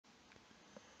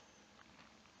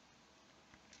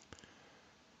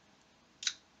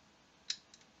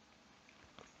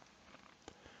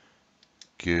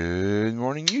Good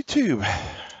morning, YouTube.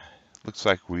 Looks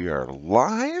like we are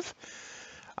live.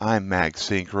 I'm Mag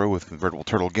Synchro with Convertible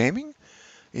Turtle Gaming.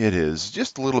 It is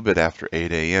just a little bit after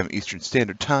 8 a.m. Eastern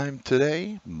Standard Time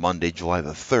today, Monday, July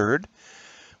the 3rd,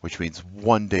 which means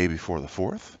one day before the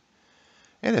 4th.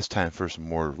 And it's time for some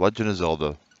more Legend of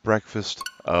Zelda Breakfast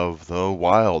of the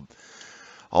Wild.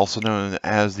 Also known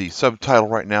as the subtitle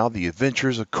right now, The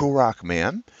Adventures of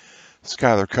Korok-man.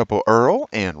 Skylar Couple Earl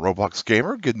and Roblox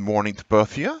Gamer, good morning to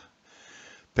both of you.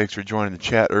 Thanks for joining the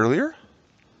chat earlier.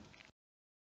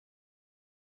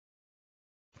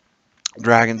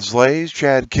 Dragon Slays,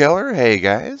 Chad Keller, hey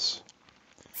guys.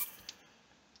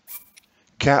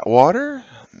 Catwater,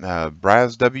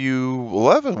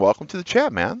 BrazW11, welcome to the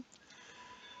chat, man.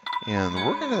 And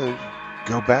we're going to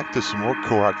go back to some more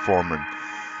Korok farming.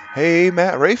 Hey,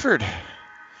 Matt Rayford.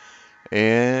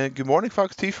 And good morning,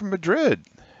 Fox T from Madrid.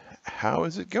 How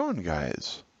is it going,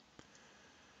 guys?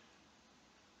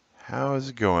 How is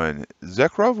it going?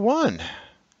 Zekrov1,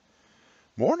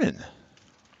 morning.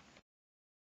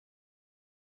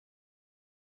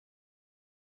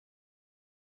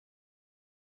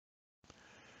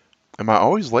 Am I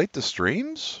always late to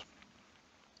streams?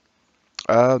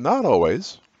 Not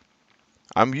always.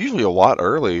 I'm usually a lot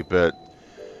early, but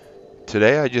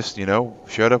today I just,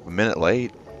 showed up a minute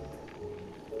late.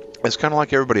 It's kind of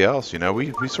like everybody else,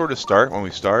 we sort of start when we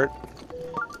start.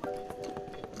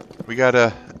 We got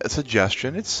a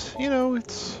suggestion. It's,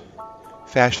 it's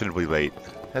fashionably late.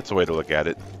 That's the way to look at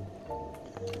it.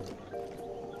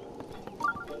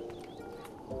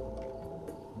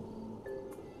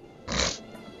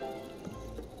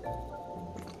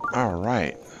 All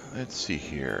right, let's see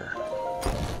here.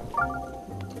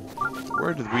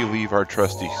 Where did we leave our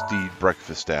trusty steed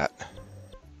breakfast at?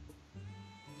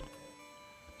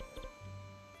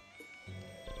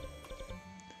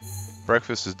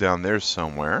 Breakfast is down there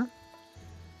somewhere.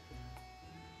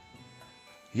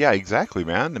 Yeah, exactly,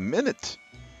 man. A minute.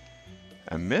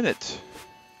 A minute.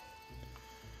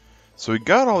 So we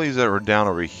got all these that were down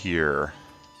over here.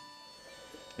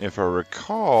 If I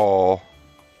recall,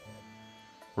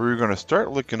 we were going to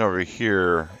start looking over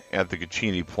here at the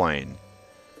Gachini Plain.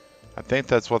 I think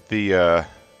that's what the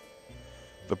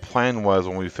plan was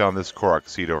when we found this Korok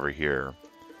seed over here.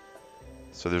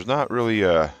 So there's not really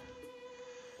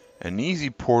an easy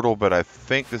portal, but I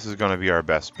think this is going to be our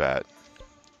best bet.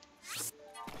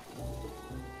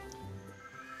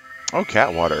 Oh,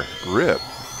 Catwater. RIP.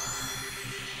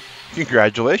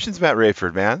 Congratulations, Matt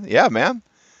Rayford, man. Yeah, man.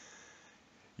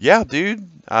 Yeah, dude.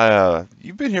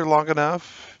 You've been here long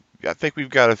enough. I think we've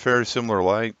got a very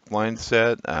similar line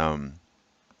set. I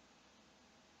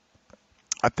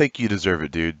think you deserve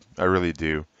it, dude. I really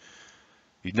do.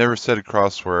 You've never said a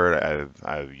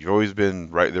crossword. You've always been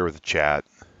right there with the chat.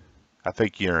 I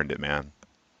think you earned it, man.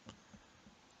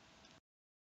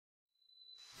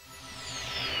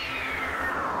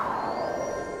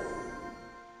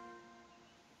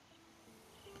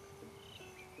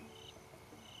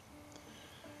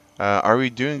 Are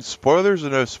we doing spoilers or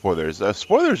no spoilers?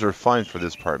 Spoilers are fine for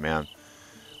this part, man.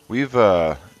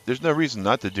 There's no reason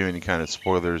not to do any kind of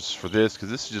spoilers for this,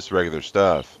 because this is just regular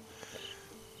stuff.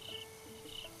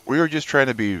 We were just trying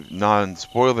to be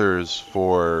non-spoilers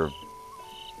for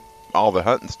all the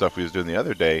hunting stuff we was doing the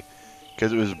other day,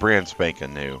 because it was brand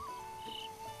spanking new.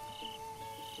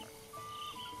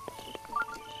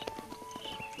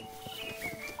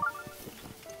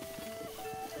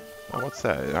 Oh, what's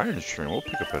that? An iron shroom. We'll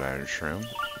pick up an iron shroom.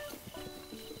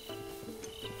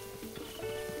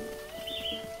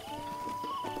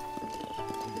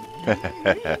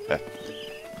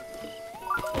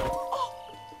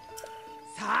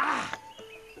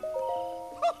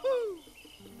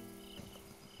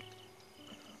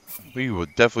 We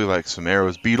would definitely like some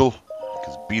arrows, Beetle,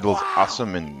 because Beetle's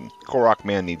awesome and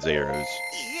Korok-man needs arrows.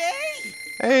 Yay!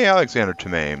 Hey, Alexander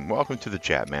Tamaim, welcome to the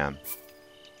chat, man.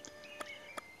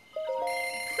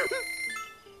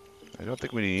 I don't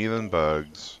think we need even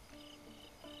bugs.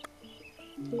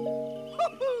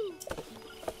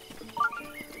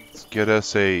 Let's get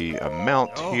us a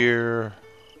mount here.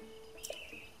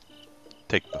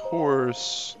 Take the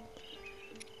horse.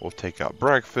 We'll take out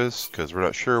breakfast, because we're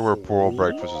not sure where poor old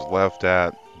breakfast is left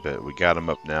at, but we got him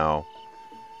up now.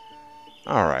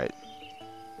 Alright.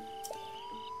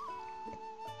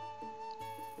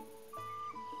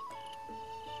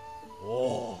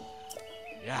 Oh,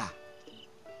 yeah.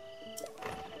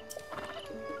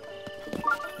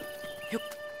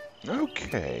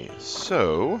 Okay,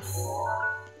 so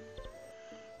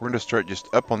we're going to start just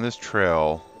up on this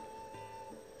trail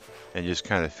and just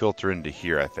kind of filter into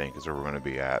here, I think, is where we're going to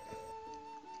be at.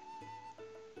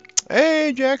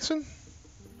 Hey, Jackson.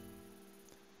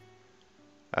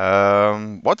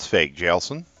 What's fake,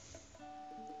 Jelson?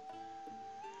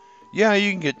 Yeah,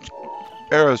 you can get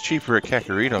arrows cheaper at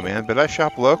Kakarito, man, but I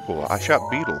shop local. I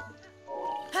shop Beetle.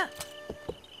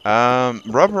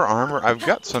 Rubber armor, I've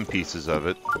got some pieces of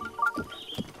it.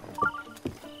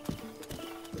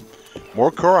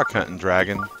 More Korok hunting,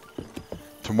 Dragon.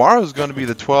 Tomorrow's going to be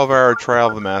the 12-hour trial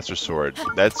of the Master Sword.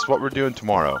 That's what we're doing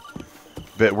tomorrow.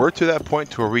 But we're to that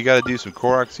point to where we got to do some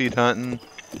Korok seed hunting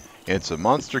and some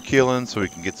monster killing so we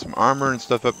can get some armor and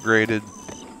stuff upgraded.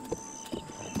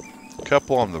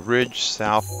 Couple on the ridge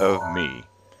south of me.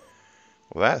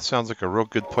 Well, that sounds like a real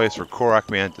good place for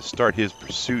Korok-man to start his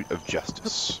pursuit of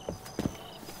justice.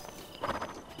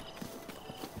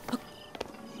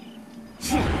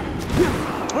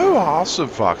 Oh, awesome,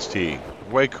 Fox T.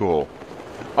 Way cool.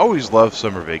 Always loved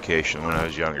summer vacation when I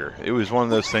was younger. It was one of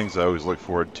those things I always looked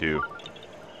forward to.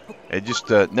 It just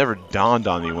never dawned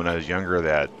on me when I was younger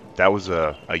that that was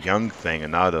a young thing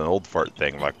and not an old fart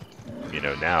thing like, you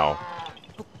know, now.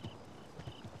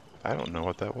 I don't know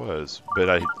what that was, but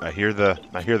I hear the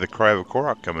cry of a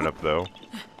Korok coming up though.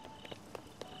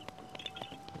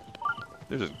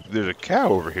 There's a cow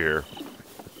over here.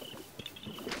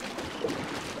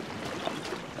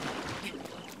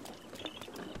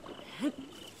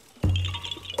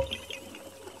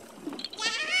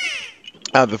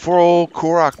 The full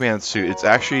Korok-man suit, it's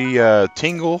actually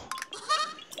Tingle,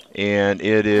 and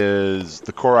it is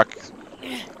the Korok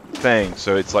thing.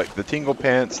 So it's like the Tingle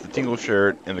pants, the Tingle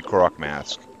shirt, and the Korok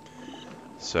mask.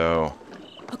 So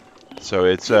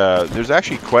it's there's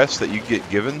actually quests that you get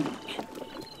given.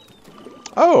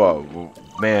 Oh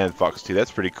man, Fox T,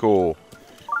 that's pretty cool.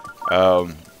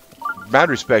 Mad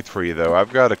respect for you though.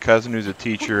 I've got a cousin who's a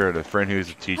teacher, and a friend who's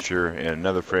a teacher, and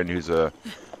another friend who's a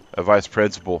vice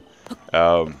principal.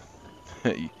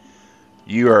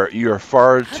 You are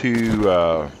far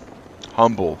too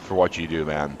humble for what you do,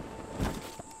 man.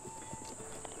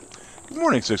 Good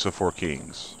morning, 604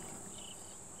 Kings.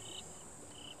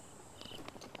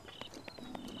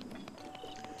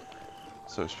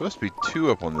 So there's supposed to be two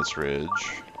up on this ridge.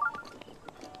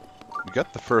 We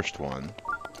got the first one.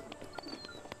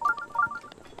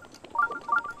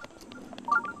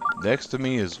 Next to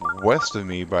me is west of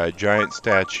me by a giant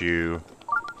statue.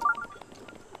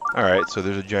 Alright, so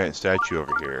there's a giant statue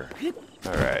over here.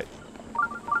 Alright.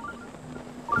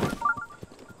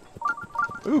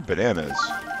 Ooh, bananas.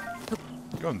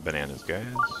 Going bananas, guys.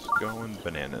 Going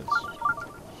bananas.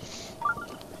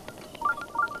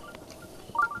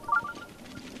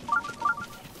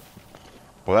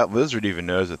 Well, that lizard even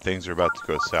knows that things are about to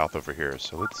go south over here,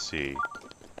 so let's see.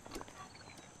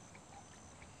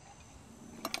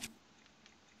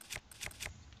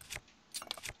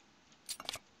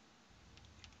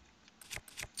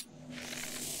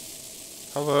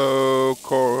 Hello,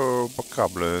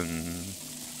 Korok-man.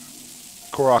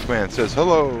 Korok-man says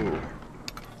hello.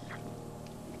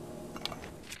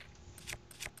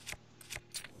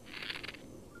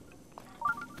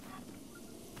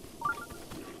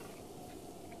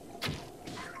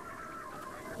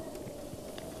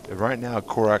 And right now,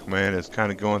 Korok-man is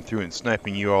kind of going through and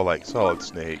sniping you all like Solid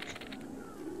Snake.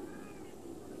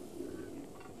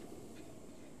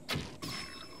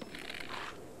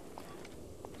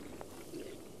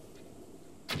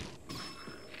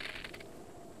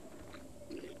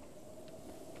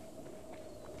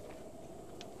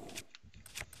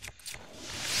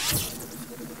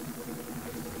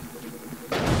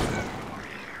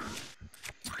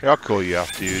 Hey, I'll call you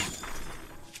out, dude.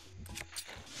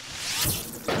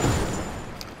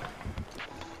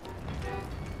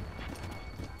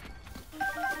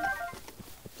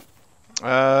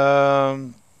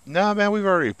 No, man, we've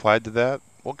already replied to that.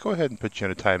 We'll go ahead and put you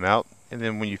in a timeout, and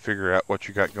then when you figure out what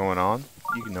you got going on,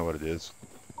 you can know what it is.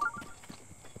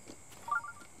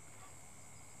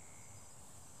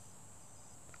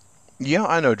 Yeah,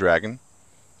 I know, Dragon.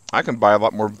 I can buy a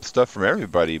lot more stuff from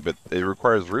everybody, but it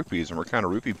requires rupees, and we're kind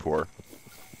of rupee poor.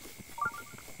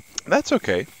 That's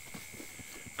okay.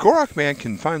 Korok-man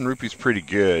can find rupees pretty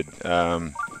good.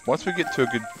 Once we get to a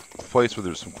good place where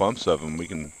there's some clumps of them, we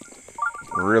can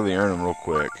really earn them real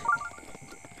quick.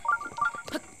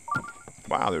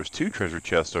 Wow, there's two treasure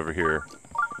chests over here.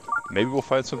 Maybe we'll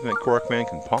find something that Korok-man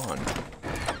can pawn.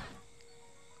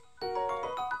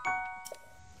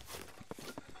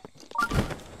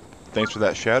 Thanks for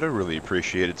that shadow, really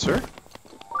appreciate it, sir.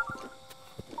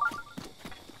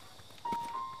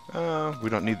 We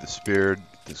don't need the spear.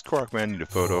 Does Korok-man need a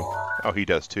photo? Oh, he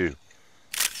does too.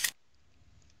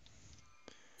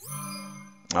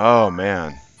 Oh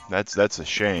man, that's a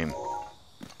shame.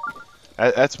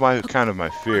 That's kind of my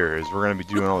fear, is we're gonna be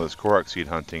doing all this Korok seed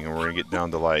hunting and we're gonna get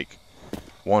down to like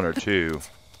 1 or 2.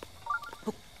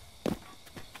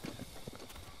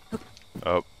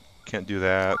 Can't do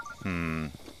that.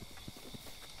 Come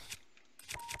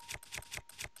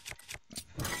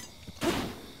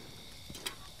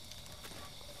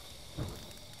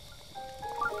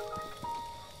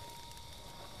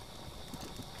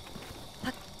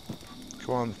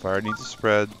on, the fire needs to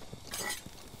spread.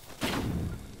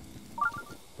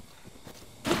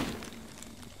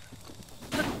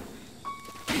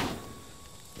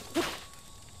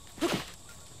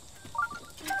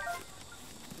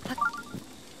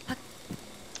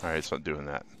 Alright, it's not doing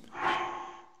that.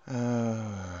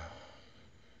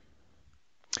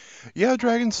 Yeah,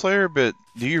 Dragon Slayer, but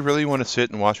do you really want to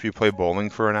sit and watch me play bowling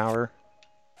for an hour?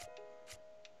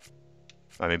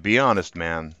 I mean, be honest,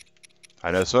 man. I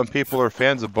know some people are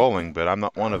fans of bowling, but I'm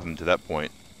not one of them to that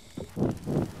point.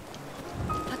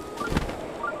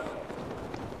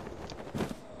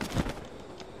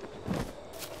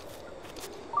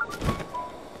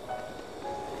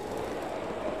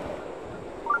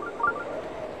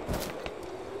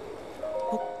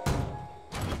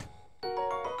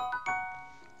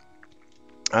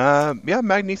 Yeah,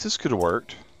 Magnesis could have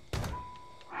worked.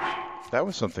 That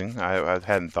was something I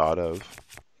hadn't thought of.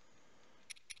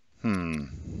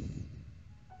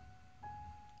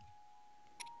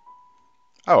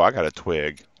 Oh, I got a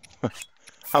twig.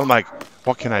 I'm like,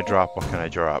 what can I drop? What can I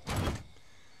drop?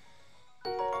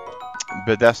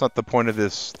 But that's not the point of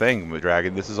this thing,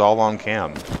 Dragon. This is all on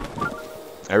cam.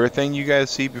 Everything you guys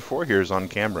see before here is on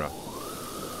camera.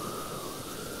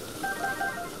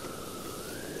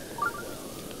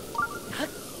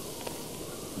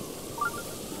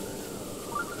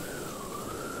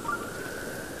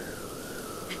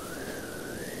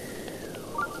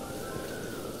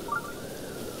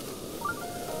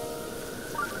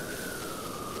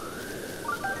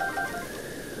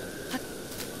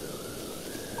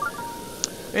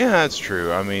 Yeah, that's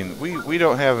true. I mean, we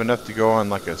don't have enough to go on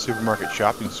like a supermarket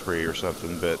shopping spree or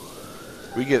something, but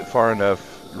we get far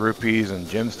enough rupees and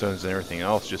gemstones and everything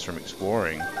else just from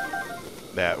exploring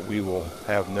that we will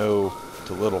have no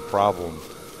to little problem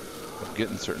of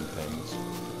getting certain things.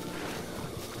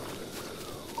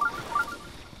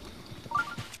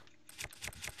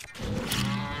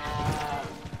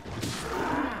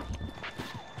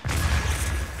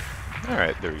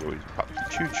 Alright, there we go. We pop the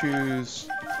choo-choos.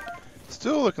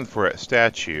 Still looking for a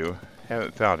statue.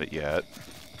 Haven't found it yet.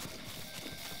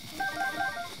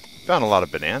 Found a lot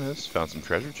of bananas. Found some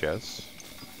treasure chests.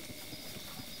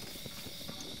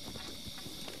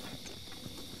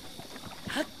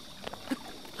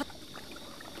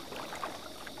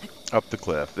 Up the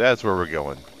cliff. That's where we're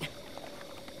going.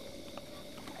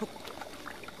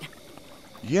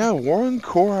 Yeah, one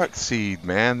Korok seed,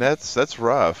 man. That's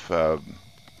rough.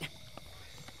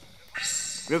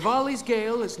 Rivali's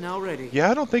Gale is now ready. Yeah,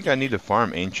 I don't think I need to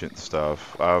farm ancient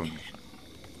stuff. I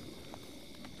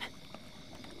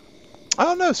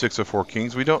don't know, 604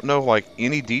 Kings. We don't know like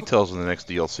any details in the next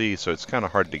DLC, so it's kind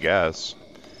of hard to guess.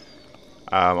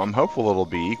 I'm hopeful it'll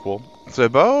be equal. So,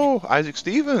 Bo, Isaac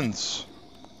Stevens.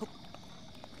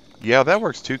 Yeah, that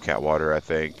works too, Catwater, I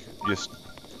think. Just,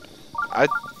 I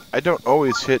don't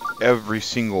always hit every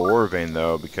single ore vein,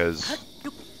 though, because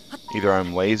either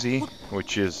I'm lazy,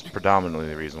 which is predominantly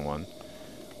the reason one,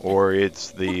 or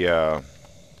it's the,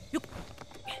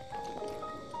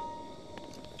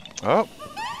 oh,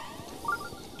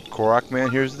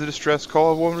 Korok-man hears the distress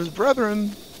call of one of his brethren.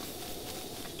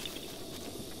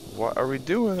 What are we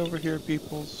doing over here,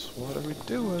 peoples? What are we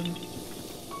doing?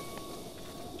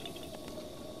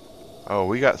 Oh,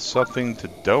 we got something to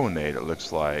donate, it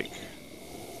looks like.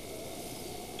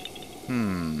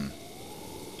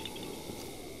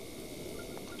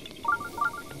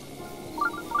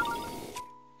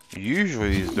 Usually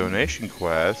these donation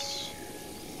quests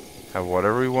have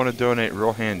whatever we want to donate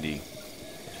real handy.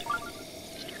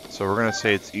 So we're going to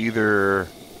say it's either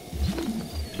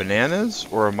bananas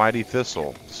or a mighty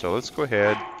thistle. So let's go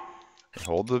ahead and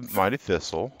hold the mighty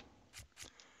thistle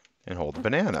and hold the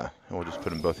banana. And we'll just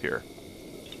put them both here.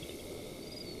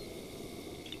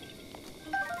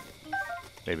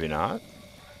 Maybe not.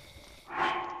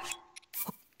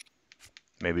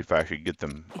 Maybe if I actually get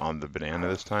them on the banana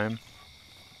this time.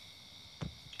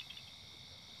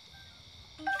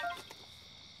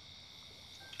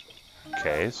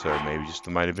 Okay, so maybe just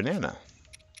the mighty banana.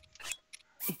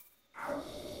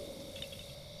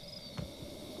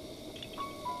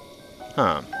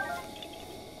 Huh.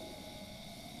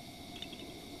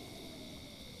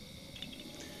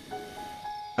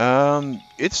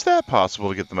 It's that possible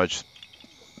to get the much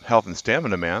health and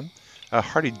stamina, man.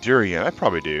 Hardy durian, I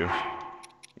probably do.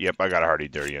 Yep, I got a hardy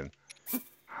durian.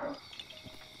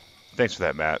 Thanks for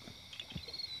that, Matt.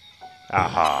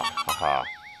 Aha, aha.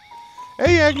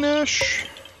 Hey, Agnesh!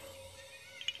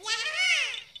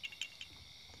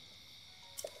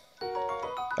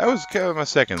 That was kind of my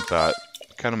second thought.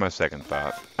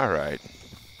 Alright.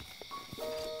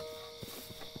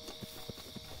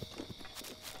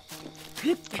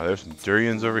 Oh, there's some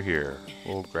durians over here.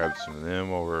 We'll grab some of them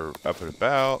while we're up and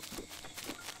about.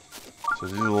 So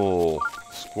these little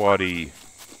squatty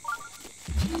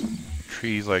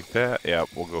trees like that. Yeah,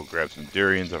 we'll go grab some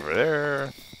durians over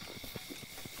there.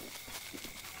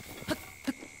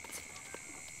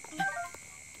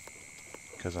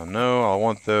 Because I know I'll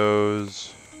want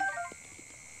those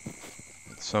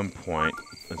at some point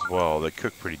as well. They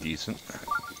cook pretty decent.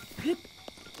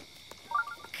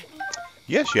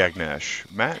 Yes,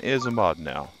 Yagnash. Matt is a mod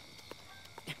now.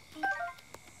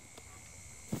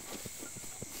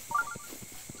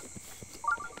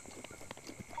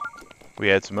 We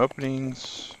had some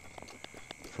openings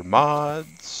for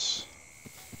mods,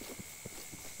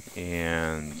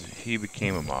 and he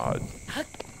became a mod.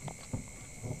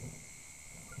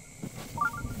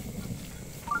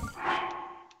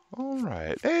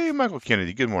 Alright. Hey, Michael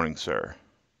Kennedy. Good morning, sir.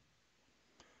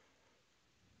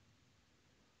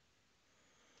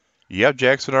 Yep,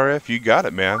 Jackson RF, you got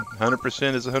it, man.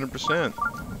 100% is 100%.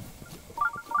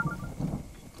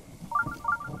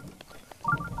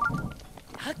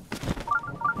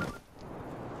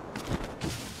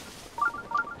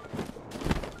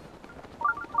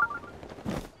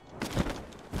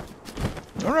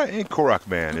 Alright, and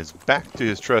Korok-man is back to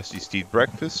his trusty steed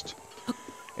breakfast,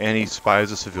 and he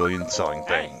spies a civilian selling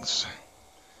things.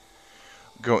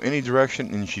 Go any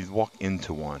direction and she'd walk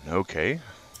into one. Okay.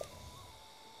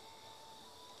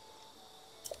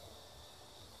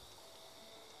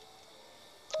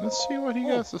 Let's see what he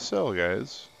got to sell,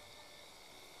 guys.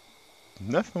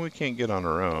 Nothing we can't get on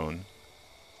our own.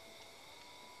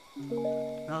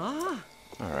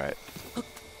 Alright.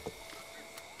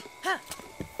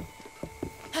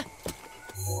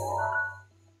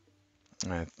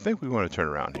 I think we want to turn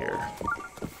around here.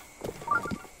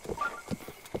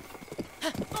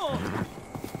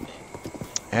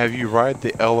 Have you ride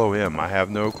the LOM? I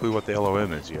have no clue what the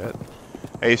LOM is yet.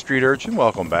 Hey, Street Urchin,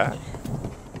 welcome back.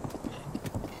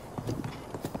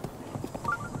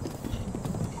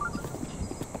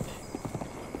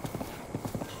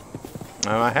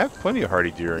 I have plenty of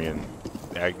hardy durian,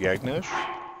 Agnesh.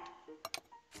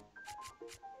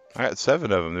 I got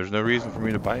 7 of them. There's no reason for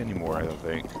me to buy any more, I don't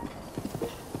think.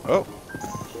 Oh.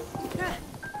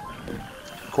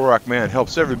 Korok-man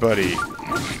helps everybody.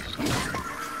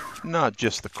 Not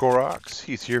just the Koroks.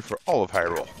 He's here for all of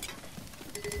Hyrule.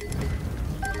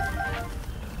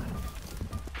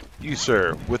 You,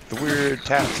 sir, with the weird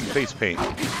tats and face paint,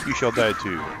 you shall die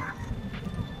too.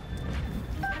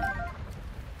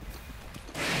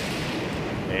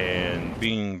 And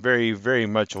being very, very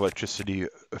much electricity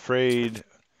afraid,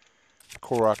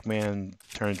 Korok-man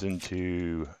turns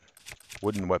into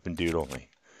wooden weapon dude only.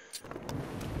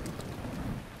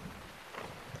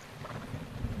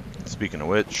 Speaking of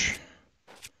which,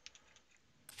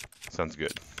 sounds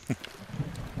good.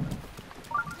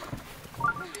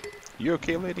 You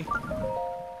okay, lady?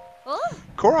 Oh.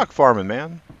 Korok farming,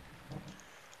 man.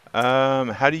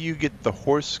 How do you get the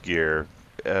horse gear?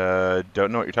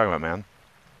 Don't know what you're talking about, man.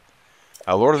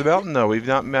 Lord of the Mountain? No, we've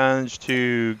not managed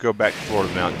to go back to Lord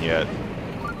of the Mountain yet.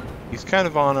 He's kind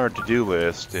of on our to-do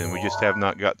list, and we just have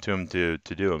not got to him to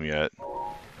do him yet.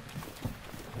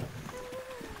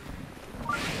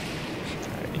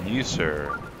 And you,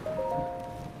 sir.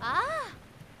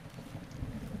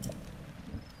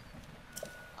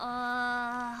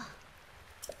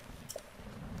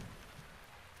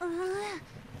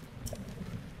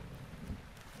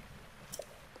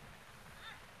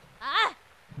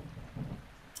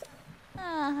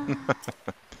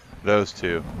 Those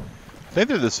two. I think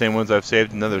they're the same ones I've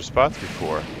saved in other spots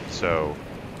before, so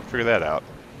figure that out.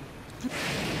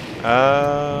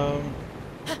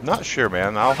 Not sure,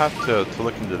 man. I'll have to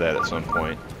look into that at some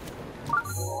point.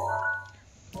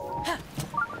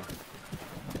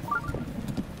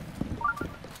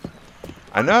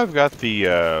 I know I've got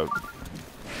the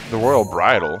royal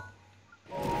bridle.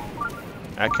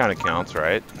 That kind of counts,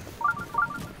 right?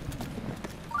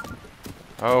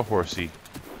 Oh, horsey.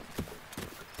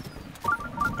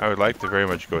 I would like to very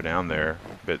much go down there,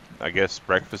 but I guess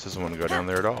breakfast doesn't want to go down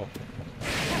there at all.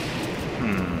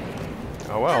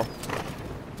 Oh well.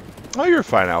 Oh, you're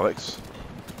fine, Alex.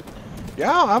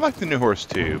 Yeah, I like the new horse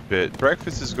too, but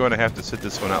breakfast is going to have to sit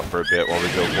this one out for a bit while we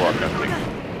go walk hunting.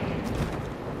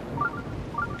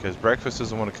 Because breakfast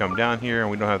doesn't want to come down here, and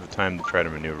we don't have the time to try to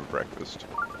maneuver breakfast.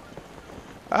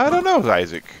 I don't know,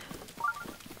 Isaac.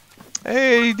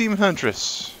 Hey, Demon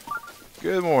Huntress.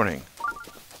 Good morning.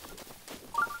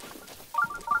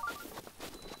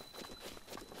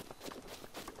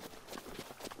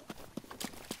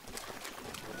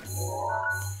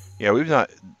 Yeah, we've not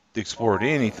explored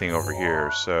anything over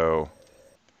here, so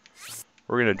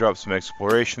we're going to drop some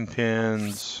exploration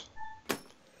pins,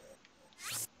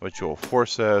 which will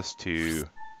force us to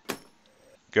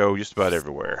go just about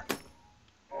everywhere.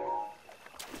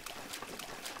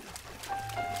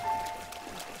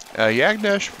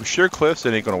 Yagnash, sheer cliffs,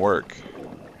 it ain't going to work.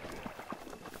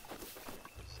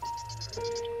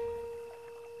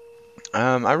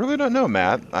 I really don't know,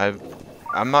 Matt.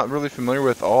 I'm not really familiar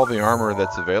with all the armor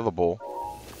that's available.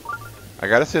 I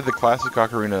gotta say the classic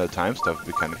Ocarina of Time stuff would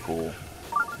be kind of cool.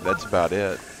 That's about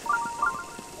it.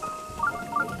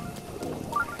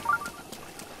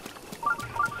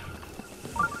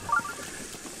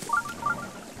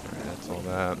 Alright, that's all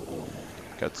that.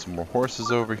 Got some more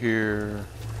horses over here.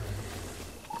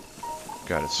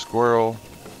 Got a squirrel.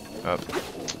 Up.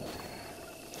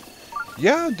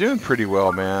 Yeah, doing pretty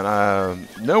well, man.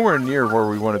 Nowhere near where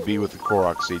we want to be with the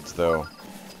Korok seeds, though.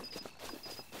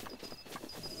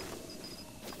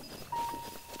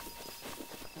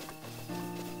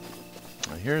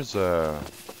 Here's a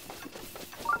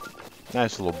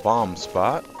nice little bomb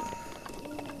spot.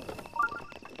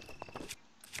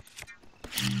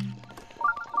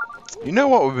 You know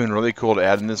what would have been really cool to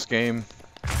add in this game?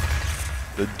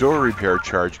 The door repair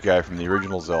charge guy from the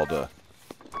original Zelda.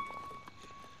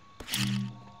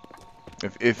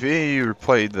 If any of you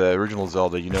played the original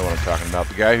Zelda, you know what I'm talking about.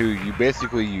 The guy who you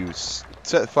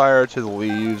set fire to the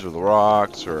leaves or the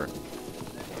rocks or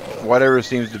whatever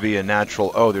seems to be a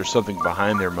natural, oh, there's something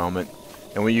behind there moment.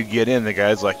 And when you get in, the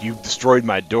guy's like, you've destroyed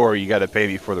my door, you gotta pay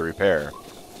me for the repair.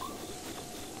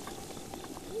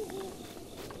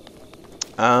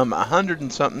 100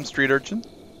 and something street urchin.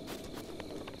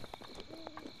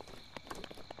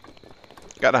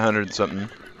 Got 100 and something.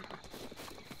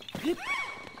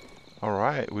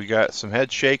 Alright, we got some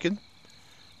head shaking.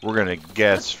 We're gonna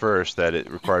guess first that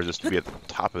it requires us to be at the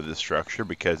top of this structure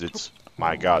because it's,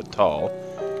 my god, tall.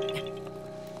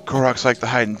 Koroks like to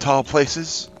hide in tall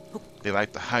places. They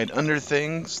like to hide under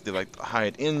things. They like to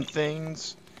hide in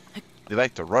things. They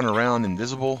like to run around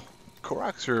invisible.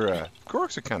 Koroks are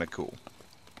kind of cool.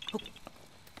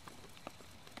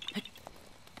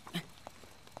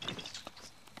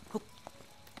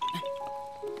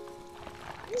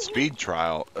 Speed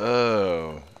trial.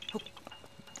 Oh.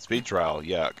 Speed trial.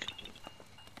 Yuck.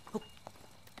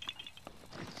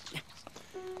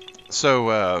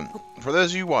 So, for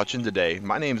those of you watching today,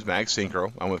 my name's Mag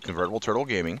Synchro. I'm with Convertible Turtle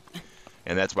Gaming,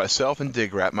 and that's myself and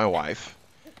Digrat, my wife.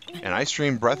 And I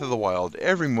stream Breath of the Wild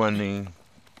every morning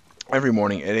at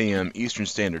 8 AM Eastern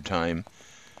Standard Time.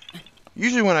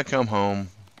 Usually when I come home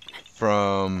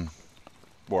from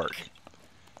work.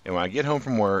 And when I get home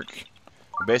from work,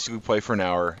 I basically play for an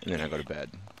hour, and then I go to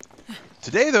bed.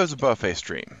 Today, though, is a buffet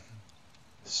stream.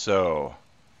 So,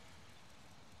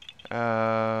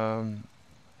 wait,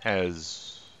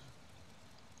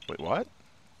 what?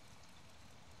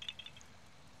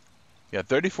 Yeah,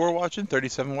 34 watching,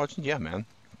 37 watching? Yeah, man.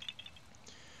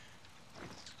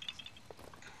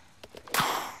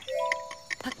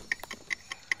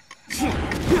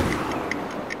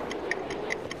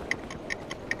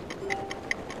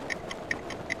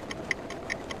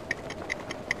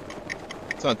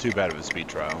 It's not too bad of a speed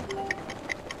trial.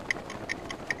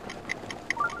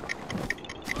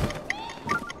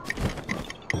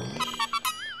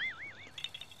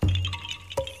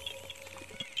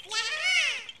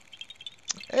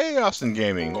 Hey, Austin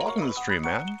Gaming. Welcome to the stream,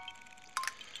 man.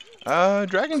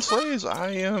 Dragon Slays,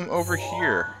 I am over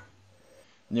here.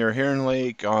 Near Heron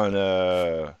Lake on,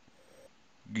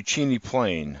 Guccini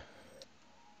Plain.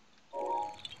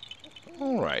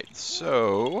 Alright,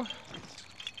 so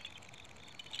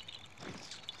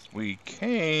we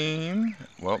came,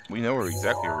 well, we know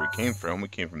exactly where we came from. We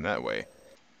came from that way.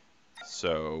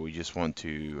 So we just want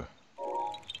to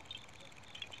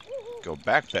go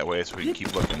back that way so we can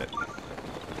keep looking at it.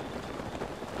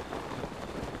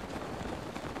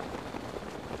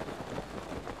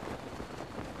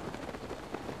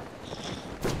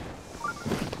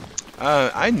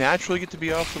 I naturally get to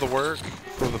be off for the work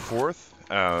for the 4th.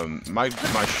 My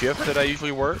shift that I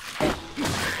usually work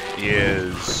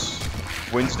is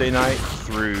Wednesday night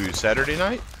through Saturday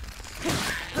night.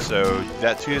 So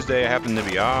that Tuesday I happen to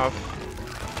be off.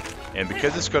 And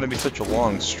because it's going to be such a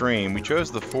long stream, we chose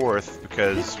the 4th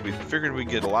because we figured we'd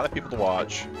get a lot of people to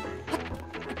watch.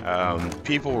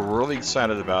 People were really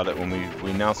excited about it when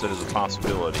we announced it as a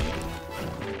possibility.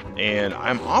 And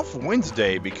I'm off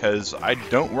Wednesday because I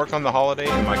don't work on the holiday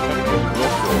and my company is real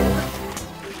cool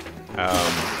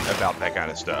about that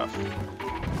kind of stuff.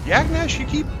 Yagnash, you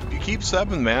keep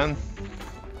subbing, man.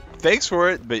 Thanks for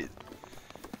it, but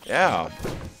yeah.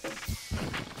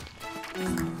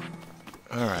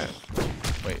 Alright.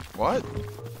 Wait, what?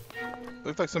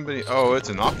 Looks like somebody... Oh, it's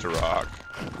an Octorok.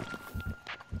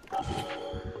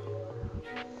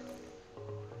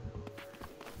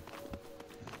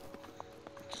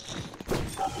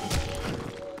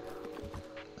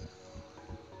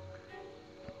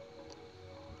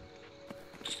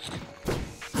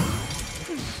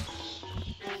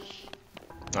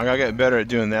 I gotta get better at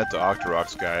doing that to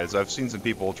Octoroks, guys. I've seen some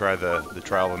people try the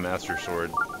Trial of the Master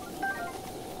Sword.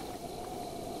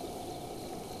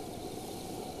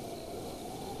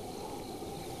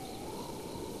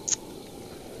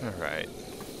 Alright.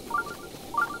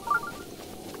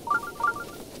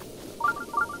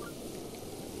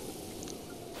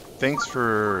 Thanks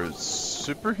for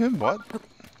super him? What?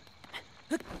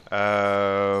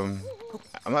 I'm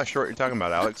not sure what you're talking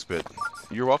about, Alex, but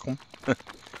you're welcome.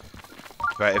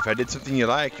 If I did something you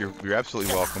like, you're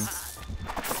absolutely welcome.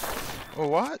 Oh,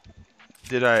 what?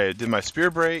 Did my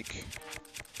spear break?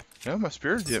 No, my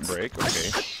spear didn't break. Okay.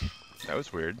 That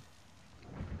was weird.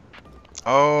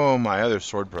 Oh, my other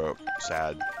sword broke.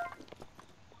 Sad.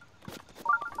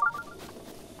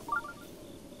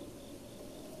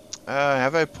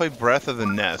 Have I played Breath of the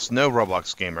Nest? No,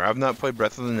 Roblox gamer. I've not played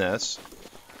Breath of the Nest.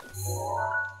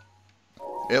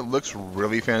 It looks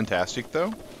really fantastic,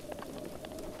 though.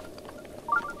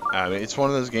 It's one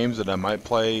of those games that I might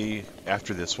play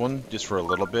after this one, just for a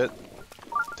little bit,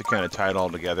 to kind of tie it all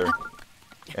together.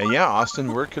 And yeah,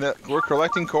 Austin, we're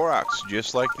collecting Koroks,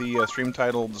 just like the stream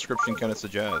title description kind of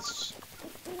suggests.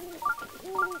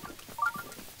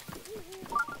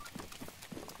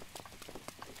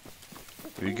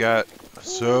 We got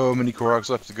so many Koroks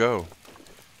left to go.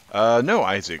 No,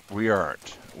 Isaac, we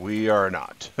aren't. We are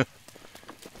not.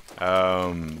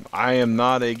 I am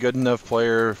not a good enough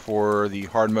player for the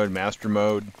hard mode, master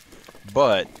mode,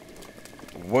 but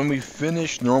when we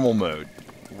finish normal mode,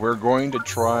 we're going to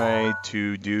try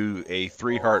to do a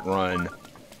 3-heart run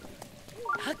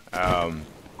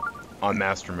on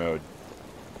master mode.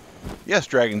 Yes,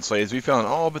 Dragon Slayers, we found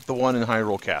all but the one in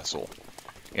Hyrule Castle.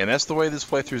 And that's the way this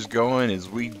playthrough is going, is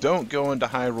we don't go into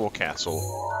Hyrule Castle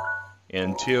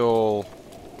until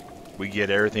we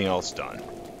get everything else done.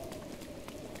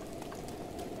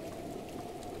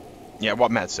 Yeah,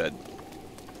 what Matt said.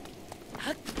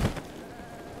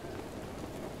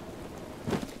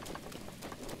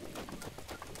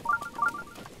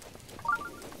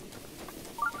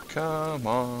 Come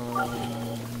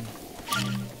on.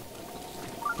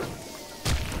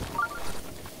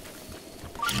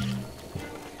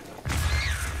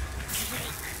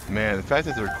 Man, the fact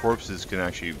that their corpses can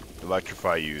actually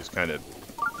electrify you is kind of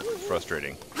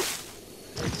frustrating.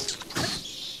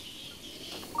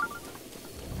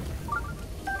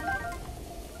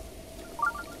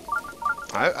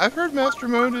 I've heard Master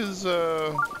Mode is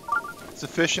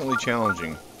sufficiently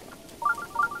challenging.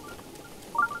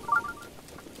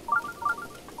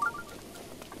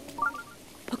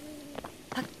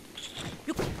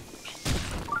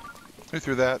 Who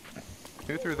threw that?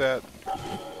 Who threw that?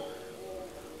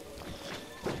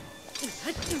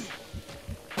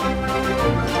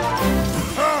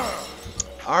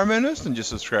 Armin Uston just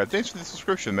subscribed. Thanks for the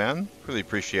subscription, man. Really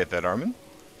appreciate that, Armin.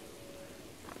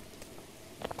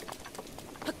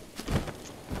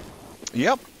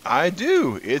 Yep, I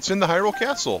do. It's in the Hyrule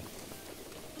Castle.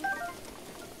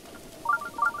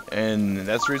 And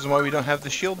that's the reason why we don't have the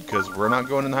shield, because we're not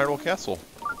going in the Hyrule Castle.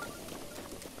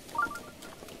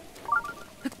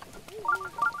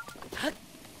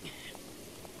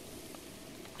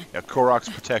 Yeah, Korok's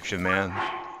protection, man.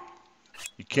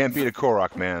 You can't beat a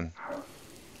Korok, man.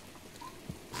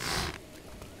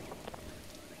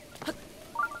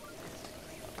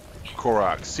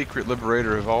 Korok, secret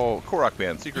liberator of all...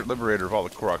 Korok-man, secret liberator of all the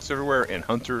Koroks everywhere, and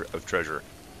hunter of treasure.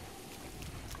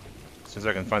 As soon as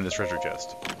I can find this treasure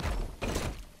chest.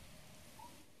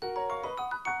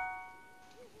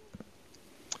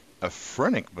 A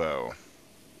Phrenic bow.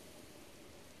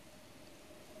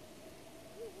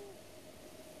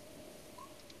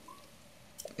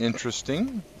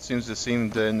 Interesting. Seems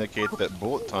to indicate that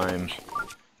bullet time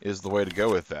is the way to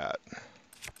go with that.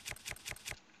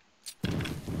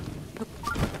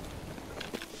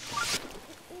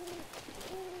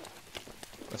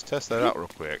 Let's test that out real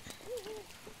quick.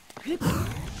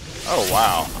 Oh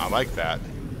wow, I like that.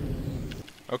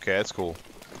 Okay, that's cool.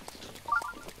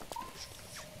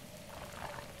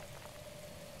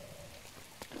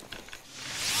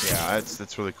 Yeah,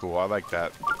 that's really cool. I like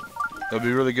that. It'll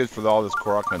be really good for all this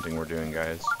Korok hunting we're doing,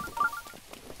 guys.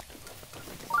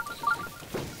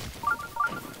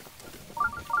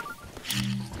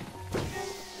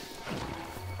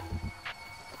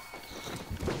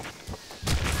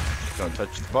 Don't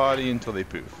touch the body until they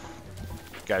poof.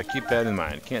 Gotta keep that in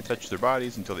mind. Can't touch their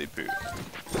bodies until they poop.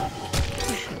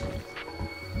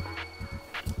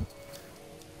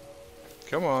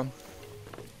 Come on.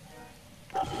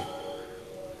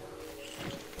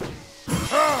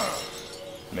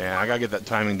 Man, I gotta get that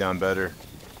timing down better.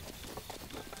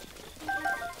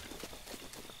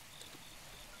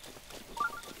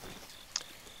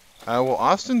 Well,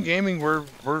 Austin Gaming, we're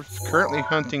currently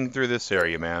hunting through this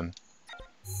area, man.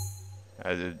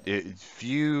 If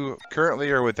you currently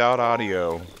are without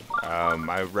audio,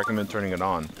 I recommend turning it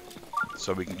on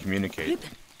so we can communicate.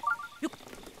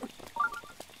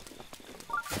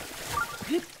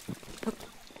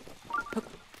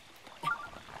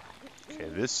 Okay,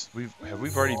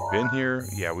 we've already been here.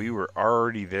 Yeah, we were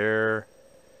already there.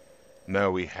 No,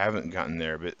 we haven't gotten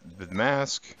there, but the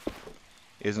mask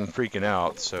isn't freaking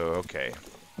out, so okay.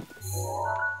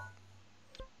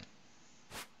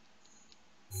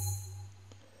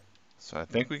 So I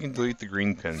think we can delete the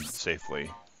green pin safely.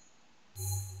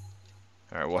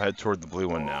 Alright, we'll head toward the blue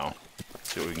one now.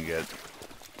 See what we can get.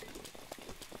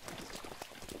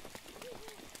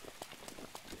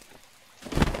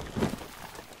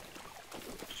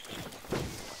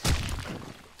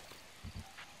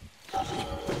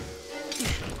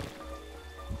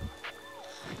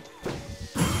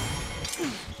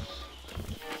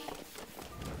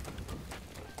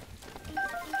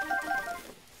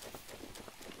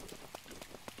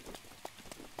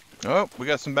 Oh, we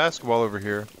got some basketball over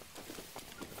here.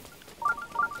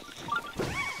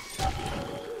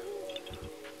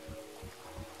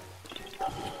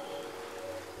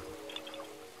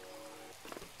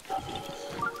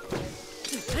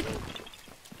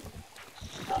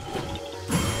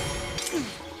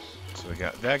 So we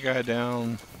got that guy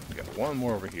down. We got one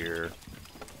more over here.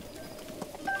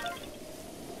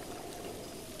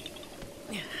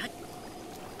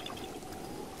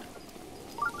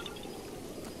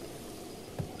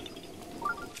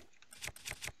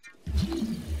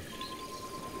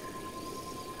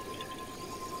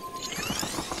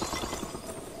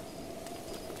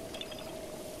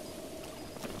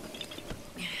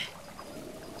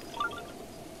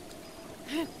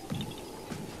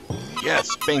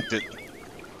 Yes, banked it.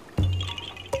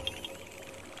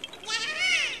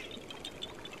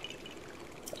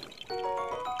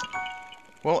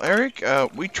 Well, Eric,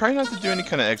 we try not to do any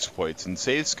kind of exploits, and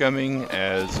save scumming,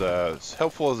 as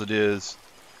helpful as it is,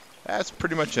 that's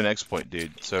pretty much an exploit,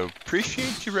 dude. So,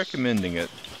 appreciate you recommending it,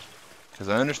 because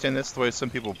I understand that's the way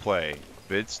some people play,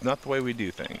 but it's not the way we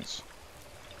do things.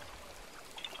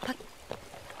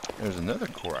 There's another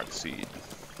Korok seed.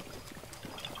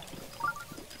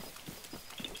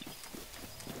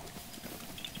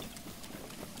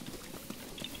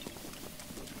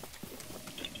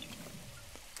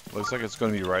 Looks like it's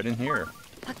going to be right in here.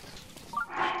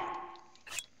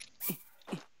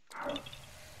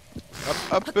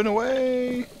 Up and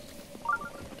away!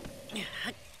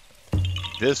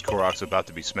 This Korok's about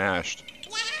to be smashed.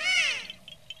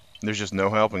 There's just no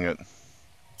helping it.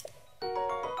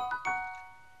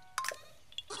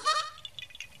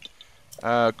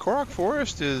 Korok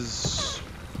Forest is...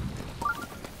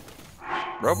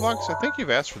 Roblox, I think you've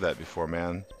asked for that before,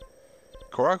 man.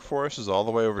 Korok Forest is all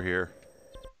the way over here.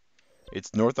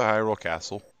 It's north of Hyrule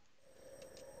Castle.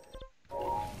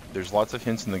 There's lots of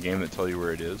hints in the game that tell you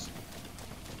where it is.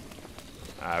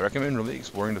 I recommend really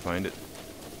exploring to find it.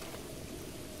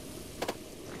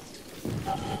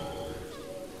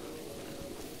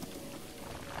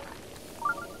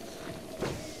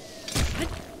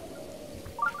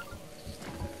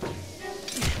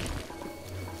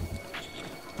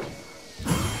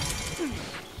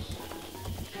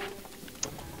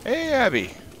 Hey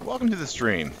Abby, welcome to the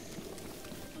stream.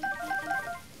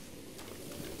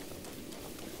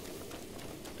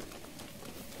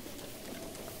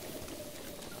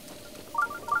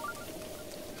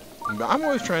 I'm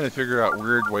always trying to figure out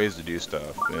weird ways to do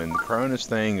stuff, and the Cronus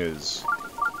thing is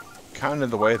kind of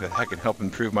the way that I can help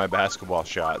improve my basketball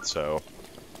shot, so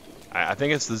I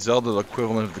think it's the Zelda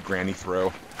equivalent of the granny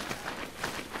throw.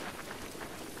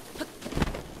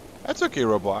 That's okay,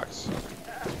 Roblox.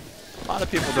 A lot of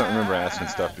people don't remember asking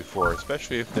stuff before,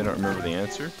 especially if they don't remember the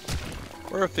answer,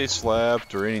 or if they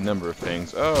slept, or any number of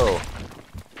things. Oh,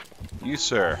 you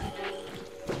sir.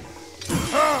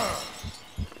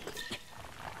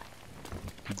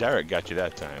 Derek got you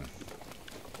that time.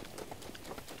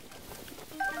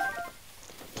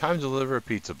 Time to deliver a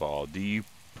pizza ball. Do you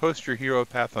post your hero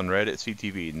path on Reddit,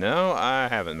 CTV? No, I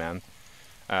haven't, man.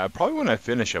 Probably when I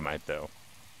finish I might, though.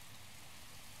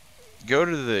 Go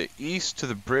to the east to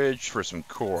the bridge for some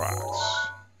Koroks.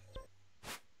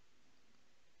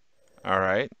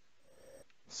 Alright.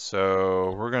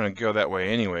 So we're gonna go that way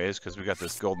anyways, because we got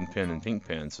this golden pin and pink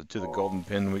pin. So to the golden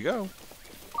pin we go.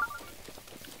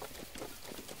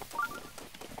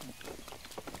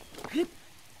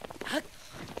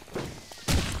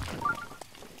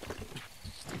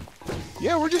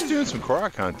 Yeah, we're just doing some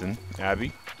Korok hunting,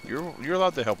 Abby. You're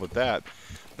allowed to help with that.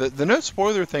 The no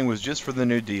spoiler thing was just for the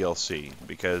new DLC,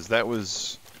 because that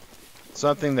was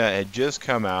something that had just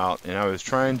come out, and I was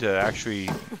trying to actually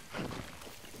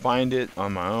find it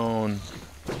on my own.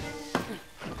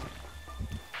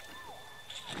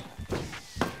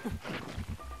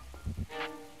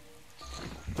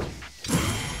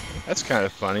 That's kind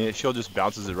of funny. The shield just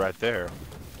bounces it right there.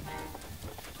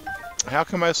 How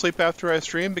come I sleep after I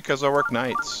stream? Because I work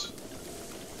nights.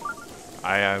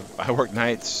 I work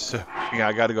nights, so yeah,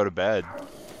 I got to go to bed.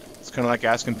 It's kind of like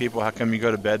asking people, how come you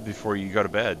go to bed before you go to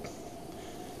bed?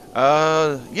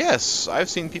 Yes, I've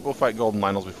seen people fight golden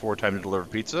Lionels before time to deliver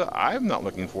pizza. I'm not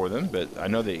looking for them, but I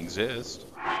know they exist.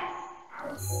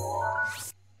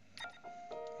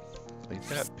 Take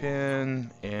that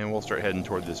pin, and we'll start heading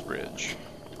toward this bridge.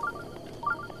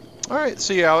 Alright,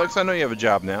 see you, Alex. I know you have a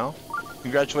job now.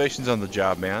 Congratulations on the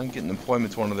job, man. Getting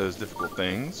employment's one of those difficult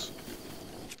things.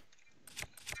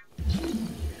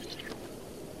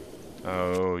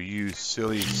 Oh, you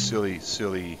silly, silly,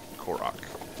 silly Korok.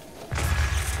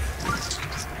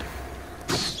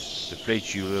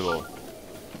 Deflate you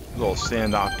little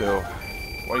sand octo.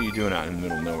 What are you doing out in the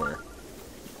middle of nowhere?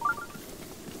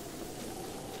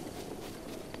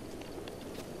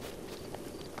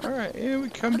 Alright, and we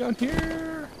come down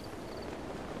here.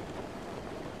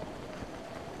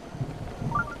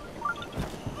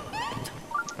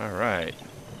 Alright.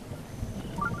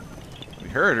 We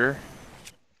heard her.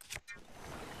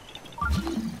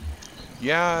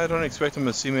 Yeah, I don't expect them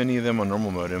to see many of them on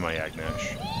normal mode in my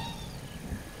Agnesh.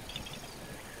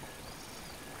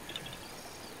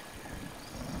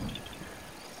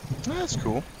 That's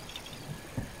cool.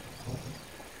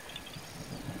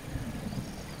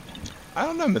 I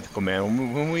don't know, Mythical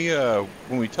Man. When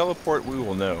we teleport, we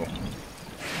will know.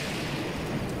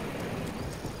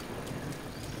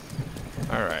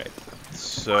 All right.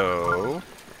 So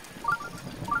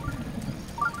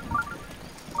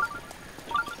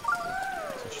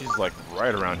she's like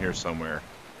right around here somewhere.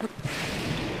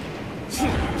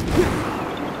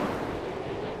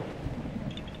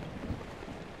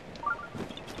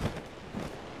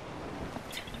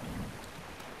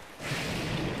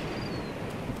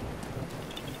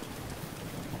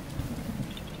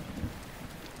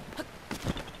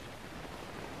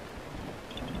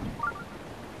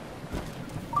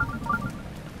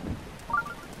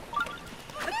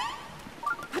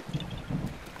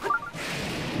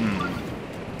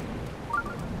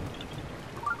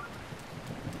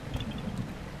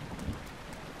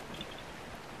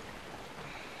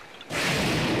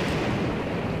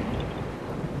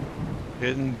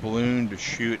 Hidden balloon to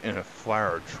shoot in a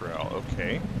flower trail.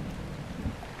 Okay.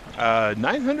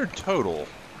 900 total,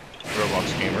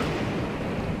 Roblox Gamer.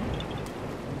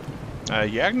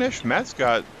 Yagnesh, Matt's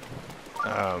got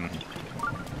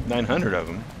 900 of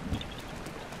them.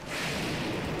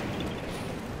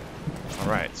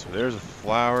 Alright, so there's a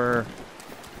flower.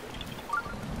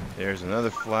 There's another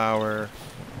flower.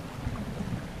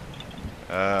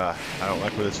 I don't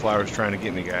like where this flower's trying to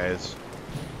get me, guys.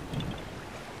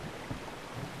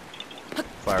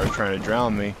 Flower's trying to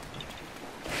drown me.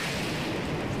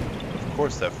 Of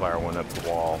course that flower went up the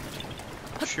wall.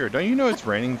 Sure, don't you know it's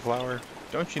raining, flower?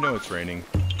 Don't you know it's raining?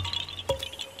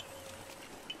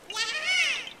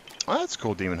 Oh, that's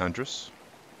cool, Demon Huntress.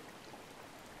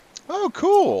 Oh,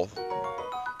 cool!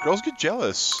 Girls get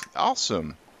jealous.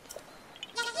 Awesome.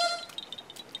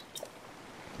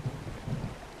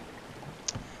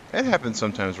 That happens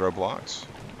sometimes, Roblox.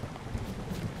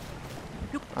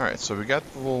 Alright, so we got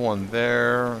the little one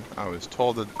there. I was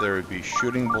told that there would be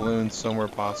shooting balloons somewhere,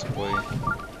 possibly.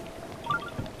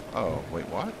 Oh, wait,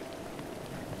 what?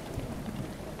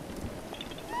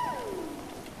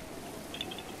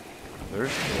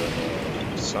 There's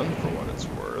the sun for what it's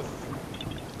worth.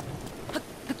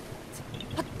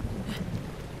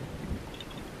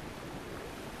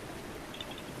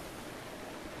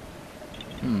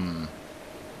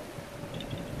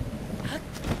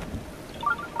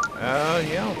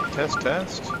 Yeah,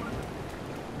 test.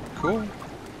 Cool.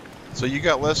 So you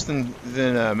got less than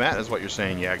Matt is what you're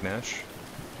saying, Yagnesh.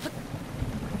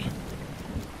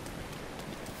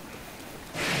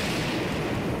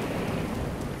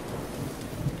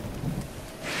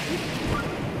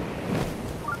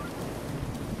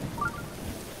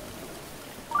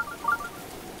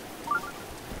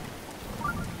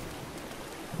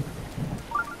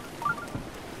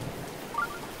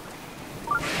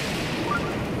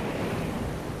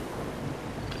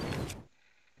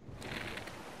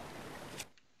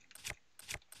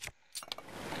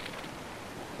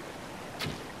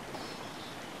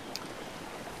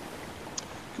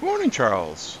 morning,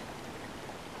 Charles.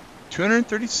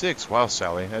 236. Wow,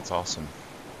 Sally, that's awesome.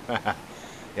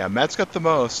 Yeah, Matt's got the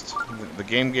most. The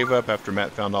game gave up after Matt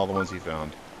found all the ones he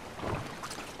found.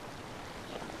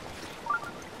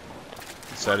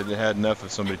 Decided it had enough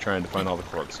of somebody trying to find all the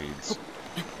Korok seeds.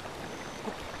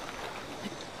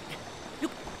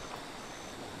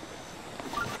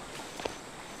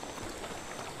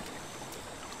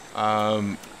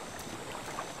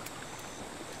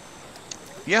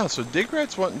 Yeah, so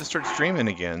Digrat's wanting to start streaming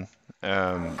again.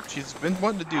 She's been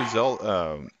wanting to do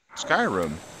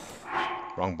Skyrim.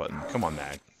 Wrong button. Come on,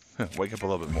 Mag. Wake up a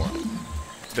little bit more.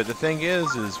 But the thing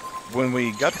is when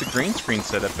we got the green screen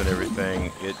set up and everything,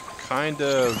 it kind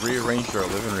of rearranged our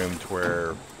living room to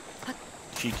where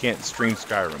she can't stream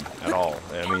Skyrim at all.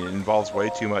 I mean, it involves way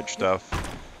too much stuff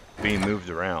being moved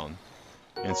around.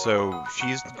 And so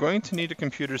she's going to need a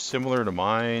computer similar to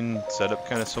mine, set up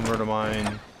kind of similar to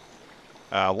mine.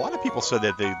 A lot of people said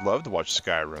that they'd love to watch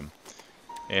Skyrim,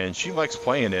 and she likes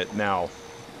playing it. Now,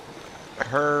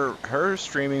 her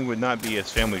streaming would not be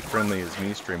as family friendly as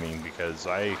me streaming because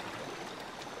I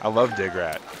love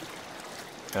Digrat,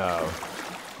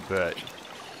 but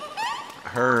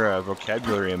her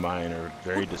vocabulary and mine are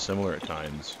very dissimilar at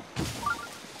times.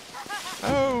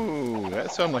 Oh,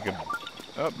 that sounded like a...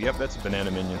 Oh, yep, that's a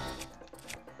banana minion.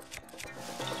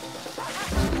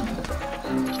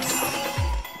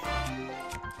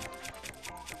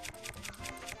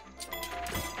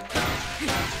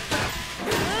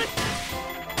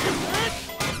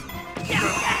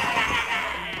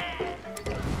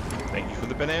 Thank you for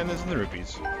the bananas and the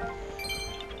rupees.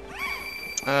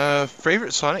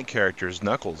 Favorite Sonic characters,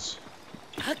 Knuckles.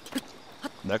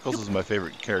 Knuckles is my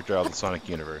favorite character out of the Sonic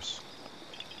universe.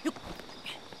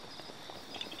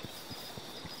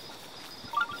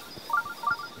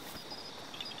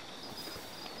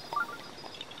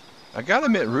 I gotta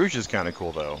admit, Rouge is kind of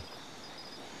cool, though.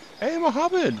 Hey,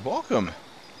 Mohammed, welcome.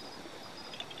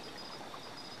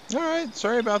 Alright,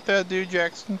 sorry about that, dude,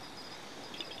 Jackson.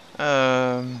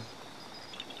 Oh,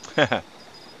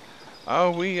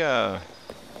 we have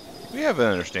an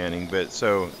understanding, but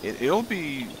so, it'll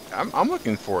be... I'm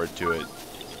looking forward to it.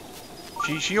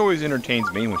 She always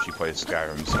entertains me when she plays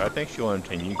Skyrim, so I think she'll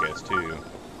entertain you guys, too.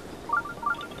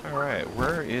 Alright,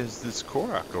 where is this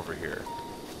Korok over here?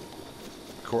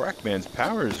 Korok-man's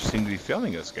powers seem to be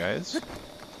failing us, guys.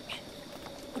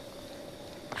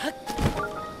 I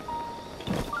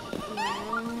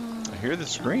hear the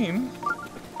scream.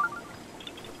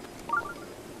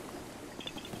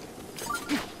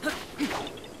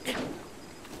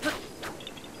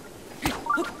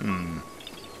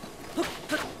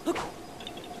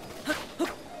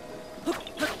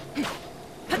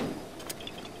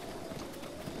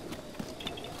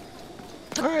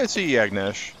 Alright, see you,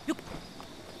 Agnesh.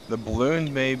 The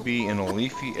balloon may be in a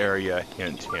leafy area,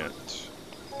 hint, hint.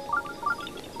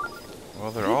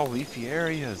 Well, they're all leafy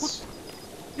areas.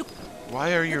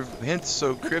 Why are your hints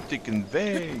so cryptic and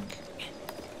vague?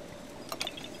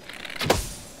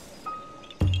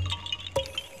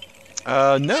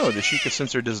 No, the Sheikah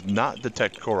sensor does not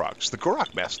detect Koroks. The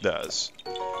Korok-man does.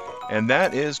 And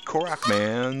that is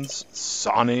Korok-man's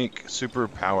sonic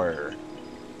superpower.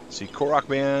 See,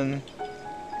 Korok-man,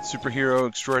 superhero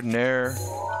extraordinaire,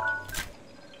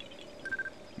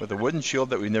 with a wooden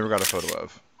shield that we never got a photo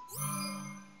of.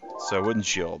 So, wooden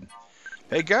shield.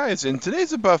 Hey guys, and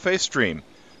today's a buffet stream.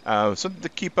 Something to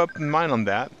keep up in mind on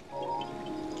that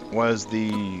was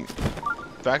the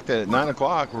fact that at 9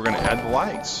 o'clock we're going to add the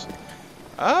likes.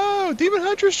 Oh, Demon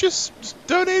Huntress just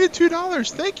donated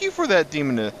 $2. Thank you for that,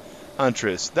 Demon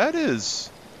Huntress. That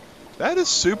is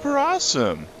super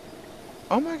awesome.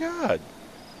 Oh my god.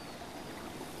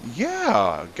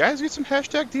 Yeah, guys, get some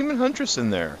hashtag Demon Huntress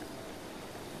in there.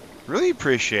 Really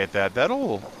appreciate that. That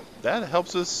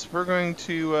helps us. We're going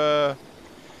to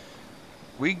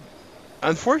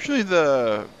unfortunately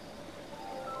the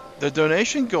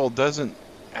donation goal doesn't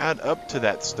add up to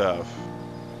that stuff.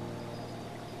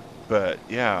 But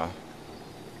yeah.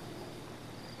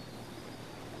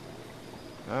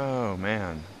 Oh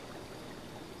man.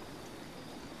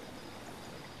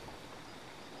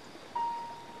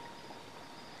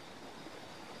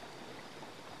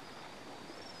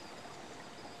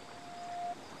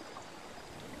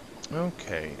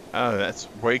 Okay, that's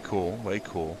way cool, way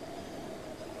cool.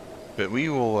 But we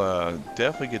will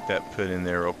definitely get that put in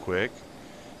there real quick.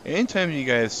 Anytime you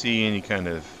guys see any kind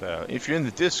of, if you're in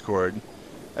the Discord,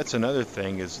 that's another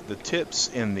thing, is the tips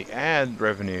and the ad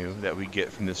revenue that we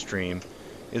get from this stream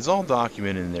is all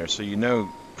documented in there, so you know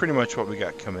pretty much what we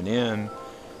got coming in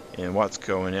and what's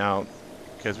going out,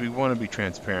 because we want to be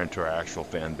transparent to our actual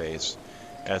fan base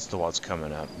as to what's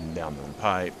coming up and down the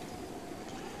pipe.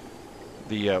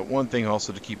 The one thing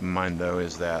also to keep in mind, though,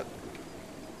 is that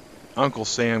Uncle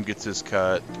Sam gets his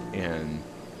cut, and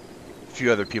a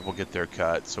few other people get their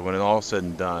cut. So when it's all said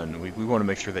and done, we want to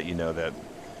make sure that you know that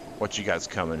what you got's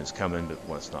coming is coming, but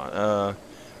what's not.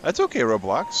 That's okay,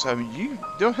 Roblox. I mean, you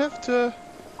don't have to...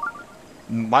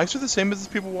 Likes are the same as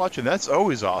the people watching. That's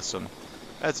always awesome.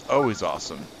 That's always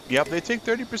awesome. Yep, they take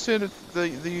 30% of the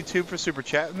YouTube for Super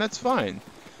Chat, and that's fine.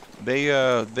 They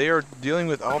are dealing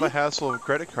with all the hassle of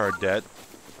credit card debt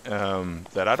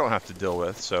that I don't have to deal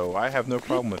with, so I have no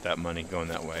problem with that money going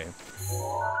that way.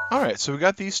 Alright, so we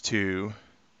got these two.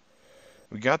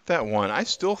 We got that one. I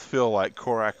still feel like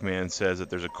Korok-man says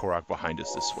that there's a Korok behind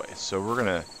us this way, so we're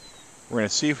gonna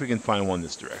see if we can find one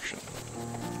this direction.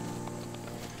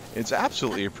 It's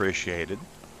absolutely appreciated.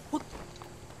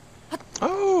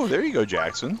 Oh, there you go,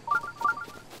 Jackson.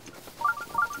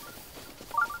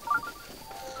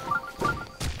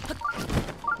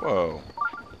 Whoa.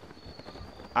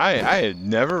 I had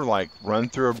never, like, run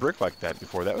through a brick like that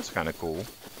before. That was kind of cool.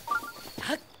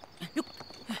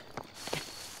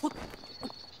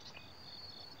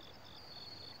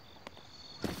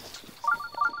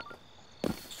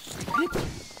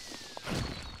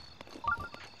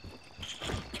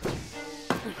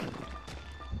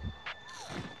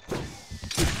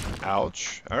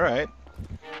 Ouch. Alright.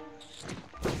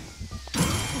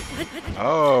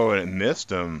 Oh, and it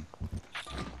missed him.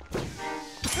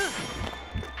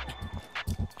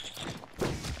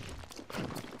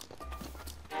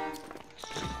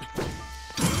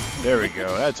 There we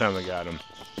go. That time I got him.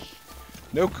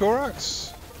 No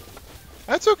Koroks.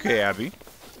 That's okay, Abby.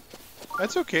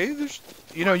 That's okay. There's,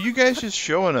 you know, you guys just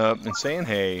showing up and saying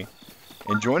hey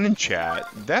and joining chat.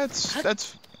 That's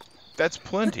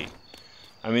plenty.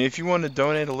 I mean, if you want to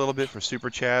donate a little bit for Super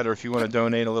Chat, or if you want to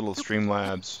donate a little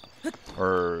Streamlabs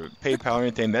or PayPal or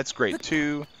anything, that's great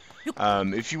too.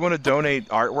 If you want to donate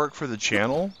artwork for the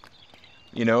channel,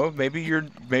 you know, maybe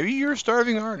you're a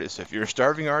starving artist. If you're a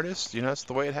starving artist, you know, that's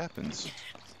the way it happens.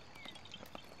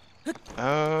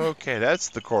 Okay, that's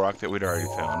the Korok that we'd already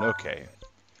found. Okay.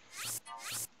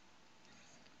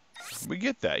 We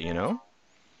get that, you know.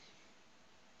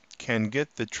 Can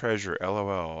get the treasure,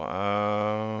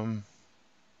 LOL.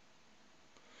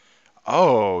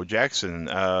 Oh, Jackson,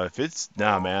 if it's...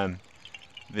 Nah, man.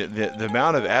 The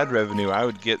amount of ad revenue I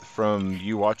would get from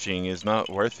you watching is not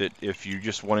worth it if you're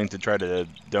just wanting to try to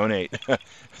donate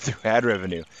through ad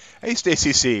revenue. Hey,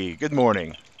 Stacy C, good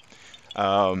morning.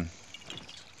 Alright.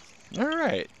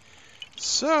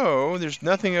 So, there's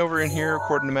nothing over in here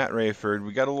according to Matt Rayford.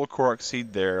 We got a little Korok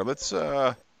seed there. Let's,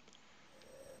 Alright.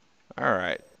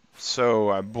 So,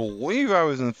 I believe I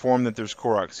was informed that there's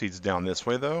Korok seeds down this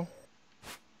way, though.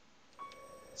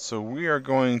 So we are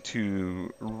going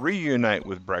to reunite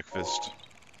with breakfast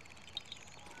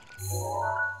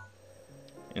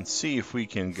and see if we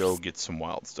can go get some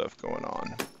wild stuff going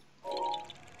on.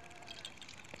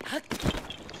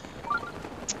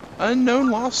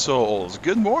 Unknown Lost Souls,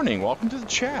 good morning, welcome to the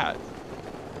chat.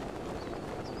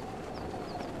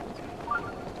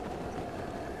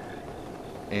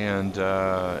 And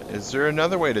is there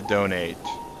another way to donate?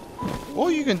 Well,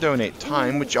 you can donate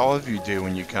time, which all of you do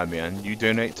when you come in. You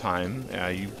donate time.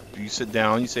 You sit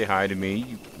down, you say hi to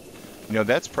me. You know,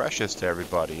 that's precious to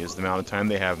everybody, is the amount of time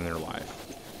they have in their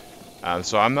life.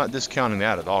 So I'm not discounting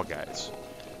that at all, guys.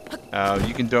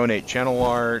 You can donate channel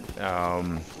art.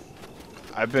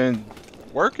 I've been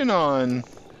working on...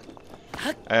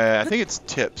 I think it's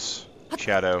tips,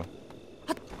 Shadow.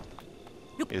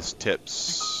 Is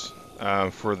tips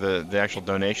for the actual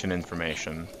donation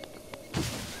information.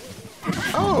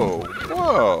 Oh,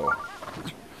 whoa.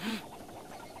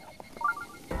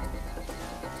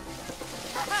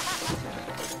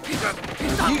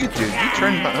 You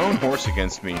turned my own horse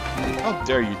against me. How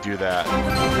dare you do that?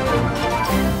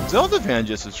 Zelda fan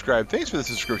just subscribed. Thanks for the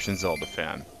subscription, Zelda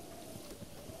fan.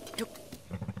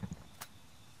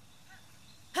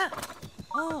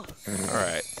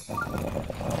 Alright.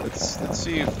 Let's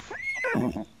see if...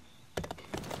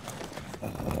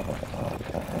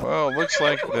 Well, it looks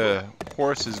like the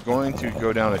horse is going to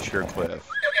go down a sheer cliff.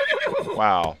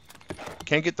 Wow.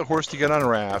 Can't get the horse to get on a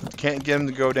raft. Can't get him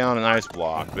to go down an ice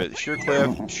block. But sheer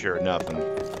cliff, sure, nothing.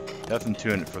 Nothing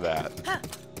to it for that.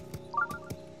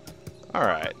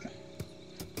 Alright.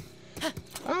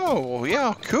 Oh, well,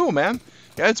 yeah, cool, man.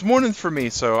 Yeah, it's morning for me,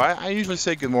 so I usually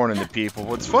say good morning to people.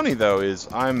 What's funny, though, is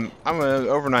I'm an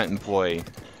overnight employee.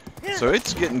 So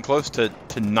it's getting close to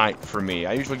night for me.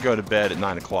 I usually go to bed at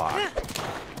 9 o'clock.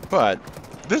 But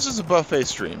this is a buffet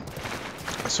stream.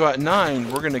 So at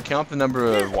 9, we're going to count the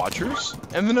number of watchers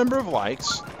and the number of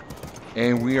likes.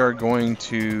 And we are going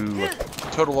to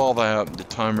total all that up,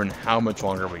 determine how much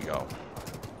longer we go.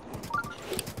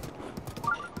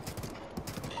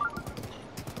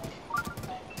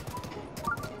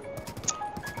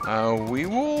 We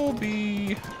will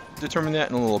be determining that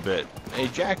in a little bit. Hey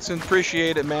Jackson,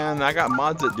 appreciate it, man. I got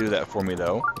mods that do that for me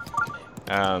though.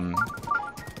 Yeah,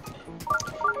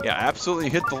 absolutely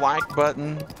hit the like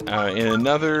button. In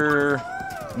another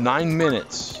 9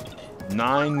 minutes.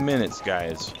 9 minutes,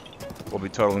 guys. We'll be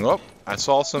totaling. Oh, I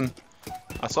saw some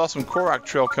Korok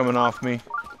trail coming off me.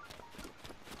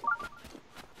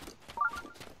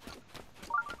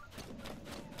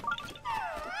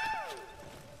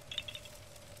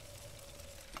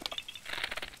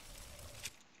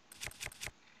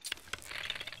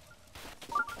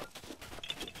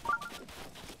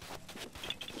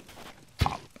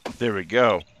 There we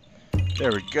go.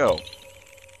 There we go.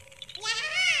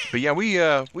 But yeah, we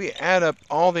add up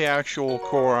all the actual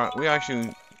Korok. We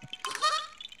actually.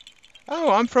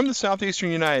 Oh, I'm from the southeastern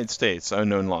United States,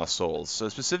 unknown lost souls. So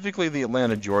specifically the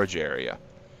Atlanta, Georgia area.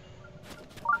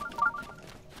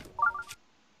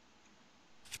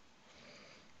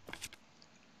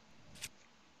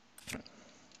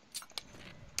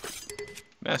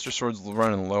 Master Sword's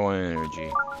running low on energy.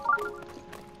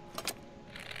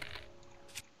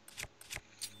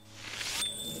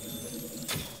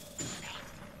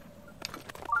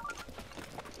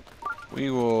 We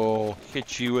will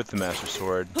hit you with the Master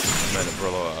Sword. I'm gonna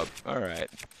blow up. Alright.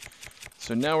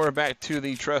 So now we're back to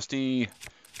the trusty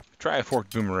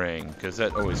Tri-Forked Boomerang, because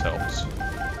that always helps.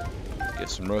 Get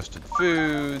some roasted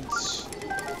foods.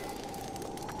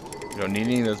 You don't need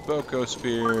any of those Boko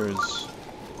Spears.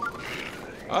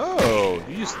 Oh,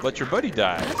 you just let your buddy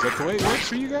die. Is that the way it works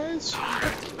for you guys?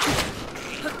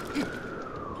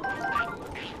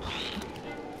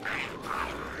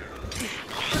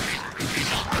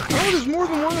 Oh, there's more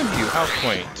than one of you. How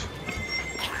quaint.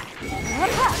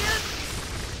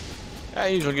 That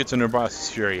usually gets a Nerboss's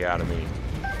fury out of me.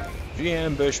 If you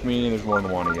ambush me, there's more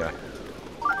than one of you.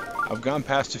 I've gone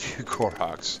past a few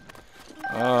Koroks.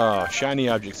 Oh, shiny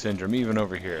object syndrome, even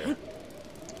over here.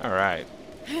 Alright.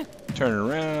 Turn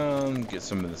around, get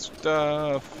some of this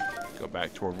stuff. Go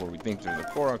back toward where we think the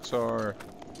Koroks are.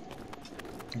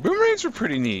 Boomerangs are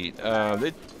pretty neat.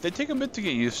 They take a bit to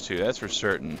get used to, that's for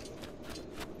certain.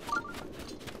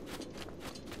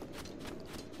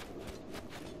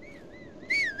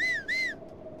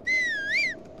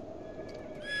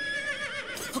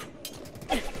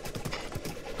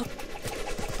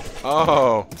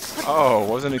 Oh,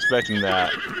 wasn't expecting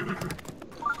that.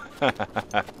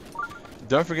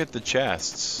 Don't forget the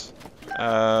chests.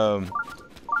 Yeah,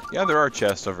 there are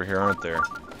chests over here, aren't there?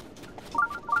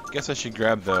 Guess I should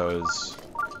grab those.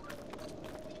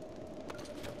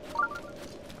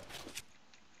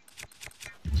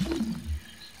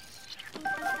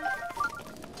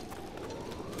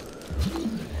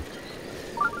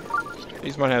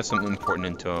 These might have something important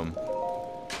into them.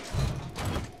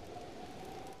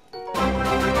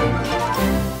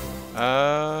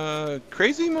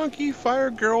 Crazy Monkey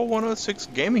Fire Girl 106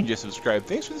 Gaming just subscribed.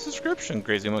 Thanks for the subscription,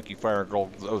 Crazy Monkey Fire Girl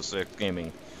 106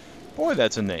 Gaming. Boy,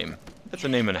 that's a name. That's a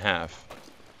name and a half.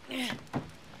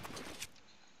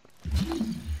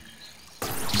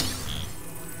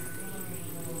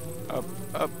 Up,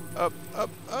 up, up, up,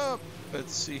 up.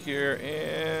 Let's see here,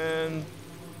 and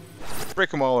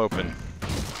break them all open.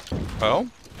 Well,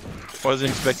 wasn't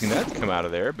expecting that to come out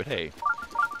of there, but hey.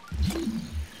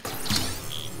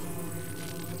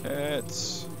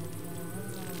 It's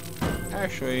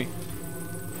actually,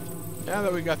 now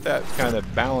that we got that kind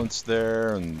of balance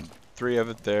there and 3 of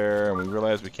it there, and we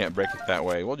realize we can't break it that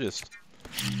way, we'll just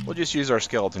use our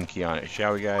skeleton key on it,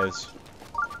 shall we, guys?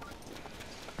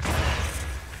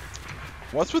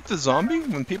 What's with the zombie?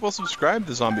 When people subscribe,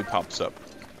 the zombie pops up,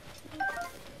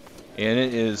 and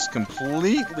it is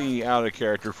completely out of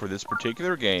character for this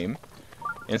particular game,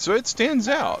 and so it stands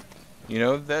out. You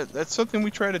know, that's something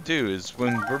we try to do, is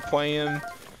when we're playing,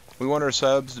 we want our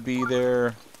subs to be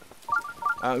there.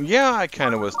 Yeah, I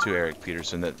kind of was too, Eric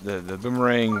Peterson, that the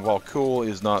boomerang, while cool,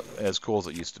 is not as cool as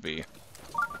it used to be.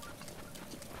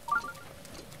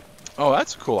 Oh,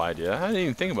 that's a cool idea. I didn't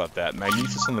even think about that.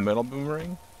 Magnesis on the metal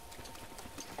boomerang?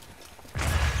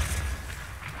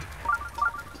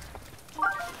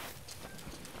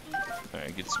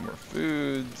 Alright, get some more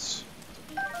foods.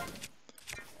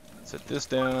 Set this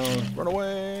down. Run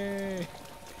away!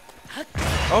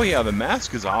 Oh yeah, the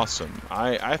mask is awesome.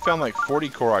 I found like 40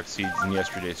 Korok seeds in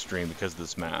yesterday's stream because of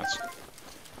this mask.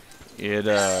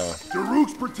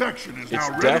 Daruk's protection is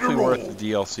now ready to roll. It's definitely worth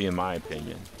the DLC in my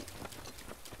opinion.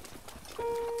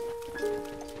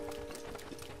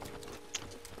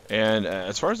 And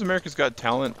as far as America's Got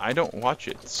Talent, I don't watch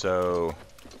it, so...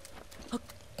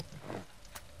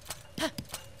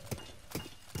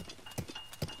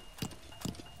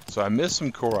 So I missed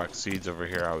some Korok seeds over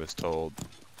here, I was told.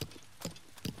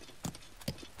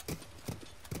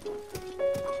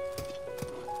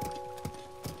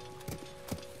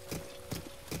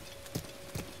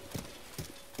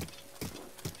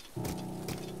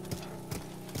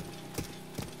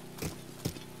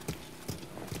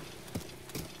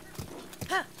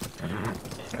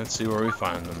 Let's see where we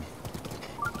find them.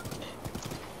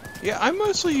 Yeah, I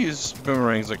mostly use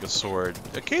boomerangs like a sword.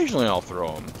 Occasionally I'll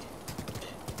throw them.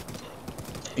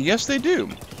 Yes, they do.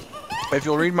 If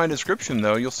you'll read my description,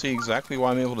 though, you'll see exactly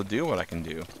why I'm able to do what I can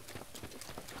do.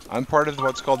 I'm part of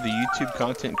what's called the YouTube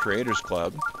Content Creators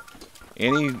Club.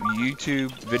 Any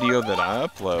YouTube video that I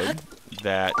upload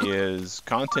that is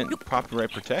content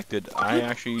copyright protected, I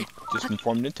actually just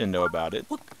inform Nintendo about it.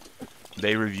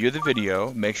 They review the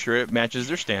video, make sure it matches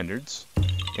their standards,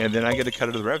 and then I get a cut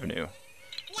of the revenue.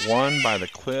 One by the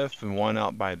cliff and one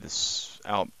out by this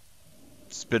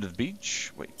spit of the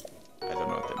beach. Wait, I don't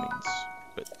know what that means,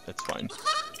 but that's fine.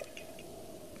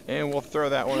 And we'll throw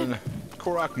that one.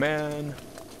 Korok-man.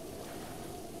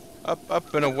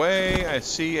 Up and away. I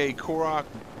see a Korok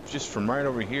just from right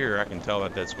over here. I can tell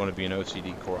that that's going to be an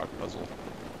OCD Korok puzzle.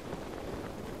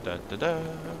 Da da da.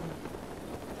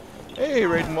 Hey,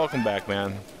 Raiden, welcome back,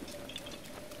 man.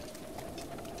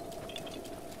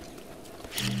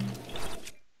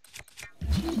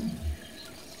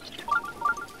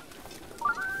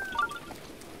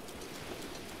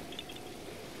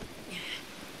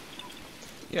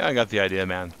 Yeah, I got the idea,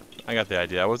 man. I got the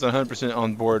idea. I wasn't 100%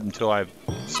 on board until I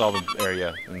saw the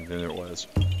area, and then there it was.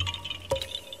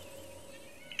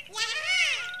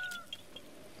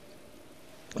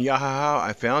 Yahaha,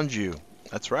 I found you.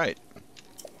 That's right.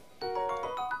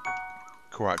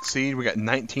 Korok seed, we got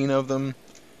 19 of them.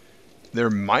 There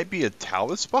might be a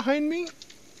talus behind me?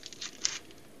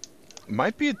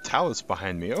 Might be a talus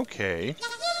behind me, okay.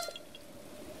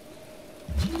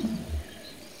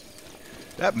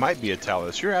 That might be a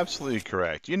talus. You're absolutely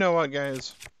correct. You know what,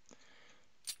 guys?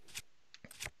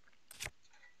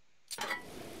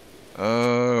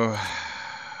 Oh.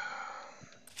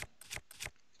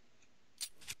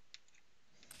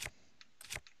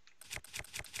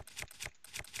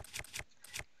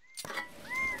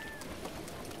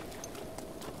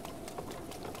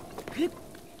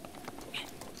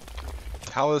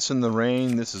 Talus in the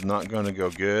rain. This is not going to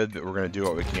go good, but we're going to do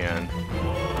what we can.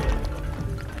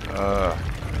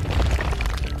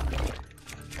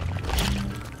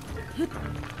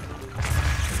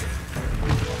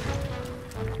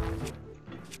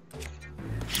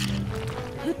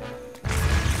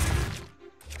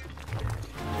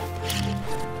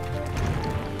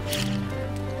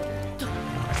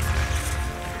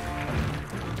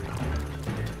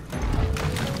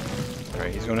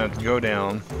 Alright, he's going to have to go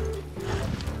down.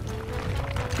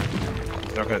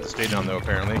 He's not going to have to stay down, though,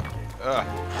 apparently.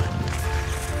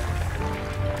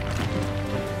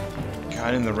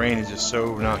 God, in the rain is just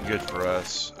so not good for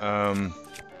us. Ouch.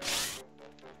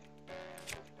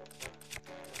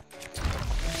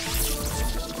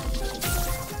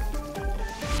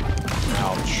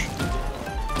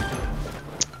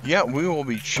 Yeah, we will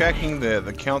be checking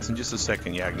the counts in just a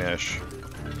second, Yagnesh.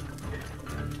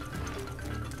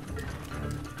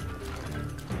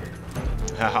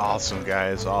 Awesome,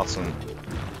 guys, awesome.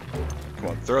 Come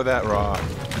on, throw that rock.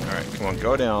 Alright, come on,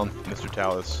 go down, Mr.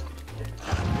 Talus.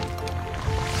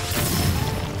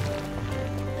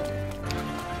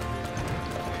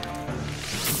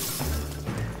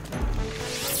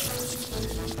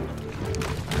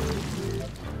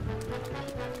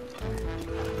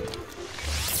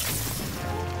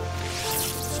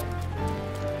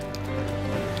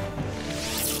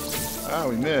 Ah,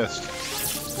 we missed.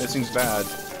 Missing's bad.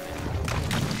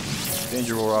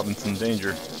 Danger, Will Robinson,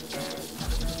 danger.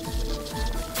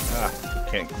 Ah, we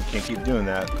can't keep doing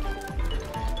that.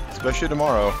 Especially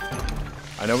tomorrow.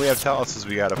 I know we have taluses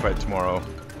we gotta fight tomorrow.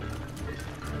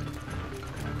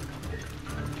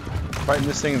 Fighting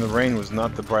this thing in the rain was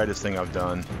not the brightest thing I've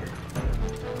done.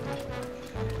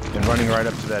 And running right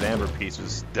up to that amber piece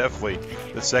was definitely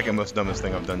the second most dumbest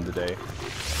thing I've done today.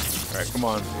 Alright, come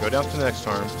on, go down to the next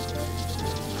arm.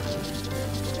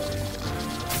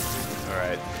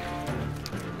 Alright.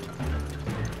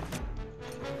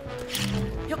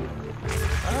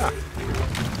 Ah!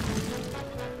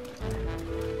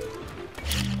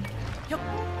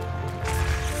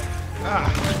 Ah!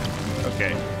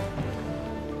 Okay.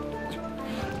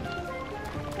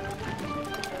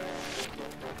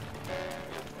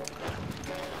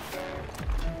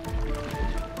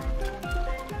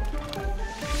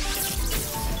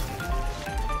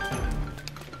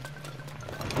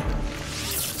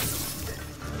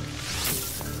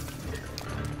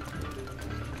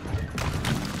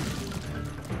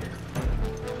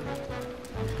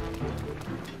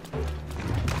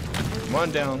 Come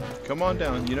on down. Come on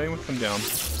down. You know you want to come down.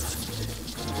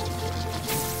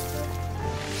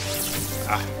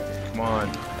 Ah, come on.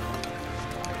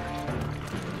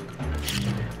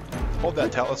 Hold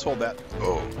that, Tal. Let's hold that.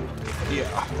 Oh,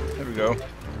 yeah. There we go.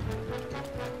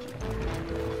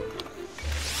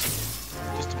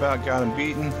 Just about got him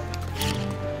beaten.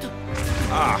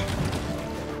 Ah.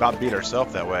 About beat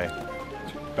ourselves that way.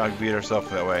 About beat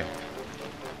ourselves that way.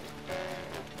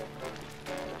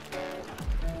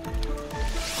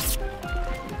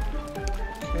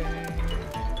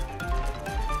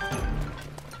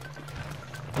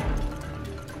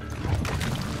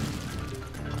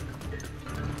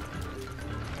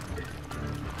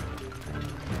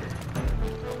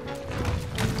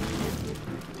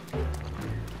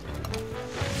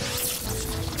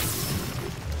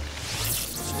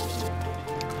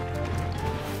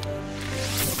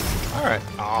 Alright,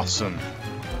 awesome.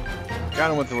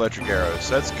 Got him with electric arrows.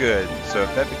 That's good. So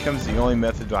if that becomes the only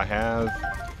method I have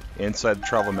inside the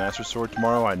Travel Master Sword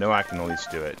tomorrow, I know I can at least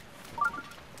do it.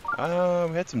 We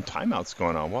had some timeouts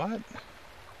going on. What?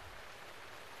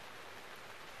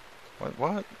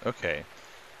 What? Okay.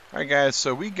 Alright guys,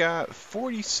 so we got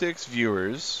 46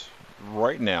 viewers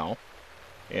right now.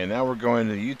 And now we're going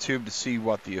to YouTube to see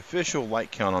what the official like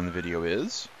count on the video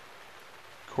is.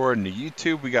 According to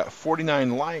YouTube, we got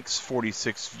 49 likes,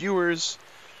 46 viewers.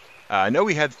 I know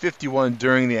we had 51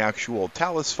 during the actual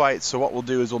Talus fight, so what we'll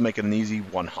do is we'll make it an easy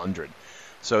 100.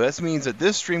 So that means that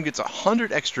this stream gets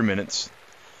 100 extra minutes.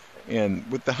 And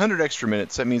with the 100 extra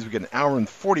minutes, that means we get an hour and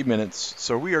 40 minutes.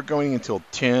 So we are going until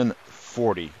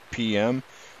 10:40 p.m.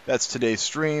 That's today's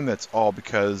stream. That's all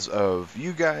because of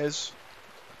you guys.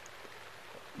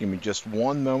 Give me just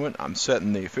one moment. I'm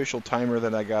setting the official timer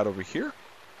that I got over here.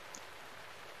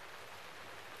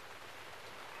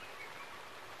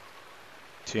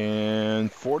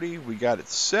 10:40, we got it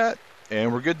set,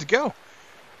 and we're good to go.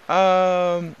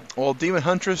 Well, Demon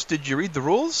Huntress, did you read the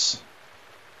rules?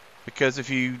 Because if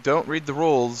you don't read the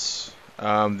rules,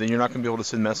 then you're not going to be able to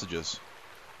send messages.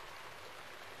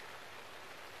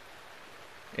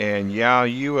 And yeah,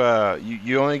 you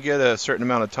only get a certain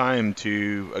amount of time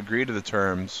to agree to the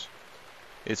terms.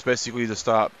 It's basically to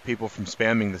stop people from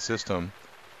spamming the system.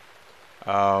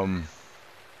 And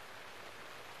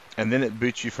then it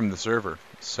boots you from the server.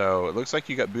 So it looks like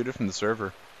you got booted from the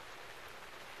server.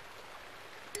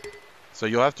 So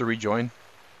you'll have to rejoin.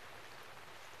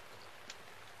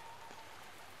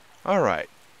 Alright.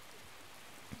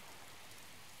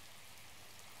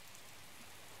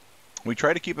 We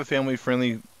try to keep a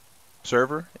family-friendly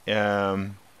server. Yeah,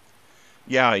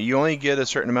 you only get a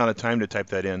certain amount of time to type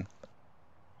that in.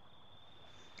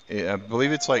 I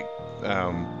believe it's like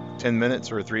 10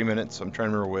 minutes or 3 minutes. I'm trying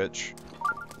to remember which.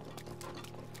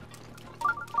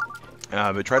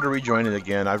 But try to rejoin it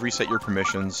again. I've reset your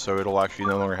permissions, so it'll actually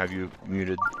no longer have you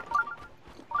muted.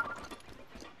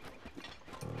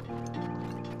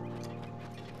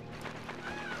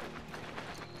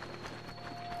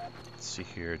 Let's see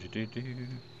here.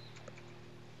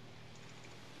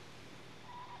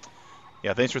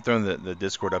 Yeah, thanks for throwing the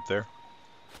Discord up there.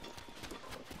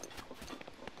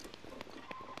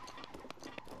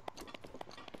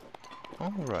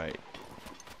 All right.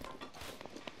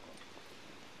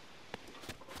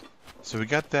 So we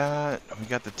got that, we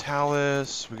got the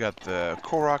Talus, we got the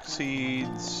Korok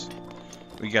seeds,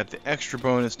 we got the extra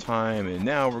bonus time, and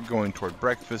now we're going toward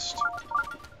breakfast.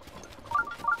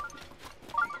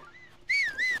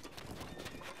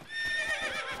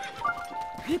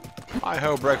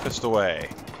 Hi-ho, breakfast away.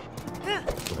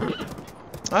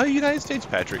 United States,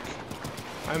 Patrick.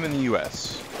 I'm in the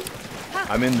U.S.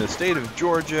 I'm in the state of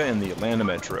Georgia in the Atlanta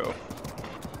Metro.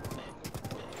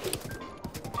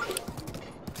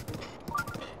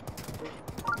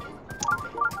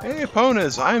 Hey,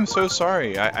 Ponas, I'm so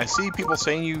sorry. I see people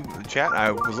saying you chat.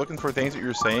 I was looking for things that you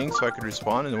were saying so I could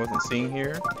respond and it wasn't seeing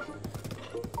here.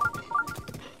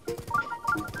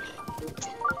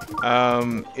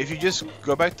 If you just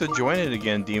go back to join it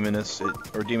again, Demoness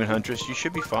or Demon Huntress, you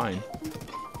should be fine.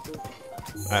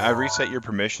 I reset your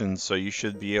permissions, so you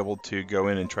should be able to go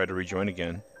in and try to rejoin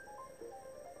again.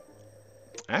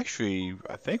 Actually,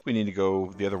 I think we need to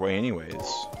go the other way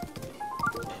anyways.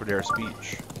 For their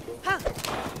speech.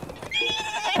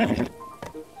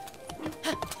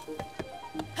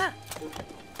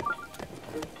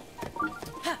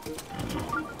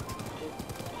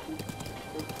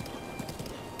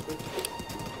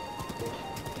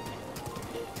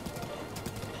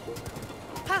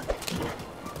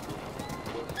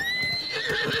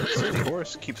 Of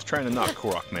course, keeps trying to knock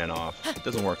Korok-man off.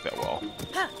 Doesn't work that well.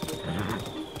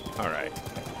 Alright.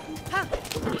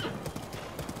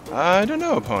 I don't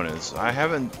know, opponents. I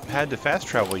haven't had to fast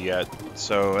travel yet,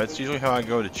 so that's usually how I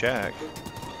go to check.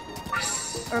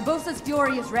 Urbosa's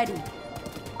fury is ready.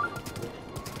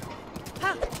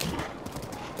 Ha!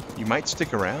 You might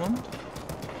stick around?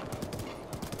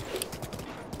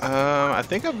 I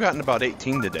think I've gotten about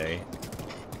 18 today.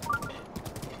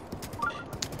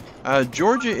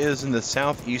 Georgia is in the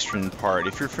southeastern part.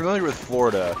 If you're familiar with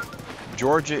Florida,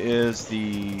 Georgia is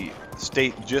the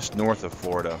state just north of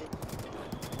Florida.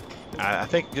 I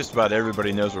think just about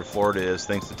everybody knows where Florida is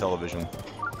thanks to television.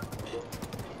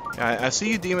 I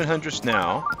see you, Demon Huntress,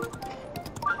 now.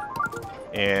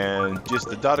 And just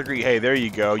the dot agree. Hey, there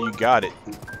you go. You got it.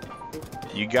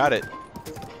 You got it.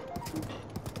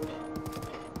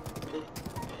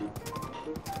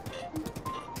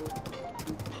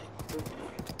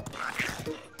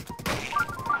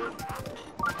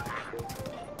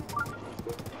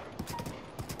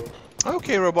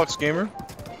 Okay, Roblox Gamer.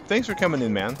 Thanks for coming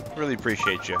in, man. Really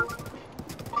appreciate you.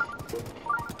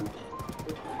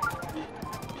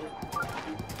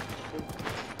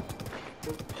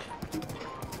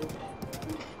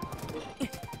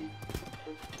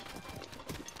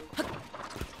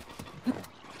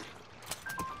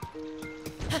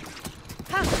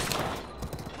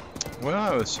 Well,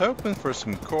 I was hoping for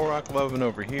some Korok loving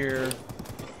over here,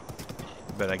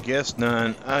 but I guess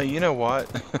none. You know what?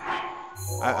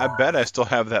 I bet I still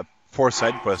have that poor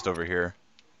side quest over here.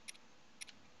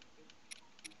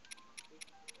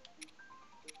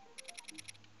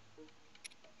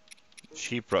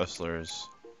 Sheep rustlers.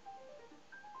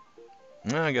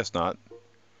 No, I guess not.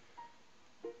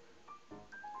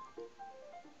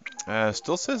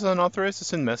 Still says unauthorized to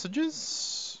send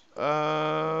messages?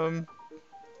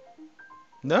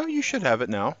 No, you should have it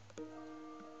now.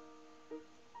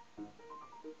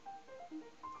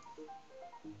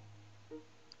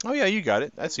 Oh yeah, you got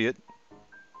it. I see it.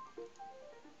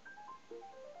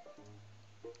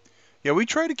 Yeah, we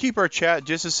try to keep our chat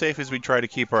just as safe as we try to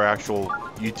keep our actual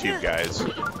YouTube guys.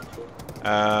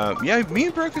 Yeah, me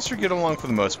and Breakfast are getting along for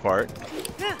the most part.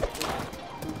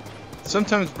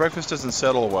 Sometimes Breakfast doesn't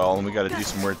settle well, and we got to do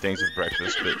some weird things with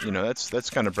Breakfast. But you know, that's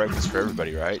kind of Breakfast for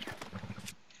everybody, right?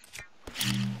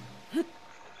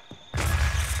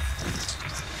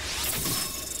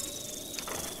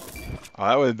 Oh,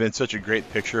 that would have been such a great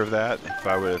picture of that if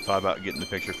I would have thought about getting the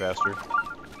picture faster.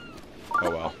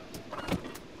 Oh well.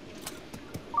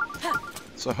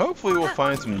 So hopefully we'll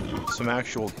find some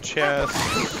actual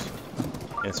chests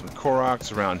and some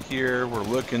Koroks around here. We're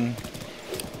looking.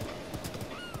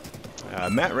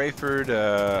 Matt Rayford,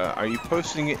 are you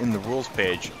posting it in the rules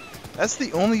page? That's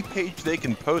the only page they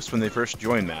can post when they first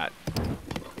join, Matt.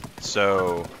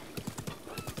 So,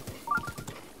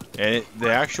 and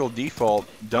the actual default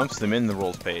dumps them in the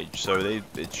rules page, so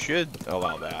it should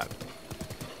allow that.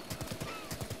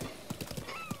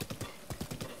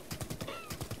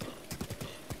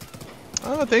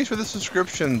 Oh, thanks for the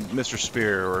subscription, Mr.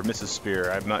 Spear, or Mrs.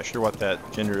 Spear. I'm not sure what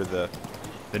that gender of the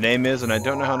name is, and I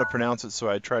don't know how to pronounce it, so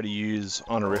I try to use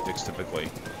honorifics typically.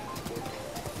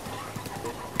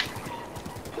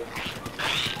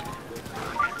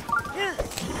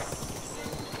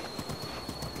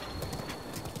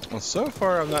 Well, so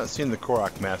far I've not seen the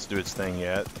Korok-man do its thing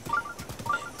yet.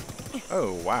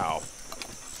 Oh, wow.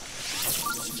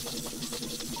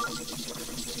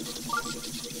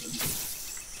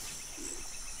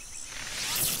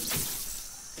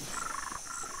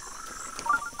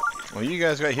 Well, you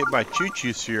guys got hit by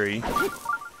Choo-Choo's Fury.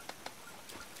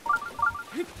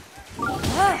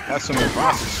 That's some of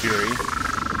Boss's Fury.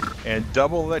 And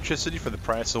double electricity for the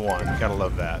price of one. Gotta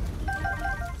love that.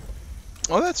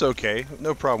 Oh, that's okay.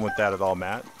 No problem with that at all,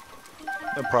 Matt.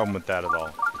 No problem with that at all.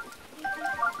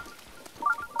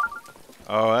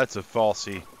 Oh, that's a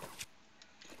falsie.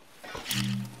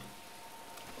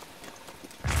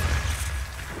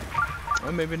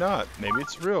 Oh, maybe not. Maybe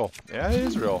it's real. Yeah, it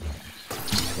is real.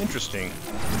 Interesting.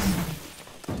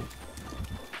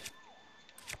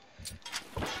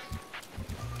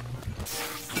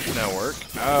 Didn't that work?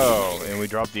 Oh, and we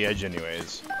dropped the edge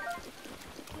anyways.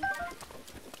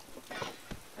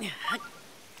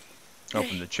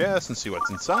 Open the chest and see what's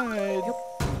inside.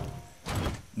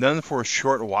 None for a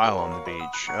short while on the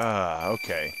beach. Ah,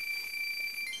 okay.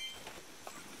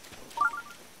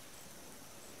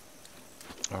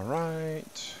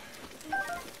 Alright.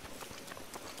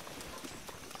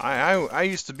 I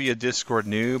used to be a Discord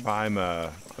noob.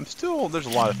 I'm still, there's a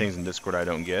lot of things in Discord I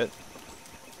don't get.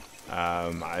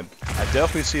 I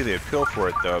definitely see the appeal for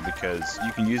it though, because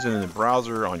you can use it in the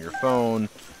browser, on your phone,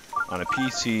 on a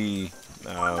PC.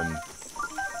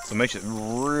 So it makes it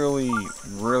really,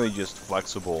 really just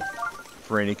flexible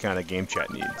for any kind of game chat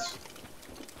needs.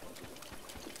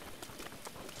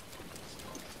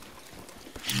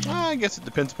 I guess it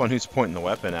depends upon who's pointing the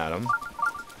weapon at him.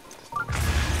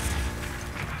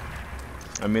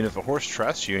 I mean, if a horse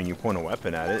trusts you and you point a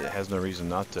weapon at it, it has no reason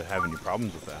not to have any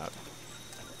problems with that.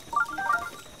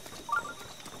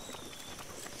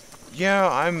 Yeah,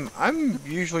 I'm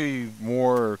usually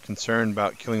more concerned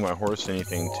about killing my horse than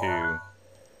anything too.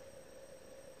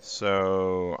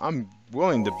 So I'm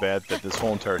willing to bet that this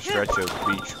whole entire stretch of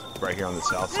beach right here on the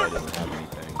south side doesn't have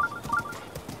anything.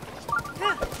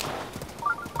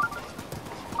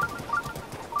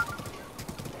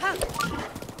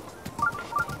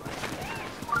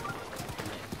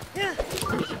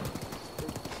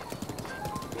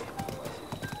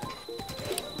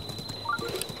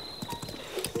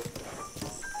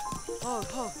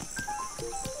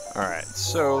 Alright,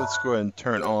 so let's go ahead and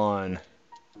turn on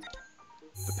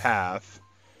the path.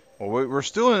 Well, we're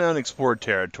still in unexplored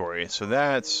territory, so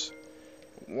that's...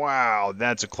 Wow,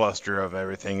 that's a cluster of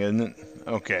everything, isn't it?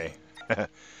 Okay.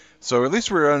 So at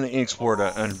least we're in unexplored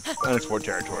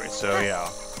territory, so yeah.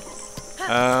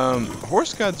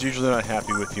 Horse God's usually not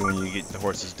happy with you when you get the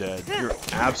horse is dead. You're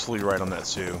absolutely right on that,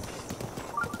 Sue.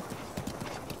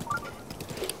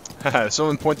 If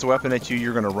someone points a weapon at you,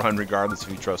 you're going to run regardless if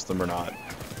you trust them or not.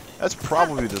 That's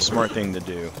probably the smart thing to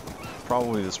do.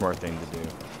 Probably the smart thing to do.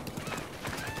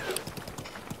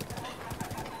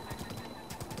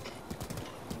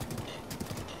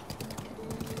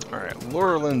 Alright,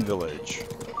 Laurelin Village.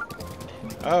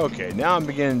 Okay, now I'm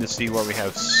beginning to see why we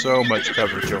have so much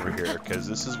coverage over here, because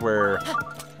this is where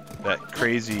that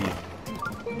crazy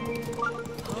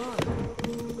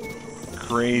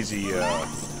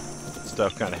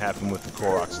stuff kind of happened with the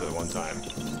Koroks at one time.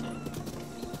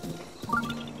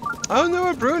 Oh no,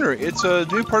 a Bruner! It's a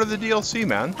new part of the DLC,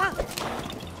 man.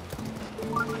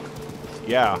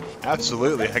 Yeah,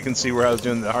 absolutely. I can see where I was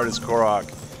doing the hardest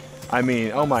Korok. I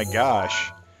mean, oh my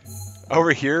gosh.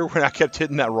 Over here, when I kept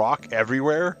hitting that rock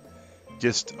everywhere,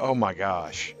 just, oh my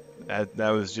gosh. That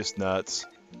was just nuts.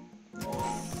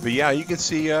 But yeah, you can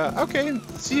see, okay,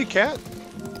 see you, cat.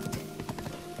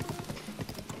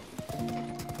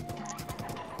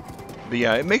 But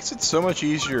yeah, it makes it so much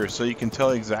easier so you can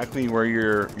tell exactly where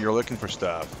you're looking for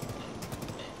stuff.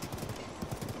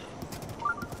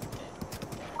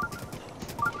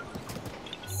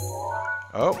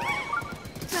 Oh.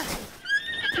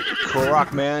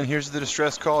 Korok-man, here's the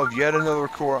distress call of yet another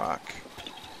Korok.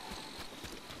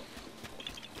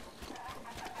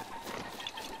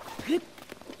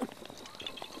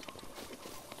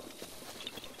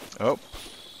 Oh.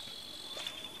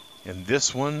 And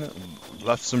this one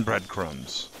left some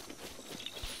breadcrumbs.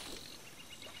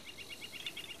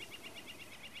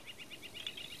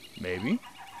 Maybe.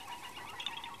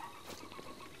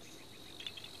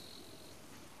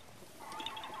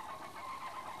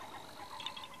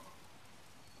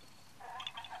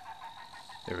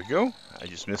 There we go. I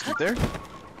just missed it there.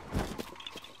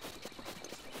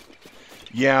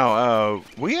 Yeah,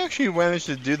 we actually managed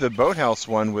to do the boathouse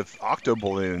one with octo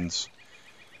balloons.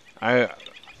 I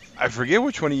forget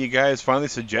which one of you guys finally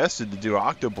suggested to do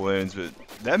octo balloons, but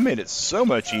that made it so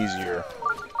much easier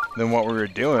than what we were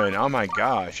doing. Oh my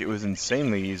gosh, it was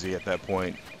insanely easy at that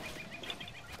point.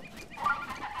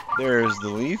 There's the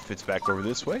leaf. It's back over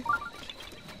this way.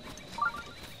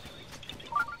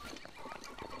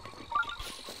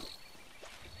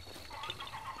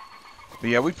 But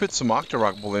yeah, we put some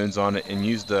Octorok balloons on it and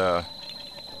used the...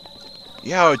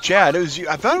 Yeah, oh, Chad, it was you.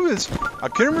 I thought it was... I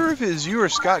couldn't remember if it was you or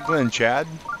Scott Glenn, Chad.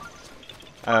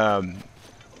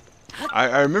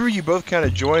 I remember you both kind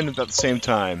of joined about the same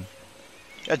time.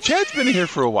 Yeah, Chad's been here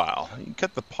for a while. You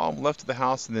cut the palm left of the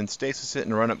house and then stasis it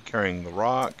and run up carrying the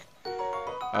rock.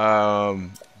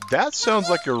 That sounds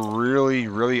like a really,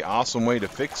 really awesome way to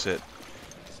fix it.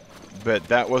 But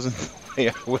that wasn't the way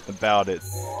I went about it.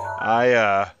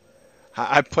 I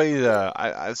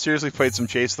seriously played some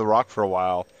Chase the Rock for a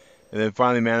while, and then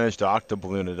finally managed to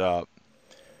octo-balloon it up.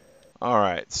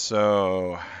 Alright,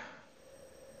 so...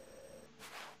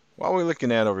 What are we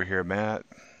looking at over here, Matt?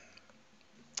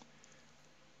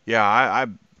 Yeah,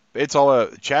 it's all...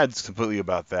 Chad's completely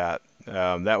about that.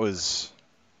 That was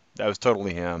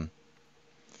totally him.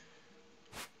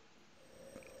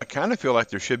 I kind of feel like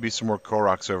there should be some more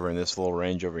Koroks over in this little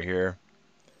range over here.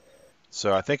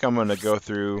 So I think I'm going to go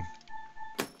through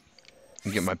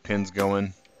and get my pins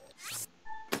going.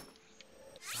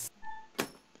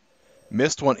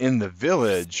 Missed one in the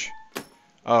village.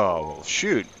 Oh, well,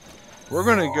 shoot. We're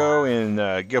going to go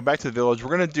and go back to the village.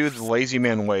 We're going to do the lazy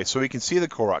man way so we can see the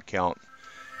Korok count.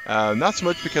 Not so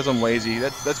much because I'm lazy.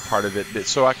 That's part of it. But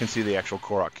so I can see the actual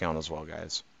Korok count as well,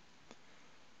 guys.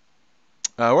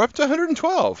 We're up to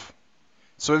 112.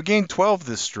 So we've gained 12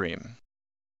 this stream.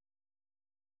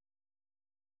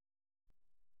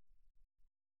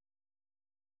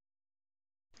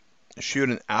 Shoot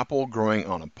an apple growing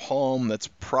on a palm. That's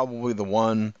probably the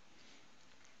one.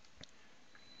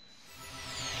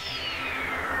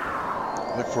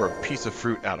 Look for a piece of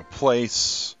fruit out of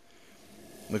place.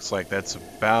 Looks like that's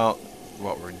about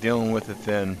what we're dealing with it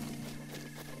then.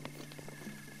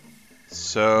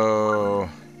 So,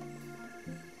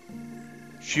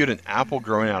 shoot an apple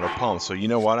growing out of palm. So you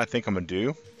know what I think I'm going to do?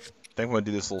 I think I'm going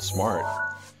to do this a little smart.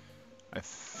 I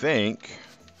think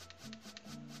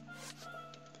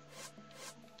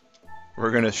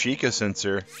we're going to Sheikah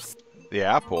sensor the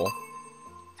apple.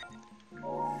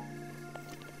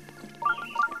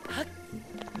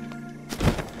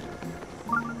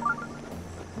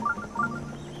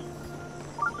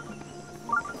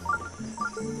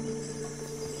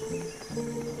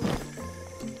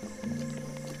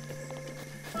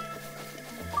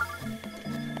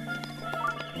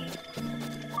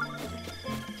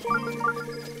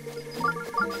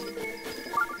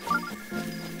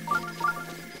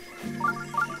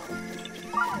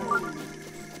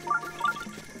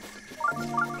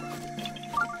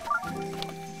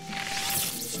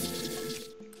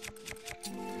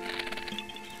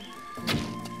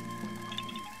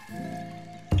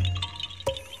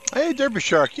 Hey, Derby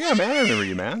Shark. Yeah, man, I remember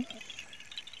you, man.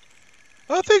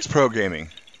 Oh, thanks, Pro Gaming.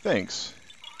 Thanks.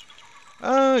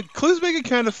 Clues make it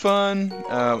kind of fun.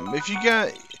 If you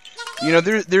got, you know,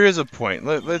 there is a point.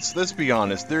 Let's be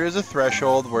honest. There is a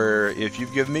threshold where if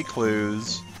you've given me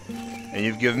clues, and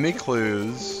you've given me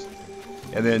clues,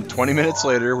 and then 20 minutes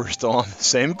later we're still on the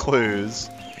same clues,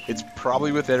 it's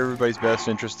probably within everybody's best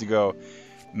interest to go,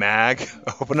 Mag,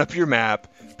 open up your map,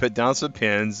 put down some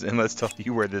pins, and let's tell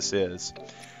you where this is.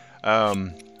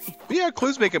 But yeah,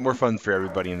 clues make it more fun for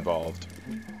everybody involved.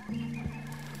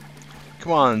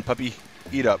 Come on, puppy.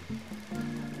 Eat up.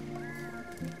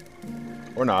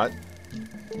 Or not.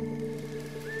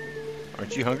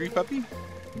 Aren't you hungry, puppy?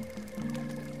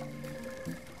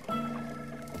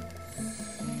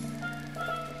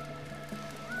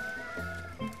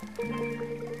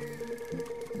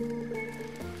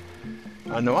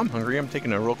 I know I'm hungry. I'm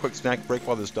taking a real quick snack break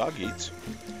while this dog eats.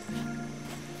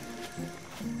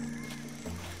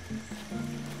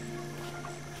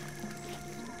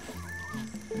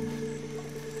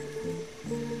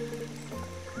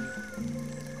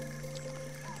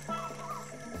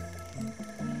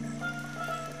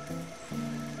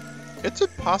 It's a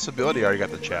possibility I already got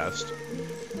the chest.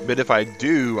 But if I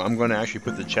do, I'm going to actually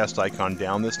put the chest icon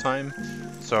down this time.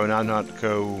 So now not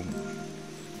go...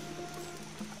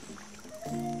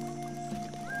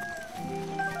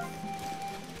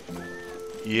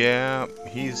 Yeah,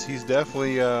 he's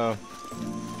definitely,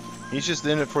 he's just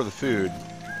in it for the food.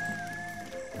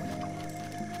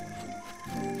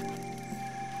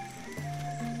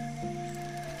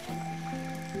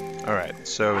 Alright,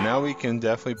 so now we can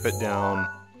definitely put down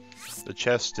the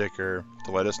chest sticker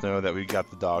to let us know that we got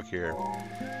the dog here.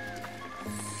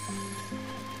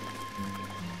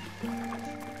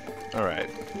 Alright.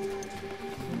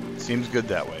 Seems good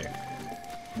that way.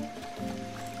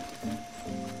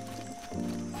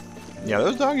 Yeah,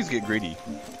 those doggies get greedy.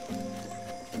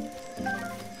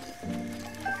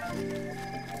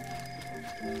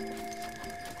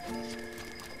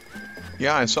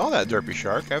 Yeah, I saw that, Derpy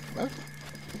Shark.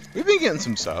 We've been getting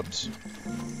some subs.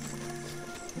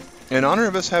 In honor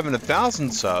of us having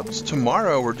 1,000 subs,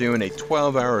 tomorrow we're doing a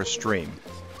 12-hour stream.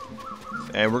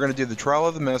 And we're going to do the Trial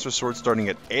of the Master Sword starting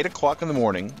at 8 o'clock in the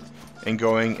morning and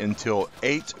going until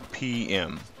 8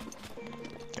 p.m.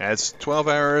 That's 12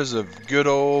 hours of good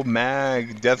old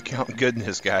mag death count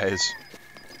goodness, guys.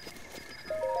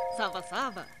 Sava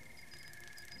Sava.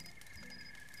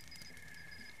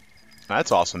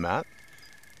 That's awesome, Matt.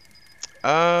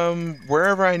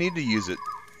 Wherever I need to use it.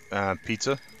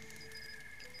 Pizza.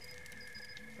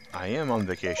 I am on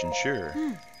vacation, sure.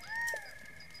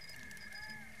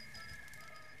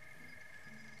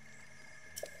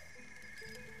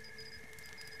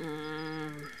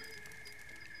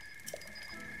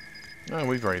 Oh,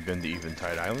 we've already been to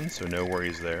Eventide Island, so no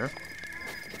worries there.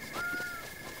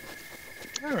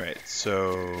 Alright,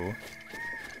 so...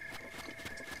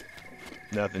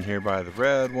 nothing here by the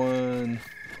red one.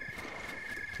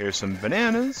 Here's some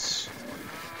bananas.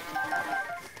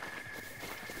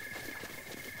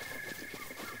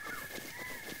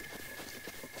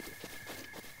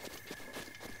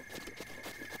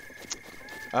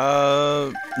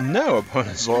 No,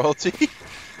 opponent's loyalty.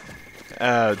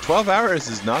 12 hours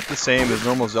is not the same as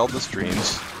normal Zelda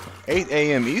streams. 8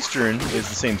 AM Eastern is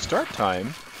the same start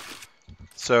time.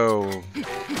 So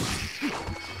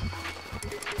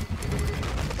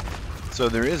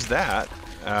there is that.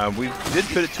 We did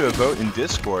put it to a vote in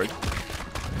Discord.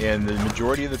 and the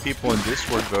majority of the people in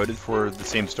Discord voted for the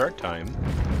same start time.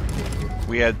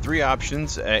 We had 3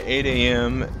 options at 8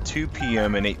 a.m., 2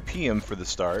 p.m., and 8 p.m. for the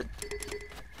start.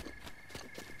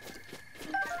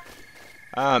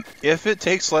 If it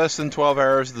takes less than 12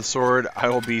 hours of the sword, I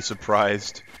will be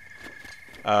surprised.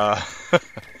 But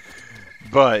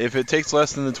if it takes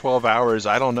less than the 12 hours,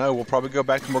 I don't know. We'll probably go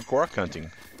back to more Korok hunting.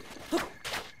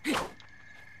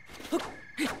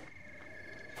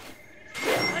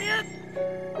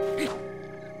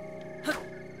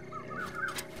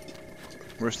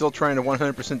 We're still trying to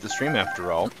 100% the stream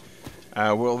after all.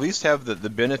 We'll at least have the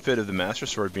benefit of the Master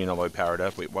Sword being all the way powered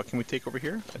up. Wait, what can we take over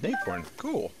here? An acorn.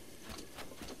 Cool.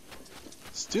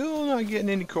 Still not getting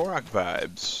any Korok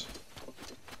vibes.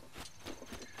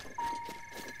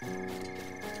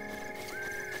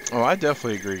 Oh, I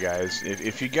definitely agree, guys.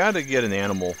 If you gotta get an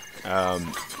animal,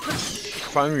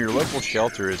 finding your local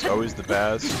shelter is always the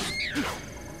best.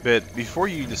 But before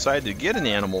you decide to get an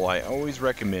animal, I always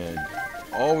recommend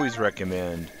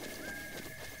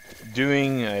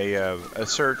doing a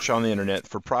search on the internet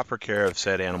for proper care of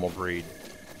said animal breed.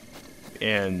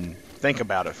 And think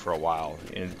about it for a while.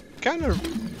 And kind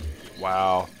of,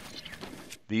 wow,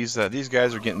 these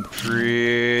guys are getting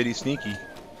pretty sneaky.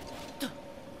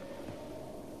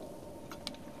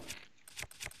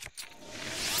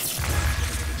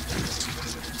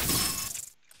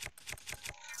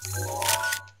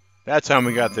 That's how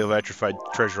we got the electrified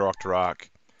treasure rock to rock.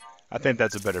 I think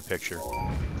that's a better picture.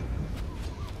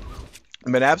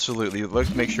 But absolutely,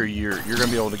 let's make sure you're gonna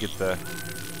be able to get the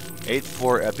 8th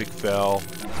floor epic fell.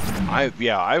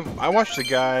 I watched a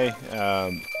guy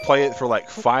play it for like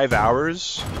 5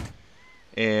 hours,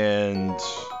 and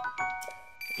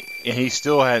he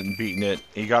still hadn't beaten it.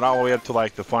 He got all the way up to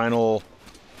like the final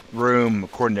room,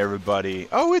 according to everybody.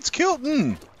 Oh, it's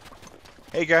Kilton!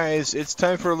 Hey guys, it's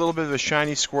time for a little bit of a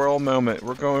shiny squirrel moment.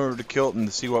 We're going over to Kilton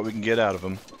to see what we can get out of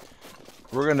him.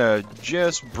 We're gonna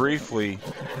just briefly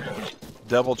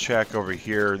double check over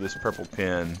here this purple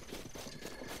pin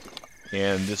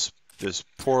and this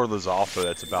poor Lizalfa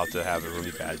that's about to have a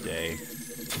really bad day.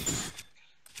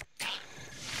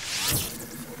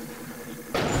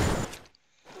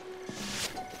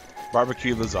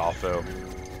 Barbecue Lizalfa.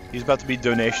 He's about to be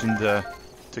donation to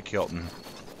Kilton.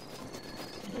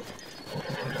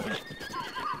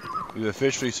 We've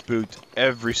officially spooked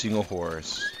every single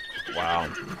horse. Wow.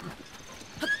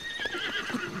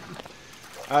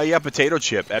 Yeah, Potato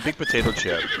Chip. Epic Potato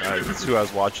Chip. That's who I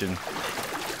was watching.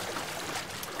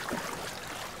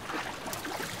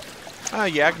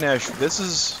 Yagnesh, this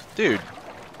is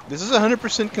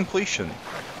 100% completion.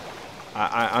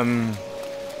 I'm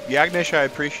Yagnesh, I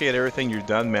appreciate everything you've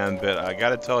done, man, but I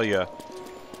gotta tell you,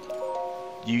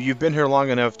 you've been here long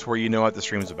enough to where you know what the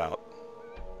stream's about.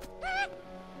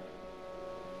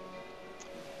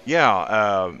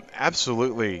 Yeah,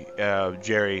 absolutely,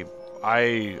 Jerry.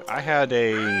 I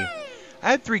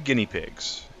had 3 guinea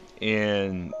pigs,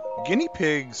 and guinea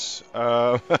pigs,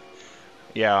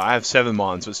 yeah, I have 7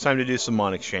 mon, so it's time to do some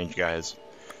mon exchange, guys.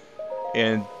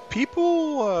 And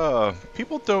people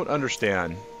don't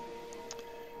understand,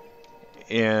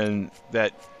 and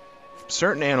that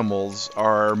certain animals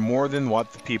are more than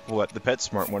what the people at the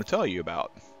PetSmart want to tell you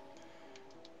about.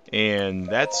 And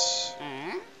that's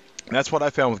what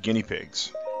I found with guinea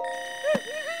pigs.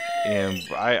 And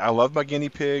I love my guinea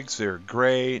pigs. They're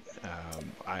great.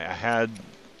 I had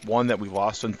one that we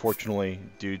lost, unfortunately,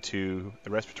 due to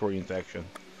a respiratory infection.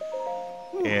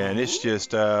 And it's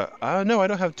just, no, I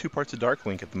don't have 2 parts of Dark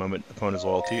Link at the moment, upon his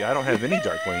loyalty. I don't have any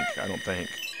Dark Link, I don't think.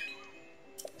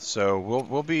 So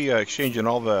we'll be exchanging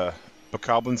all the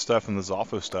Bokoblin stuff and the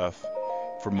Zolfo stuff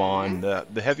for Mon.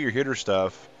 The heavier hitter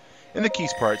stuff and the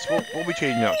Keys parts. We'll be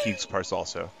changing out Keys parts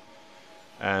also.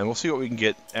 And we'll see what we can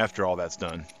get after all that's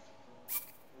done.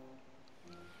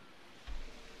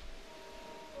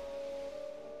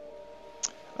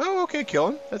 Oh, okay,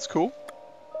 Killin. That's cool.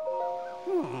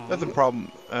 Nothing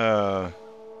problem.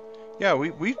 Yeah,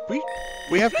 we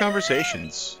have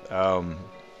conversations.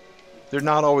 They're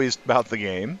not always about the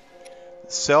game.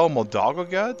 Sell Moldago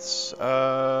Guts?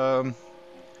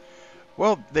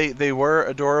 Well, they were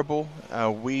adorable.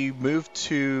 We moved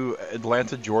to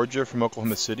Atlanta, Georgia from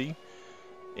Oklahoma City,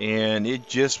 and it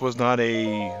just was not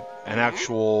a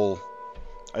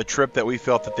trip that we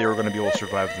felt that they were going to be able to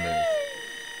survive the move.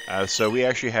 So we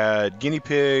actually had guinea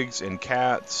pigs and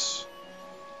cats,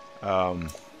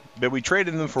 but we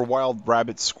traded them for wild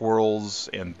rabbits, squirrels,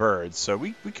 and birds, so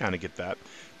we kind of get that.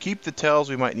 Keep the tails,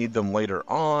 we might need them later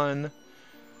on.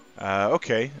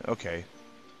 Okay.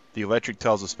 The electric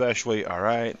tails especially,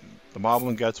 alright. The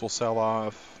moblin guts will sell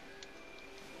off.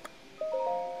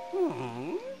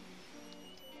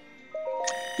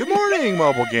 morning,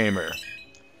 mobile gamer.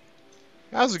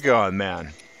 How's it going,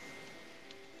 man?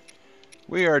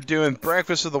 We are doing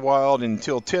Breakfast of the Wild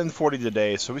until 10:40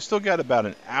 today, so we still got about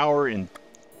an hour and,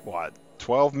 what,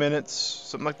 12 minutes?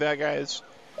 Something like that, guys?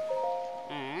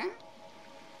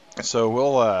 So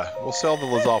we'll sell the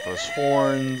Lizalfos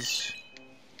horns,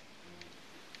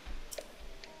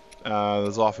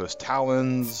 Lizalfos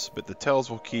talons, but the tails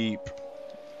we'll keep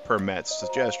per Matt's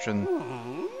suggestion.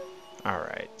 All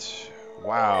right.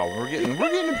 Wow, we're getting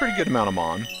a pretty good amount of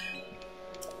mon.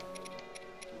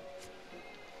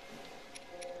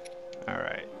 All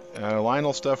right.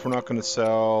 Lionel stuff we're not going to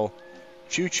sell.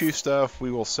 Choo Choo stuff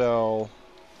we will sell.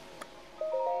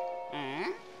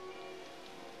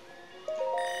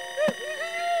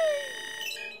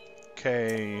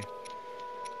 Okay.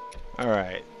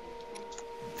 Alright.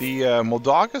 The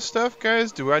Moldaga stuff,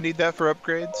 guys, do I need that for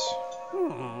upgrades?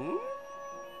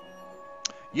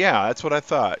 Yeah, that's what I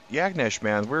thought. Yagnesh,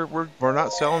 man, we're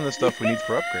not selling the stuff we need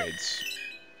for upgrades.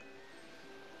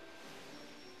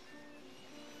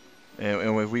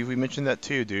 And we mentioned that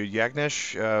too, dude.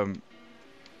 Yagnesh,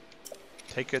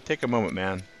 take a moment,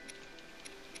 man.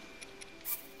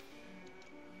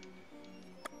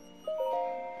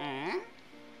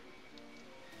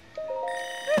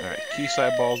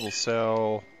 Keyside balls will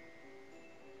sell.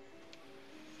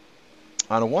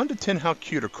 On a 1 to 10, how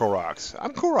cute are Koroks?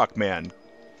 I'm Korok-man.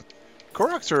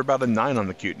 Koroks are about a 9 on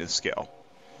the cuteness scale.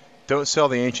 Don't sell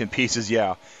the ancient pieces,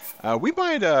 yeah. We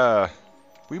might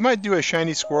do a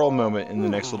shiny squirrel moment in the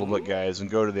next little bit, guys, and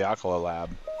go to the Alcala lab.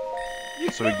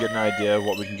 So we get an idea of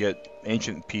what we can get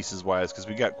ancient pieces-wise, because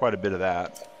we got quite a bit of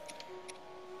that.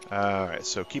 Alright,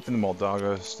 so keeping the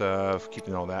Moldaga stuff,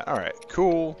 keeping all that. Alright,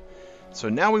 cool. So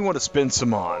now we want to spend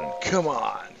some on. Come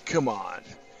on, come on.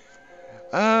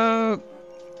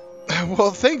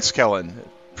 Well, thanks, Kellen.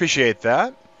 Appreciate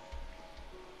that.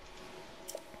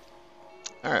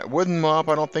 Alright, wooden mop,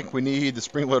 I don't think we need. The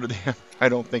spring-loaded hammer, I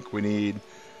don't think we need.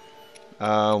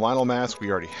 Lionel mask,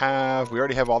 we already have. We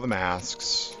already have all the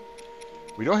masks.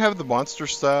 We don't have the monster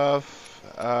stuff.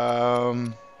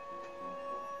 I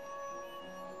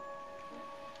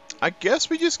guess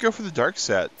we just go for the dark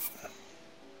set.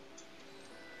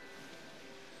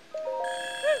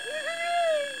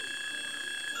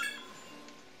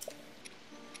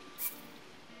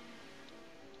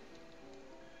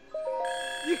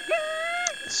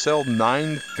 Sell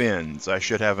 9 fins. I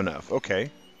should have enough.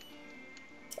 Okay.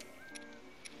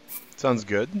 Sounds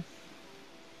good.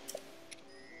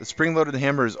 The spring-loaded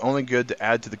hammer is only good to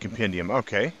add to the compendium.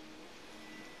 Okay.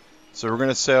 So we're going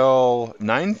to sell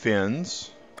 9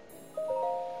 fins.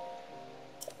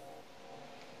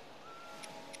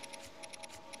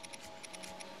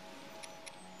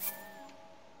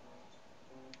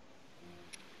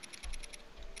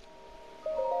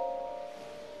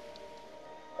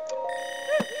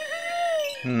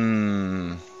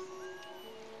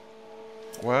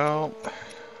 Well,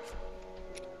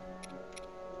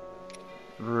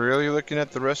 really looking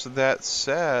at the rest of that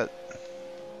set.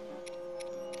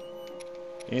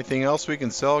 Anything else we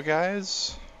can sell,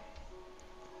 guys?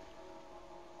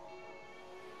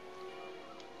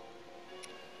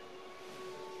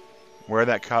 Wear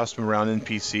that costume around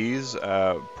NPCs?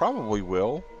 Probably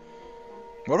will.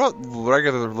 What about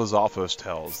regular Lizalfos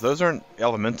tails? Those aren't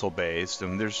elemental based,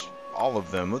 and there's all of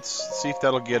them. Let's see if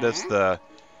that'll get us the...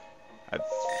 I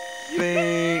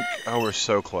think... Oh, we're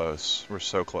so close. We're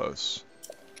so close.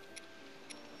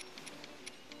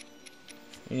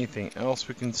 Anything else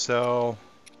we can sell?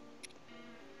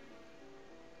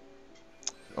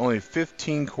 Only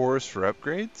 15 cores for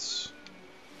upgrades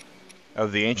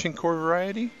of the ancient core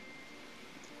variety.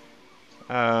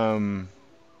 Oh,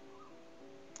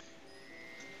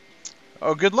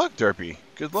 good luck, Derpy.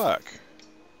 Good luck.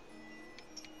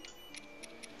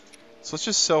 So let's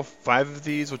just sell 5 of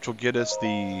these, which will get us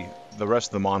the rest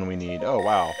of the mon we need. Oh,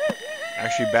 wow.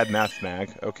 Actually, bad math,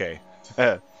 Mag. Okay.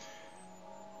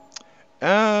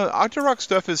 Octorok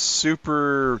stuff is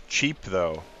super cheap,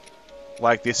 though.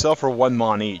 Like, they sell for 1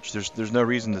 mon each. There's no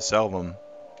reason to sell them.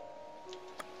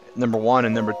 Number 1,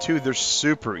 and number 2, they're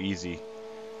super easy.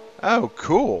 Oh,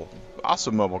 cool.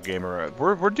 Awesome, mobile gamer.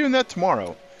 We're doing that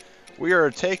tomorrow. We are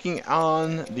taking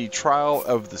on the Trial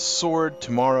of the Sword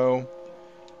tomorrow.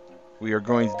 We are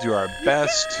going to do our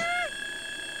best.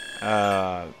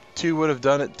 2 would have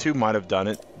done it. 2 might have done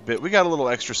it. But we got a little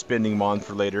extra spending mon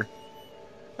for later.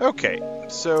 Okay,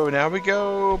 so now we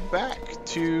go back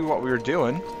to what we were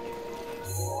doing.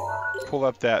 Pull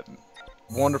up that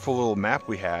wonderful little map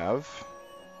we have.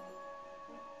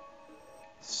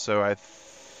 So I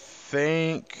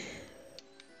think...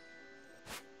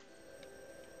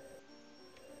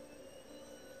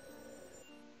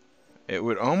 It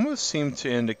would almost seem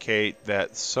to indicate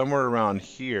that somewhere around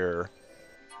here...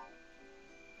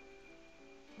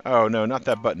 Oh, no, not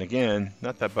that button again.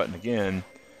 Not that button again.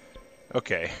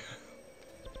 Okay.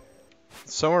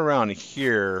 Somewhere around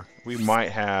here, we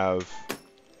might have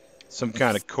some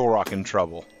kind of Korok in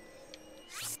trouble.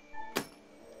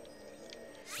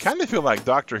 Kind of feel like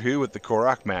Doctor Who with the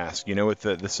Korok mask, you know, with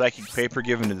the psychic paper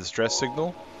given the distress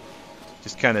signal.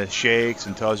 Just kind of shakes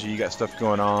and tells you got stuff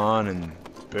going on, and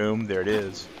boom, there it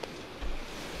is.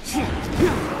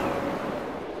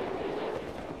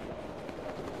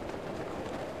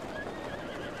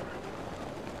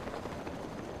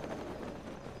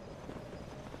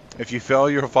 If you fail,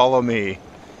 you'll follow me.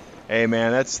 Hey,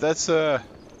 man, that's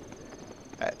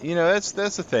you know, that's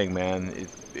the thing, man.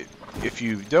 If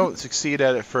you don't succeed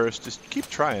at it first, just keep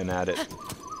trying at it.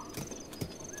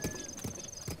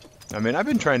 I mean, I've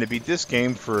been trying to beat this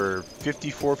game for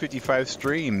 54, 55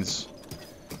 streams,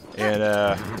 and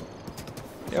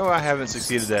you know, I haven't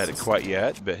succeeded at it quite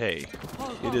yet. But hey,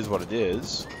 it is what it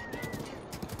is.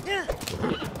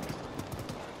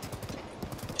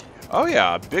 Oh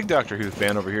yeah, big Doctor Who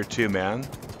fan over here too, man.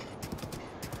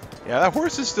 Yeah, that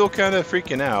horse is still kind of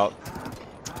freaking out.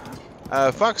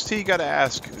 Fox T, gotta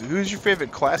ask, who's your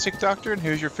favorite classic Doctor and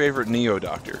who's your favorite Neo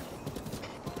Doctor?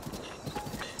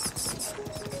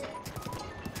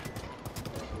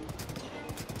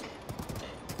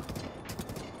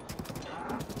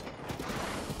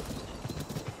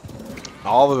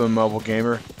 All of them, Mobile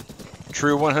Gamer.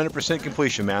 True 100%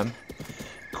 completion, man.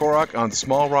 Korok on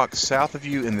small rock south of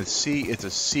you in the sea. It's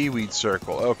a seaweed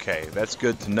circle. Okay, that's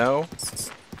good to know.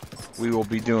 We will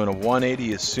be doing a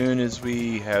 180 as soon as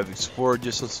we have explored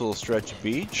just this little stretch of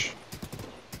beach.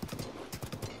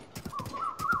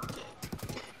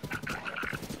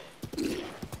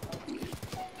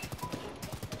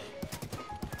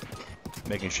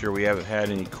 Making sure we haven't had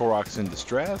any Koroks in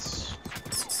distress.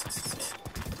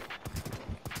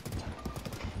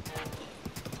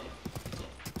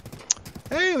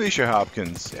 Hey, Alicia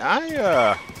Hopkins.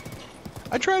 I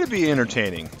try to be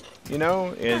entertaining, you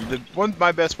know, and one of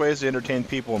my best ways to entertain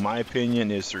people, in my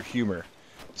opinion, is through humor.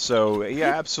 So,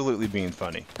 yeah, absolutely being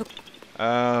funny.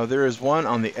 There is one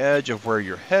on the edge of where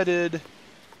you're headed.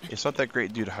 It's not that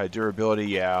great due to high durability.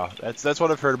 Yeah, that's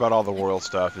what I've heard about all the royal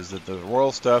stuff, is that the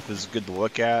royal stuff is good to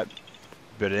look at,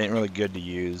 but it ain't really good to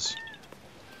use.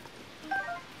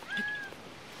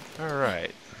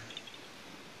 Alright.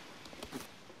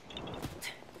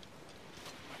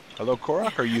 Hello,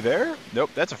 Korok, are you there?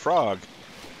 Nope, that's a frog.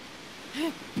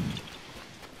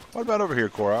 What about over here,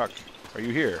 Korok? Are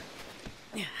you here?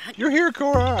 You're here,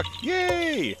 Korok!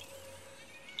 Yay!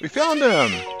 We found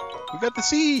him! We got the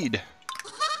seed!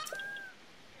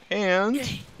 And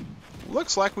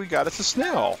looks like we got us a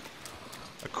snail.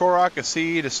 A Korok, a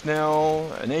seed, a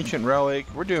snail, an ancient relic.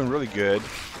 We're doing really good.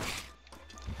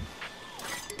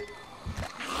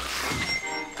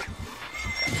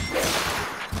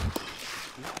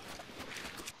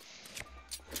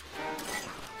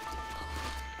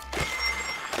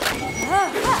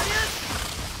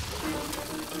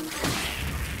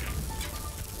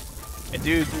 And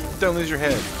dude, don't lose your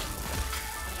head.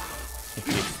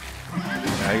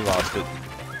 Now you lost it.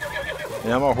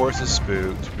 Now my horse is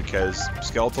spooked because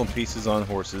skeletal pieces on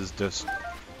horses just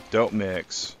don't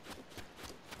mix.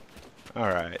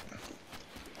 Alright.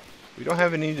 We don't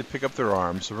have any need to pick up their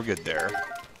arms, so we're good there.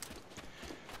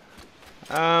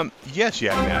 Yes,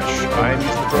 Yakmash. I'm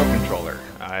using the Pro Controller.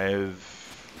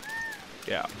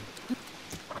 Yeah.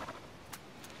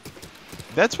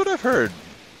 That's what I've heard.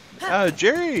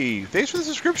 Jerry, thanks for the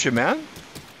subscription, man.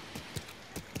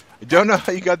 I don't know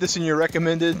how you got this in your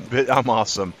recommended, but I'm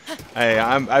awesome. Hey,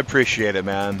 I appreciate it,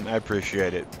 man. I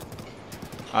appreciate it.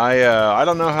 I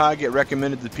don't know how I get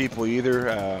recommended to people either.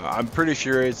 I'm pretty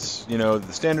sure it's, you know,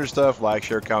 the standard stuff, like,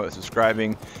 share, comment,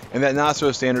 subscribing, and that not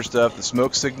so standard stuff, the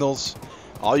smoke signals.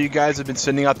 All you guys have been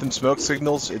sending out them smoke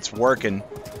signals. It's working.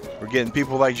 We're getting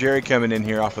people like Jerry coming in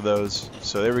here off of those.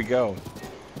 So there we go.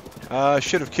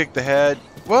 Should have kicked the head.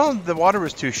 Well, the water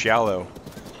was too shallow.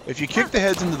 If you kick the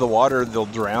heads into the water, they'll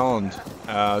drown.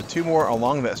 Two more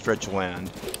along that stretch of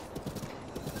land.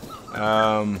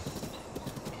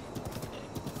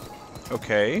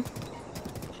 Okay.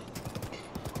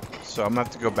 So I'm gonna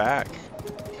have to go back.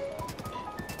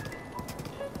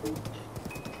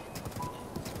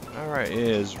 Alright, it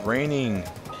is raining.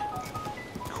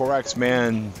 Koroks,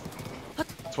 man.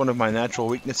 It's one of my natural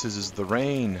weaknesses, is the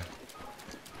rain.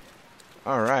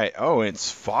 Alright. Oh,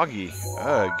 it's foggy.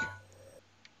 Ugh.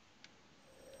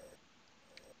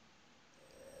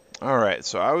 Alright,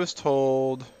 so I was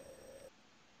told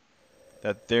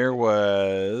that there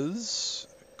was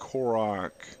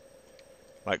Korok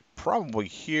Like, probably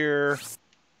here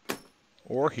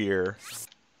or here.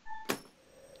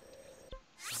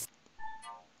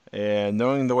 And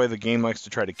knowing the way the game likes to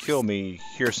try to kill me,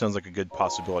 here sounds like a good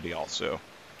possibility also.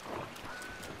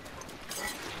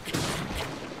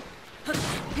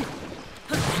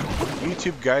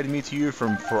 YouTube guided me to you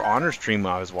from For Honor stream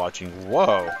I was watching.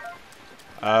 Whoa.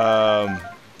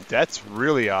 That's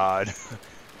really odd.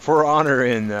 For Honor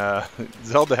and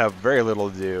Zelda have very little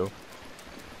to do.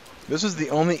 This is the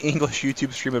only English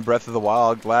YouTube stream of Breath of the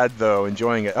Wild. Glad, though,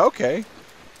 enjoying it. Okay.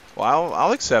 Well,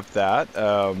 I'll accept that.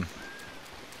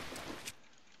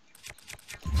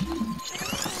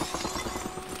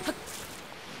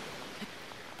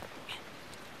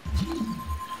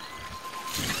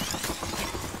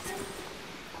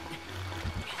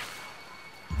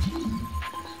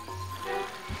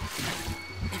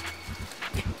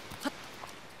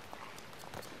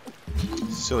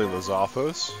 Silly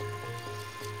Lizophos.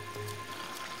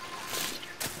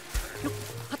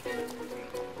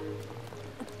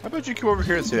 How about you come over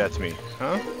here and say that to me?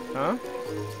 Huh? Huh?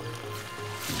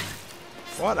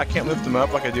 What? I can't lift him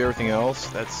up like I do everything else?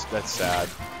 That's sad.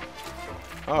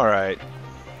 Alright.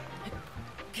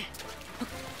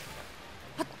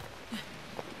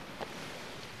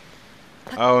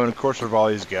 Oh, and of course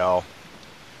Rivali's gal.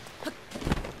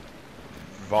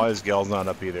 Rivali's gal's not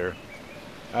up either.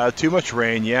 Too much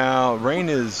rain. Yeah, rain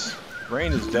is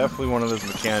definitely one of those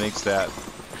mechanics that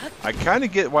I kind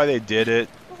of get why they did it.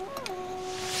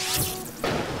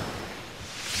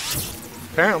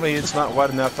 Apparently, it's not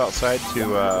wet enough outside to.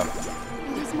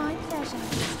 It is my pleasure.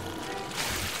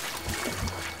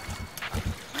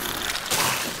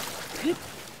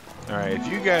 All right, if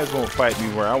you guys won't fight me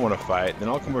where I want to fight, then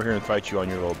I'll come over here and fight you on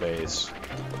your little base.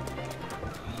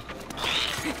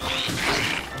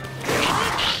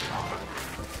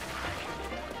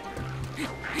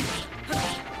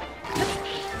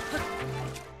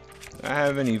 I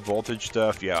have any voltage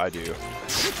stuff? Yeah, I do.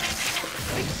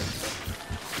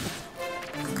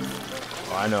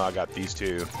 Oh, I know I got these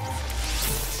two.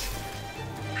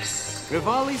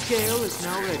 Rivali's Gale is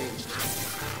now ready.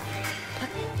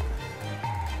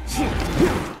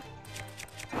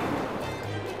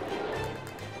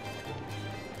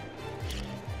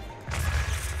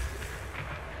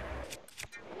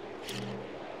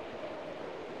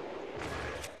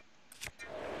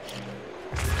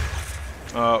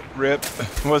 Rip.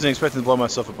 Wasn't expecting to blow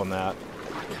myself up on that.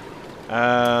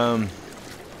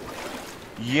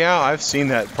 Yeah, I've seen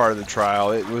that part of the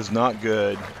trial. It was not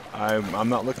good. I'm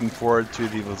not looking forward to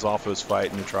the Lizophos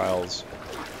fight in the trials.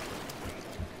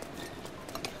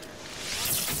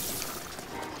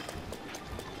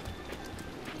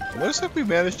 It looks like we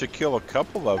managed to kill a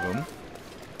couple of them.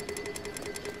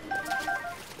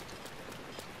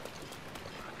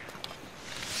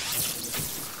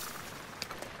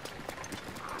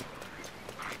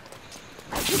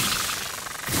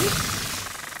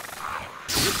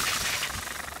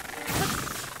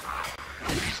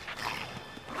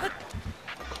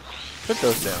 Put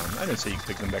those down. I didn't say you could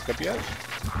pick them back up yet.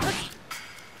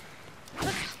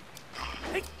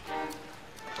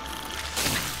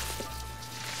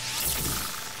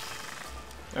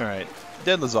 Alright.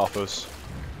 Dead Lizophos.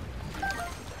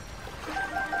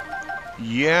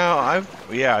 Yeah,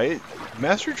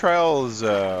 Master Trial is,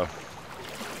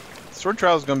 Sword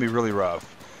Trial is going to be really rough.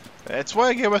 That's why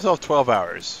I gave myself 12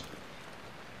 hours.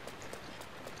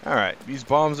 Alright, these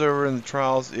bombs over in the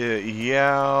trials,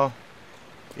 yeah,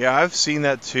 I've seen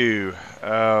that too.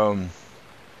 That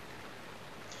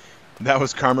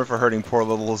was karma for hurting poor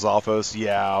little Lizophos,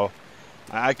 yeah.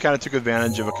 I kind of took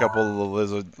advantage of a couple of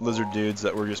the lizard dudes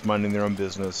that were just minding their own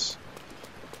business.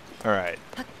 Alright.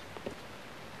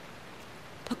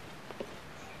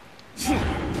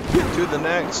 To the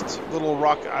next little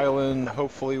rock island.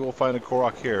 Hopefully we'll find a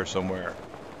Korok here somewhere.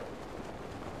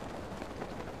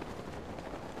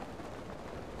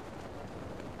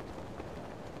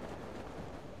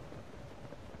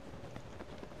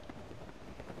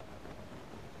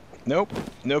 Nope,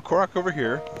 no Korok over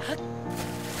here.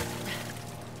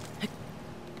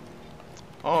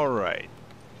 Alright,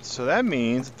 so that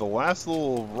means that the last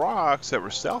little rocks that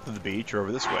were south of the beach are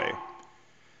over this way.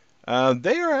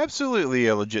 They are absolutely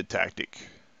a legit tactic.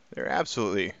 They're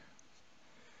absolutely...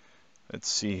 Let's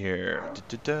see here.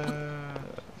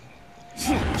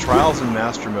 Trials in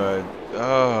Master Mode.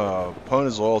 Oh,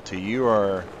 Pona's Loyalty,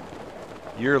 you're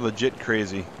legit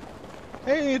crazy.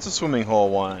 Hey, it's a swimming hole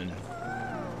one.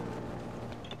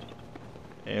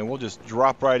 And we'll just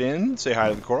drop right in, say hi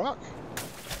to the Korok.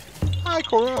 Hi,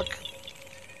 Korok.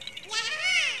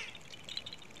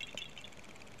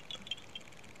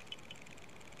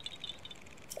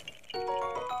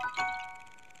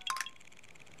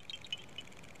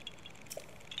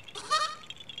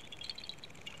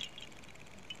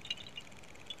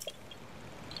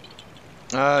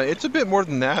 It's a bit more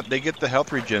than that. They get the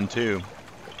health regen too.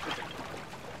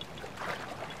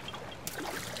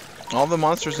 All the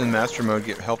monsters in Master Mode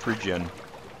get health regen.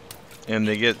 And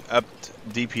they get upped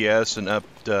DPS and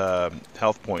upped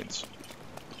health points.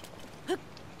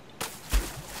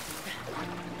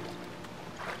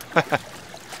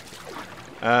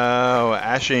 Oh,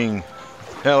 Ashing.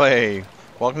 LA.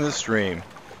 Welcome to the stream.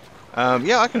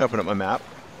 Yeah, I can open up my map.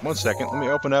 1 second. Let me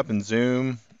open up and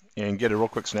zoom and get a real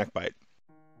quick snack bite.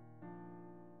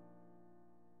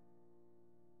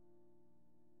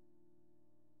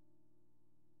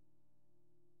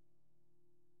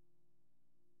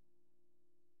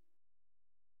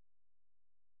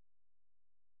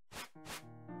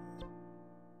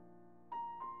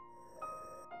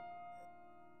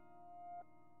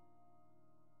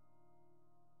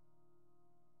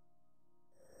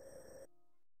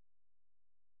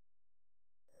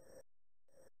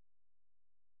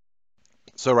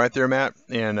 So right there, Matt,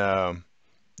 and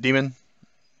Demon.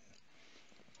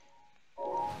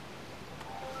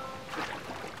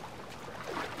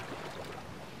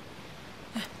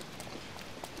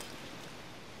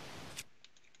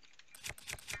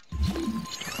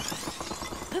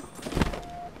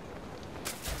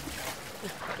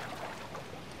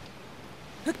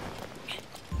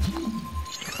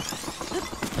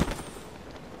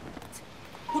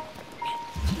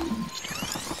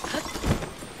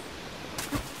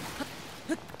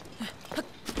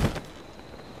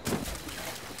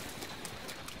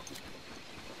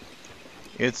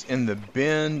 It's in the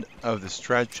bend of the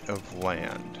stretch of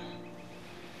land.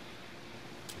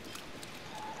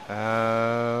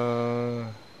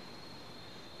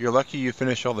 You're lucky you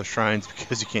finished all the shrines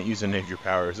because you can't use any of your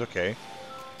powers. Okay.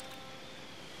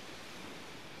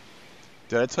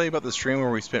 Did I tell you about the stream where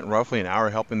we spent roughly an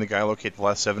hour helping the guy locate the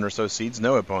last 7 or so seeds?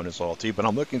 No opponent's loyalty, but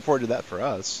I'm looking forward to that for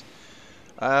us.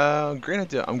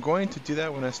 Granted, I'm going to do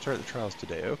that when I start the trials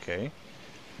today. Okay.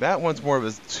 That one's more of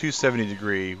a 270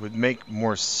 degree, would make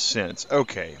more sense.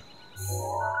 Okay.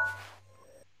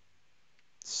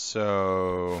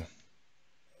 So...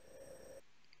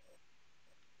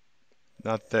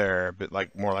 not there, but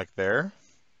like more like there.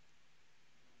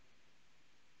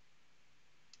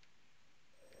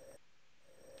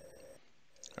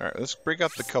 Alright, let's break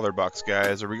out the color box,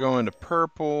 guys. Are we going to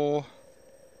purple?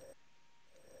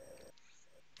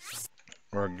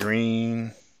 Or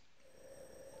green?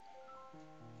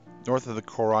 North of the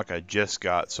Korok I just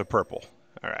got, so purple.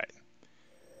 Alright.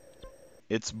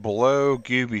 It's below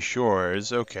Gooby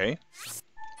Shores. Okay.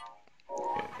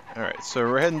 Alright, so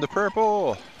we're heading to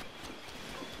purple.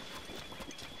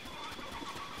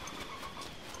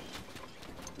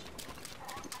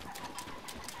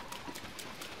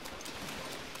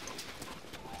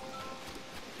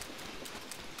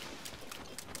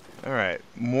 Alright,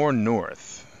 more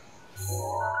north.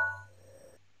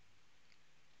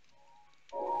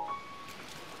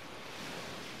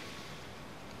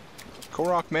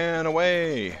 Korok-man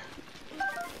away!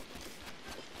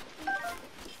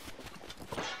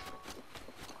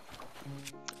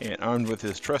 And armed with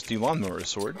his trusty lawnmower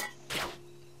sword.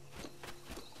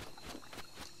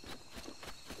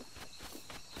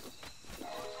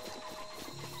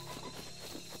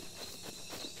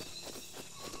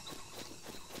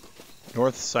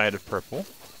 North side of purple.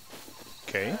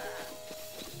 Okay.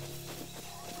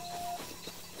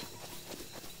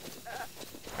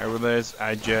 I realize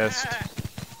I just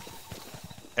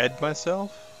ed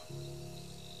myself.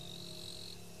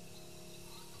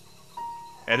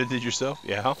 Edited yourself?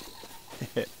 Yeah.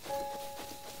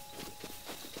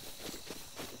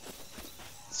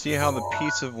 See how the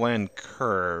piece of land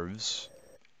curves.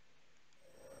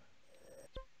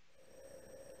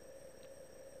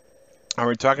 Are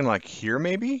we talking like here,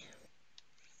 maybe?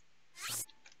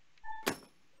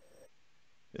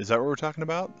 Is that what we're talking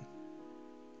about?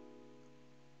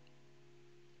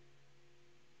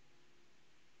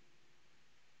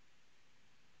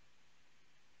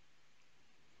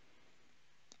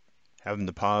 Having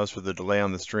to pause for the delay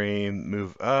on the stream,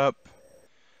 move up.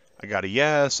 I got a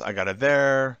yes, I got a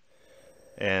there.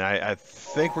 And I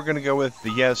think we're going to go with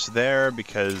the yes there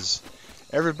because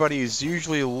everybody's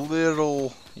usually a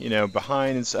little, you know,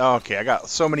 behind. And so, okay, I got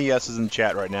so many yeses in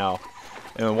chat right now.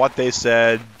 And what they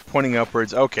said, pointing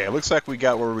upwards. Okay, it looks like we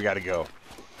got where we got to go.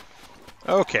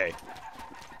 Okay.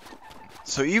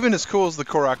 So even as cool as the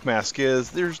Korok mask is,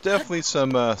 there's definitely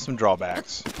some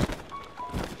drawbacks.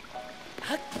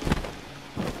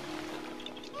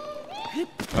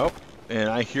 Oh, and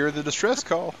I hear the distress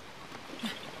call.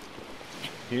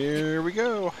 Here we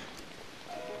go.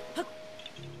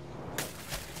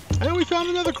 And we found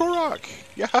another Korok.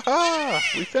 Yeah,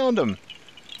 we found him.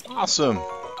 Awesome.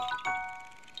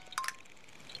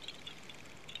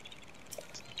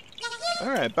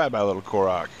 Alright, bye-bye, little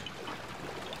Korok.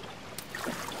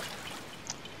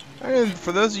 And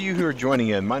for those of you who are joining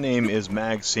in, my name is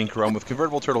Mag Synchro. I'm with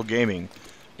Convertible Turtle Gaming,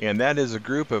 and that is a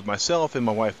group of myself and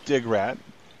my wife Digrat.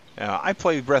 I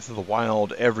play Breath of the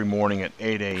Wild every morning at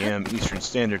 8 AM Eastern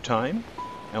Standard Time,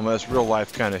 unless real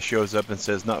life kind of shows up and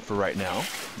says not for right now.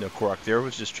 No Korok there,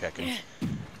 was just checking.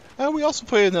 We also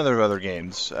play another of other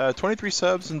games. 23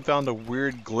 subs and found a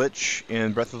weird glitch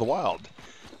in Breath of the Wild.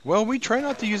 Well, we try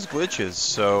not to use glitches,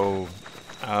 so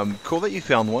cool that you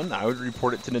found one. I would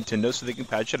report it to Nintendo so they can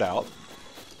patch it out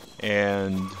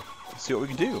and see what we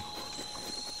can do.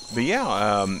 But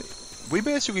yeah, we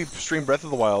basically stream Breath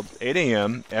of the Wild 8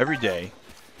 AM every day.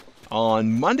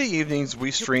 On Monday evenings,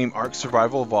 we stream Ark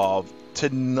Survival Evolved.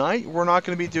 Tonight, we're not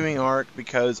going to be doing Ark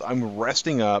because I'm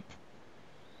resting up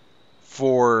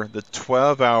for the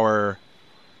 12-hour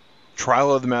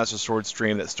Trial of the Master Sword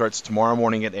stream that starts tomorrow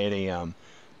morning at 8 AM.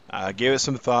 Gave it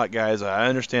some thought, guys. I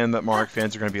understand that Mark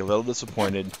fans are going to be a little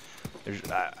disappointed.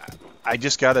 I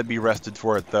just got to be rested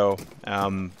for it, though.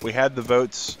 We had the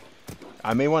votes.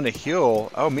 I may want to heal.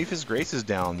 Oh, Mipha's Grace is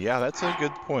down. Yeah, that's a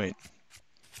good point.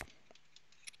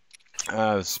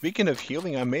 Speaking of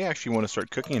healing, I may actually want to start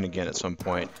cooking again at some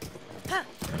point.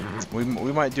 We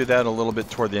might do that a little bit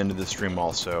toward the end of the stream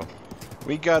also.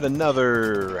 We got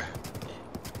another,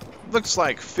 looks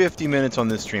like 50 minutes on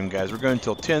this stream, guys. We're going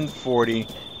until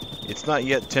 10:40. It's not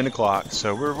yet 10 o'clock,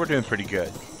 so we're doing pretty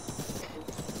good.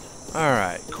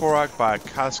 Alright, Korok by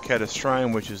Cascada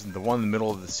Shrine, which is the one in the middle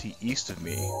of the sea east of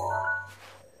me.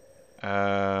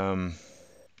 Not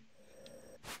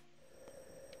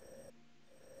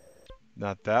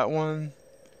that one.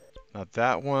 Not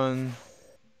that one.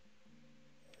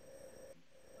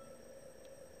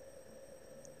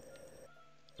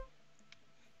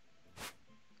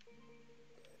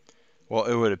 Well,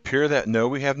 it would appear that no,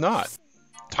 we have not.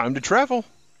 Time to travel.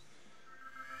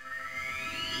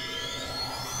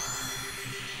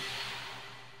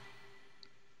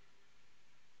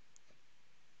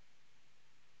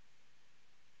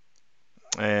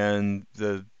 And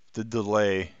the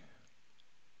delay.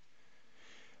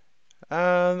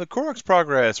 The Koroks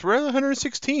progress. We're at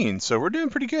 116, so we're doing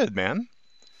pretty good, man.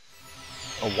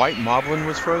 A white moblin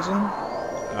was frozen?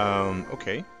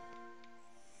 Okay.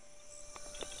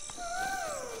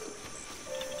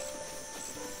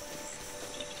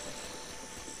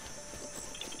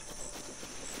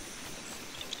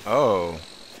 Oh,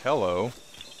 hello.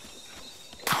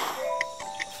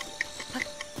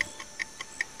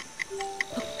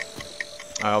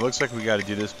 Looks like we got to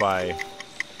do this by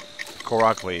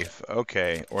Korok leaf.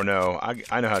 Okay, or no,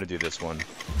 I know how to do this one.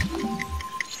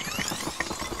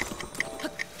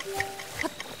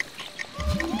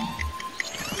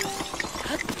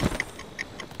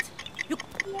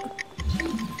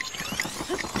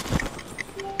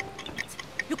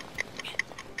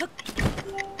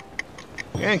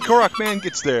 And Korok-man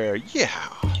gets there. Yeah!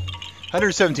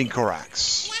 117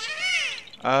 Koroks.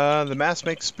 The mask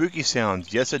makes spooky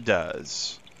sounds. Yes, it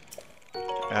does.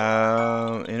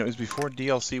 And it was before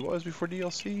DLC. What was before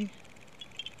DLC?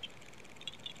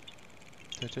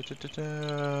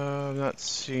 I'm not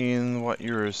seeing what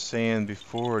you were saying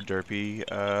before, Derpy.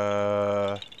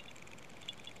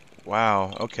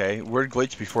 Wow, okay. Word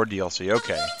glitch before DLC.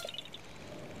 Okay.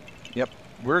 Yep,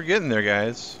 we're getting there,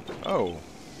 guys. Oh.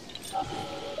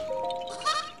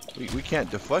 We can't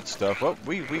deflect stuff. Well,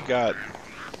 we got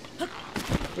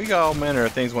all manner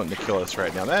of things wanting to kill us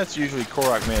right now. That's usually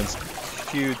Korok-man's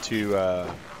cue to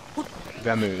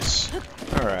vamoose.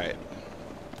 Alright.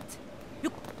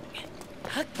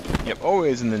 Yep,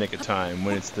 always in the nick of time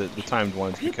when it's the timed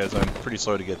ones because I'm pretty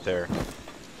slow to get there.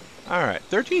 Alright,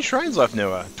 13 shrines left,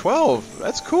 Noah. 12!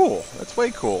 That's cool. That's way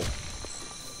cool.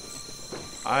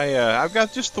 I've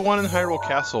got just the one in Hyrule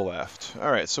Castle left.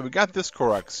 Alright, so we got this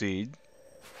Korok seed.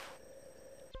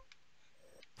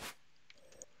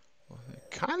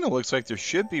 Kind of looks like there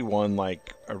should be one,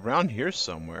 like, around here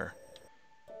somewhere.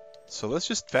 So let's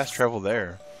just fast travel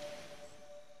there.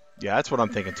 Yeah, that's what I'm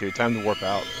thinking too. Time to warp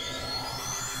out.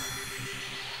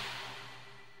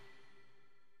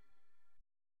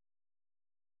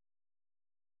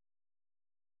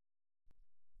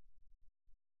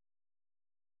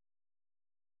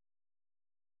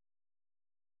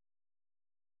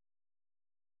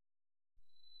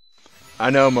 I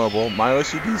know, Mobile. My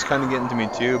OCD is kind of getting to me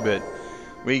too, but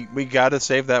we gotta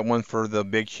save that one for the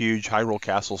big, huge Hyrule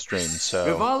Castle stream. So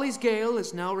Rivali's Gale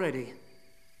is now ready.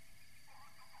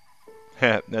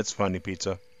 That's funny,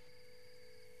 Pizza.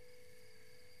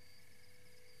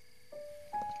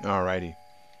 Alrighty.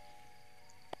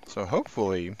 So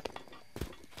hopefully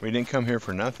we didn't come here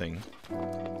for nothing.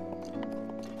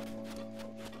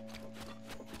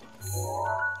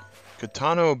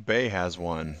 Katano Bay has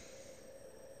one.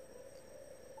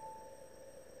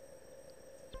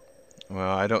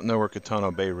 Well, I don't know where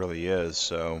Katano Bay really is,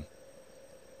 so...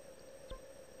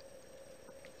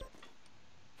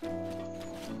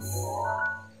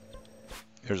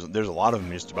 There's a lot of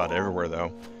them just about everywhere,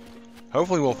 though.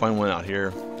 Hopefully we'll find one out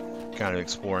here, kind of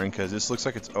exploring, because this looks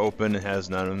like it's open, it has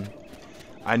none of them.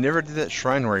 I never did that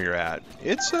shrine where you're at.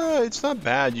 It's not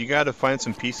bad. You gotta find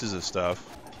some pieces of stuff.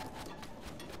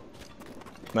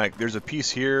 Like, there's a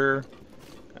piece here,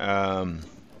 a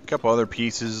couple other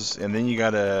pieces, and then you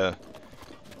gotta,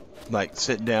 like,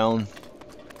 sit down.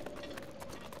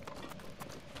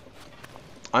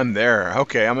 I'm there.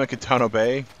 Okay, I'm at Katano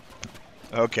Bay.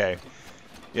 Okay.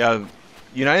 Yeah,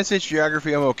 United States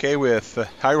geography I'm okay with.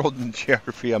 Hyrule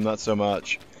geography I'm not so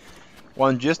much.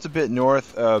 One just a bit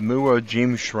north of Muo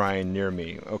Jim Shrine near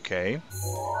me. Okay.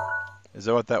 Is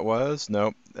that what that was?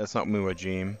 Nope, that's not Muo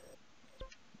Jim.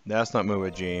 That's not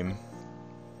Muo Jim.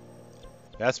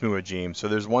 That's Muo Jim. So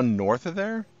there's one north of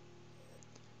there?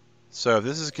 So if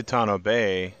this is Katano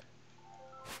Bay,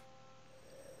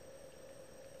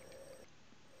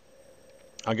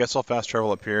 I guess I'll fast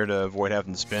travel up here to avoid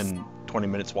having to spend 20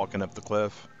 minutes walking up the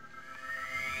cliff.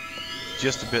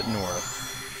 Just a bit north.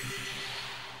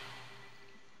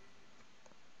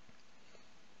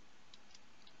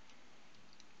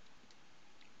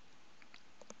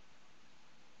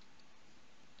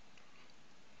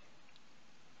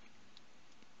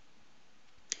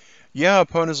 Yeah,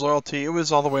 opponent's loyalty, it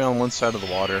was all the way on one side of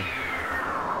the water.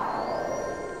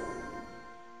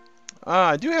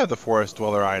 I do have the forest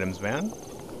dweller items, man.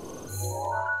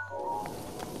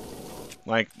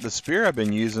 Like, the spear I've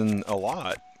been using a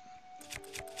lot.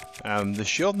 The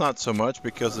shield not so much,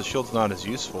 because the shield's not as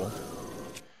useful.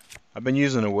 I've been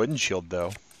using a wooden shield,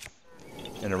 though.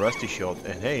 And a rusty shield.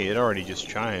 And hey, it already just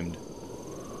chimed.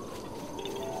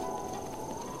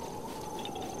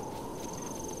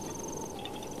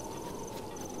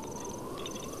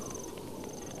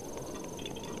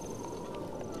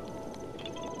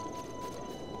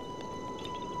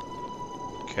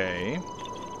 Okay.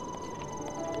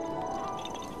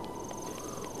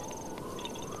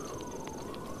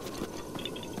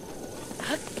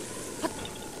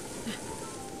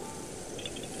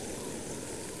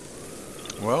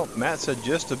 Well, Matt said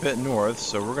just a bit north,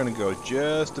 so we're going to go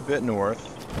just a bit north.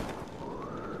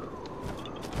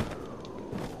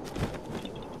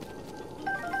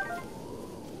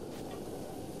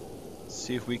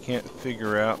 See if we can't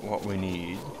figure out what we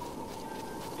need.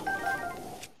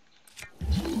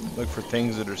 Look for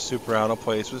things that are super out of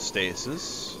place with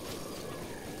stasis.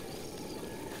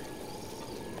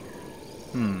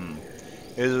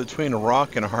 It is between a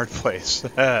rock and a hard place.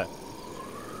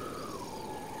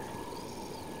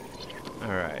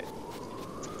 Alright.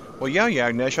 Well, yeah,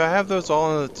 Yagnesh, I have those all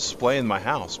on display in my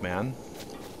house, man.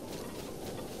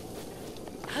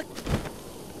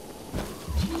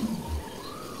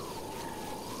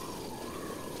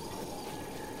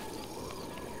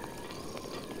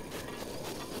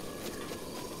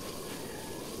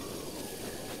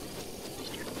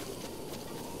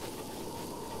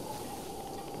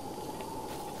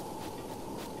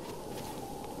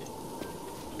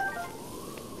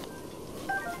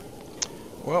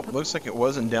 Well, looks like it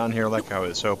wasn't down here like I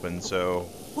was hoping, so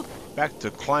back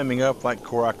to climbing up like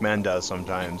Korok-man does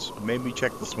sometimes. Maybe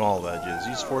check the small ledges.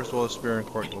 Use force well, spear, and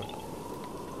cork.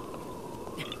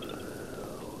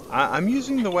 I'm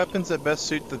using the weapons that best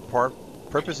suit the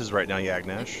purposes right now,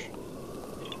 Yagnesh.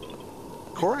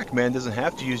 Korok-man doesn't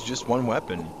have to use just one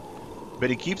weapon, but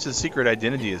he keeps his secret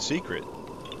identity a secret,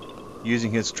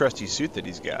 using his trusty suit that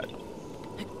he's got.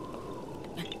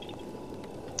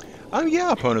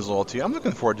 Yeah, opponent's loyalty. I'm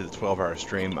looking forward to the 12-hour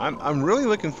stream. I'm really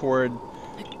looking forward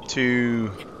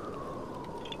to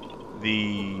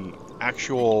the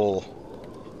actual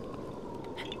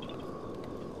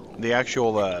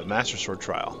Master Sword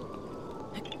trial.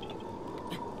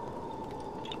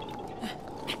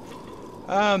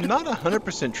 Not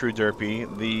 100% true,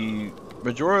 Derpy. The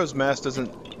Majora's Mask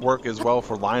doesn't work as well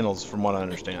for Lionel's, from what I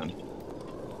understand.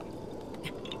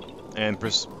 And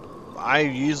I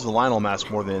use the Lionel mask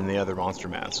more than the other monster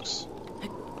masks.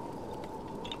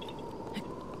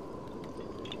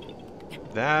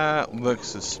 That looks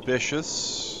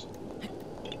suspicious.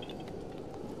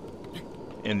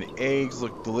 And the eggs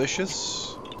look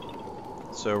delicious.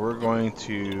 So we're going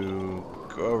to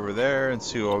go over there and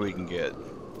see what we can get.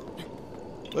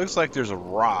 Looks like there's a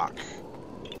rock.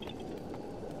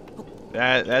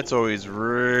 That's always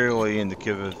really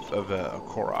indicative of a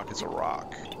Korok. It's a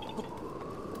rock.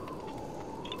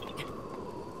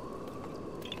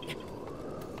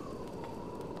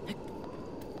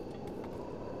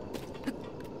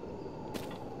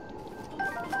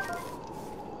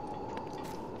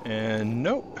 And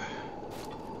nope.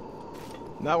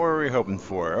 Not what we were hoping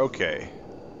for. Okay.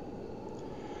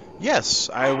 Yes,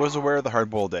 I was aware of the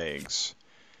hard-boiled eggs.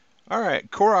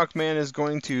 Alright, Korok-man is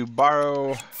going to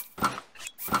borrow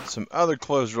some other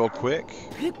clothes real quick.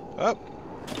 Up.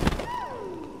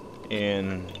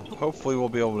 And hopefully we'll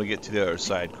be able to get to the other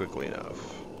side quickly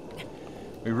enough.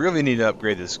 We really need to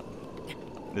upgrade this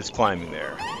climbing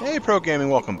there. Hey, Pro Gaming,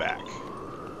 welcome back.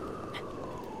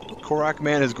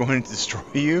 Korok-man is going to destroy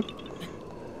you?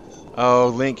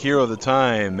 Oh, Link, hero of the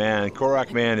time, man.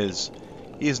 Korok-man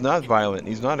he is not violent.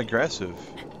 He's not aggressive.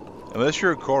 Unless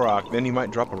you're a Korok, then he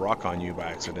might drop a rock on you by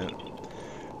accident.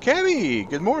 Cammy,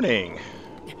 good morning.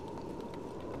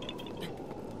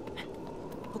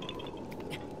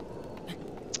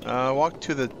 Walk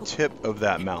to the tip of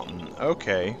that mountain.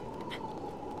 Okay.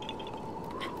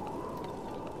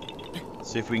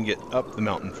 See if we can get up the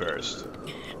mountain first.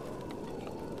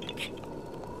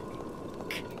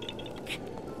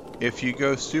 If you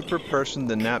go super person,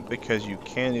 then not because you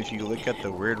can. If you look at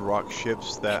the weird rock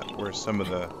ships that were some of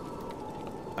the...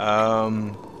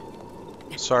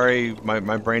 sorry,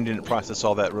 my brain didn't process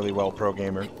all that really well, Pro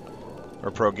Gamer. Or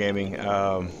Pro Gaming.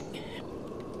 Oh,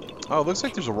 it looks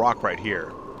like there's a rock right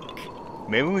here.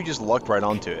 Maybe we just lucked right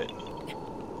onto it.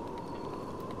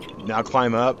 Now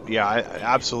climb up. Yeah,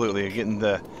 absolutely. Getting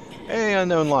the... Hey,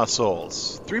 Unknown Lost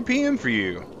Souls. 3 p.m. for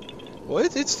you. Well,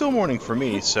 it's still morning for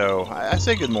me, so I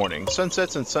say good morning.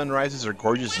 Sunsets and sunrises are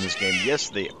gorgeous in this game. Yes,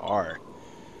 they are.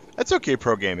 That's okay,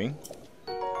 Pro Gaming.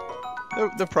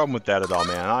 No problem with that at all,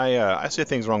 man. I say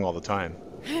things wrong all the time.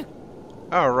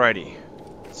 Alrighty.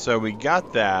 So we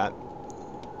got that.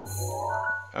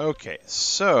 Okay,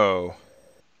 so...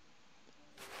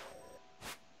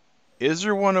 Is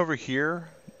there one over here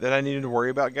that I needed to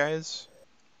worry about, guys?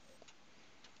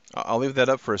 I'll leave that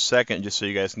up for a second just so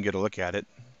you guys can get a look at it.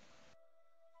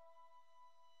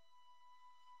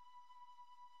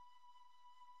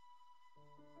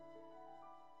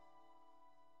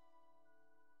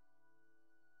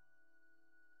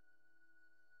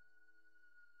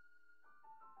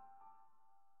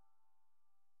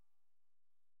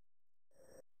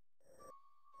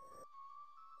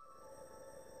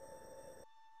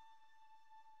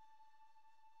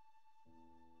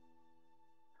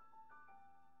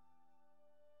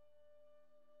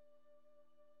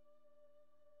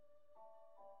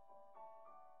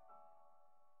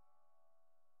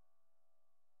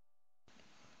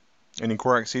 Any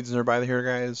Korok seeds nearby here,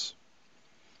 guys?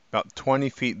 About 20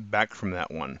 feet back from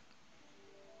that one.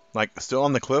 Like, still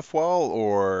on the cliff wall,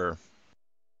 or...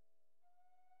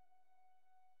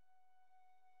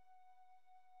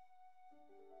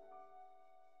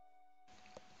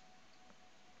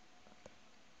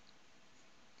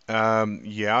 yeah,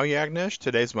 Yagnesh,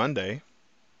 today's Monday.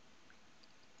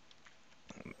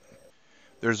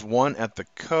 There's one at the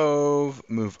cove,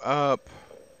 move up.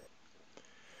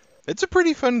 It's a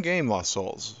pretty fun game, Lost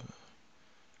Souls.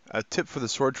 A tip for the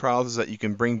sword trials is that you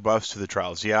can bring buffs to the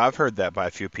trials. Yeah, I've heard that by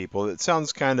a few people. It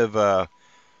sounds kind of,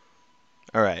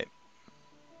 Alright.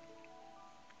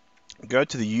 Go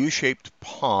to the U-shaped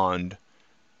pond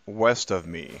west of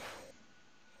me.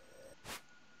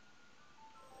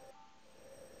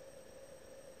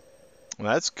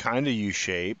 Well, that's kind of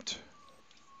U-shaped.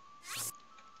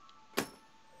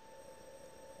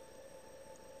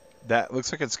 That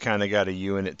looks like it's kind of got a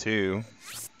U in it, too.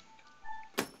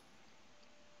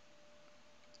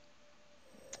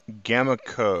 Gamma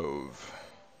Cove.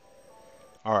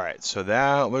 Alright, so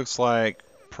that looks like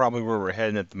probably where we're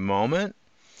heading at the moment.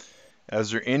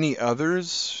 Is there any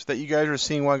others that you guys are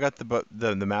seeing while I got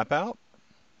the map out?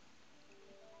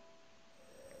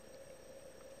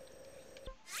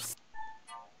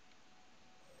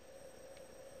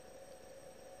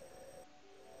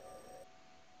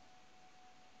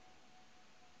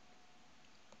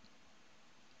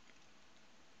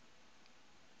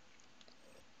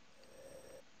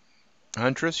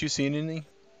 Huntress, you seen any?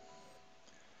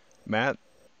 Matt,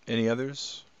 any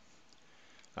others?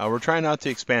 We're trying not to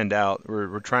expand out.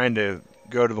 We're trying to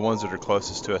go to the ones that are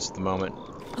closest to us at the moment.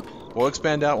 We'll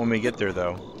expand out when we get there,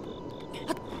 though.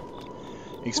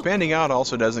 Expanding out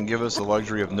also doesn't give us the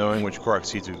luxury of knowing which Korok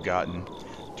seeds we've gotten.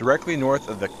 Directly north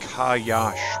of the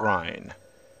Kaya Shrine.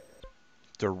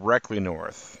 Directly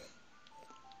north.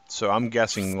 So I'm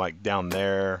guessing like down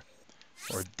there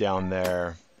or down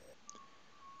there.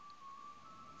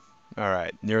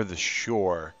 Alright, near the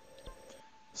shore.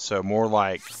 So more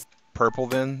like purple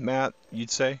then, Matt, you'd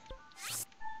say?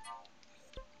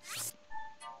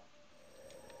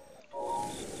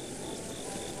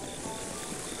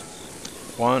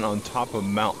 One on top of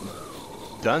Mount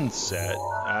Dunset.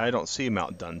 I don't see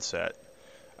Mount Dunset.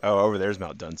 Oh, over there's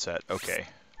Mount Dunset. Okay.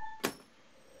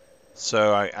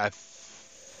 So I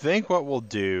think what we'll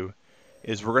do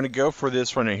is we're going to go for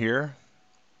this one right here.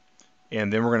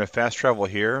 And then we're going to fast travel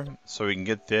here so we can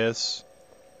get this.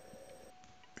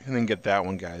 And then get that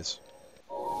one, guys.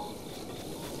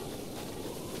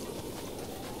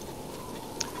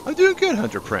 I'm doing good,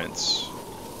 Hunter Prince.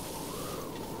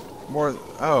 More.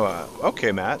 Oh,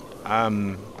 okay, Matt.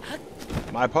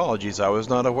 My apologies. I was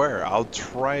not aware. I'll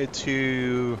try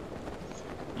to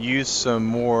use some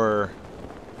more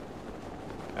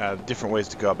different ways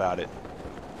to go about it.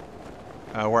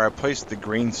 Where I placed the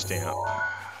green stamp.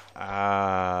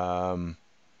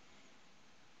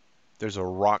 There's a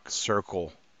rock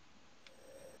circle.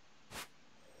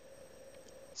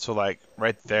 So like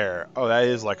right there. Oh, that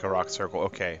is like a rock circle.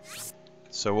 Okay.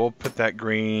 So we'll put that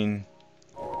green.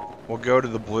 We'll go to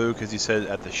the blue because he said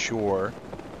at the shore.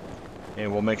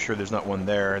 And we'll make sure there's not one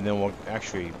there. And then we'll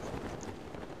actually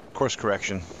course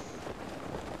correction.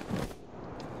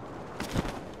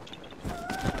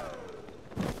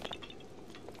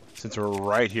 Since we're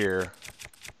right here.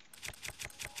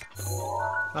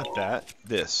 Not that.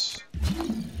 This.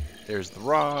 There's the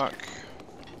rock.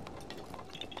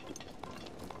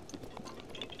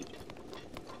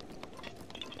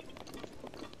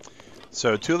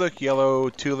 So 2 look yellow,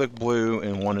 2 look blue,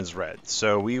 and 1 is red.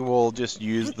 So we will just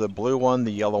use the blue one,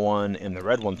 the yellow one, and the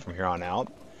red one from here on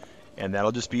out. And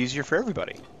that'll just be easier for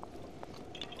everybody.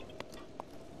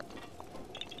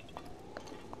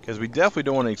 Because we definitely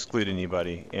don't want to exclude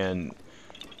anybody. And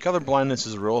color blindness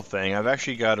is a real thing. I've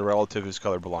actually got a relative who's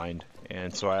colorblind.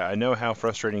 And so I know how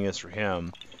frustrating it is for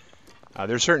him.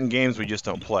 There's certain games we just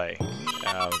don't play.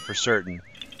 For certain.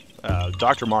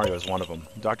 Dr. Mario is one of them.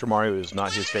 Dr. Mario is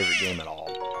not his favorite game at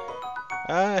all.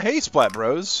 Hey, Splat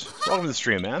Bros. Welcome to the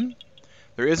stream, man.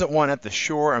 There isn't one at the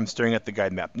shore. I'm staring at the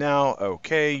guide map now.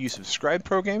 Okay, you subscribe,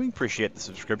 Pro Gaming. Appreciate the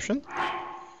subscription.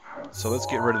 So let's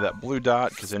get rid of that blue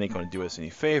dot, because it ain't going to do us any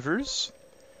favors.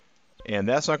 And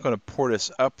that's not going to port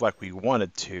us up like we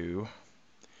wanted to.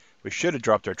 We should have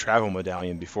dropped our travel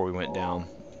medallion before we went down.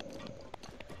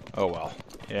 Oh well.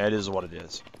 Yeah, it is what it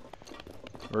is.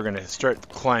 We're going to start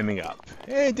climbing up.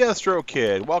 Hey, Deathstroke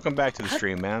Kid. Welcome back to the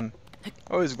stream, man.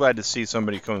 Always glad to see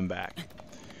somebody coming back.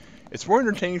 It's more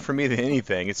entertaining for me than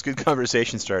anything. It's a good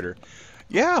conversation starter.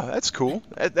 Yeah, that's cool.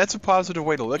 That's a positive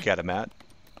way to look at it, Matt.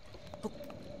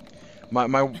 My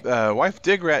wife,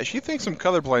 Digrat, she thinks I'm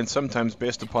colorblind sometimes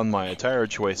based upon my attire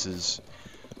choices.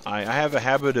 I have a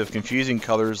habit of confusing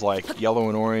colors like yellow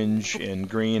and orange and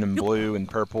green and blue and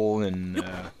purple and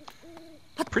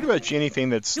pretty much anything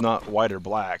that's not white or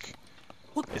black,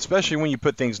 especially when you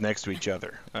put things next to each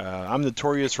other. I'm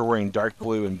notorious for wearing dark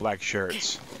blue and black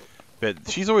shirts, but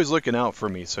she's always looking out for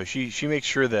me, so she makes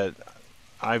sure that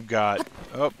I've got...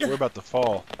 Oh, we're about to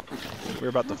fall. We're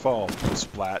about to fall.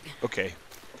 Splat. Okay.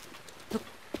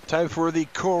 Time for the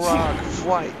Korok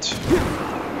flight.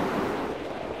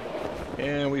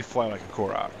 And we fly like a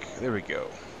Korok. There we go.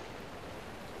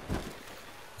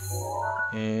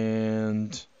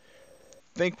 And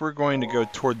I think we're going to go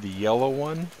toward the yellow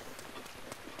one.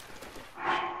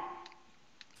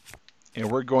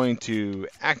 And we're going to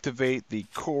activate the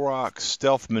Korok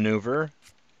stealth maneuver,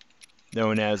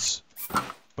 known as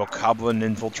Bokoblin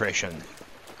Infiltration.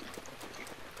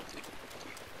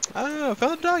 Ah,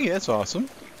 found a doggy. That's awesome.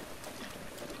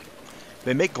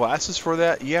 They make glasses for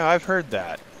that? Yeah, I've heard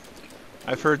that.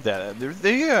 I've heard that.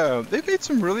 They've made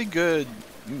some really good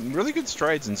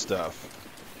strides and stuff.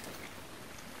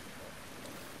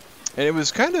 And it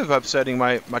was kind of upsetting.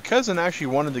 My cousin actually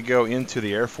wanted to go into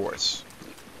the Air Force,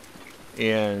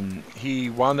 and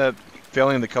he wound up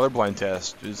failing the colorblind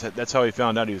test. That's how he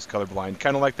found out he was colorblind.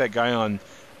 Kind of like that guy on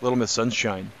Little Miss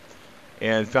Sunshine,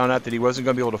 and found out that he wasn't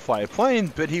going to be able to fly a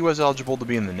plane, but he was eligible to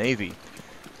be in the Navy.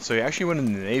 So he actually went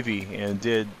in the Navy and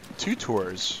did 2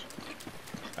 tours.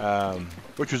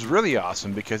 Which was really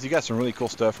awesome because he got some really cool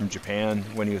stuff from Japan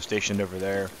when he was stationed over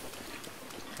there.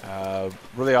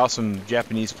 Really awesome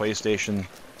Japanese PlayStation.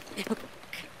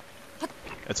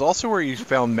 It's also where he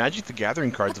found Magic the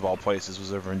Gathering cards of all places,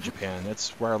 was over in Japan.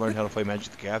 That's where I learned how to play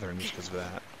Magic the Gathering, just because of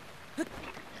that.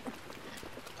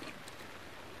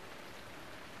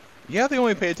 Yeah, they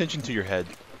only pay attention to your head.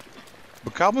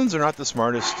 But goblins are not the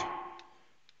smartest.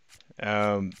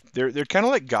 They're kind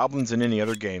of like goblins in any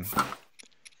other game.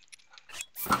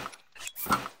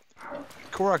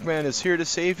 Korok-man is here to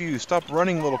save you. Stop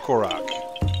running, little Korok.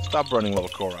 Stop running, little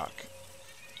Korok.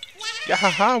 Yeah,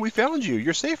 haha, we found you.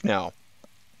 You're safe now.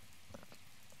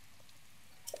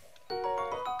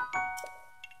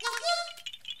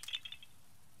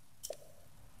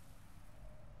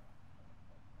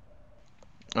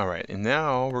 Alright, and And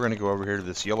now we're going to go over here to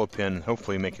this yellow pin,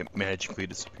 hopefully make it magically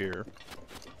disappear.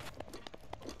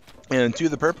 And to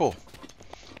the purple.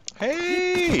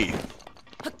 Hey!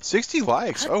 60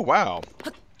 likes. Oh, wow.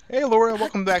 Hey, Laura,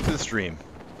 welcome back to the stream.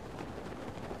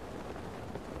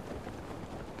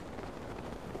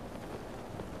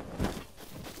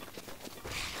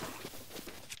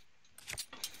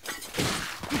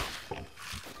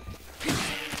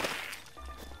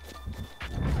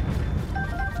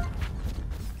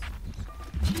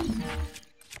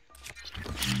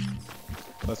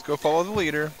 Let's go follow the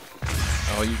leader.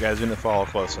 Oh, you guys didn't follow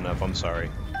close enough. I'm sorry.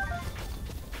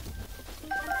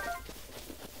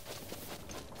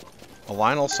 A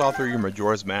Lionel saw through your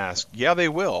Majora's Mask. Yeah, they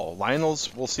will.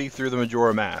 Lionels will see through the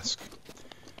Majora Mask.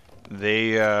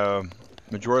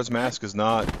 Majora's Mask is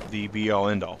not the be-all,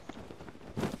 end-all.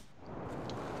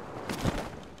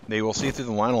 They will see through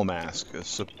the Lionel Mask.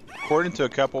 So, according to a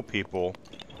couple people,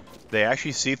 they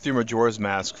actually see through Majora's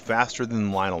Mask faster than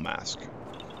the Lionel Mask.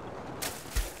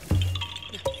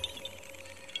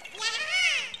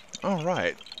 All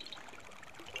right.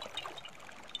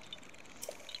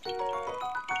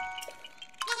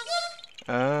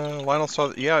 Lionel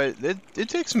saw. Yeah, it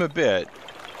takes him a bit.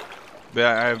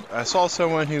 But I saw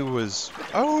someone who was.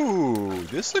 Oh,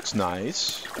 this looks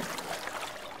nice.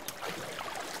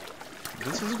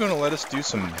 This is going to let us do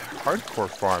some hardcore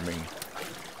farming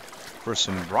for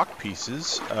some rock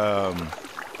pieces.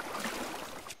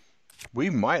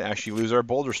 We might actually lose our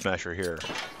boulder smasher here.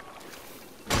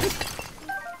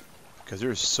 Because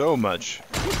there's so much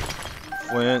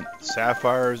flint,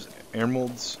 sapphires,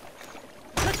 emeralds,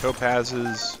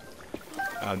 topazes.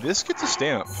 This gets a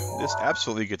stamp. This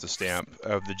absolutely gets a stamp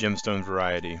of the gemstone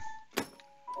variety.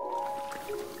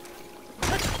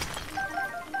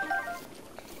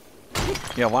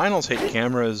 Yeah, Lionels hate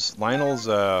cameras. Lionels,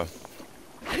 I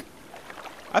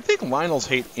think Lionels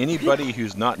hate anybody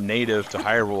who's not native to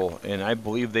Hyrule, and I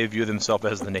believe they view themselves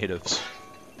as the natives.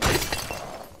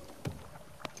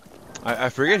 I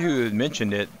forget who had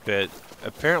mentioned it, but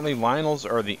apparently Lionels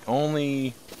are the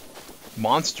only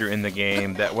monster in the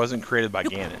game that wasn't created by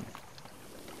Ganon.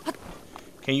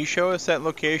 Can you show us that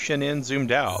location in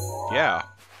zoomed out? Yeah.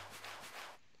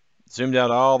 Zoomed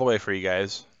out all the way for you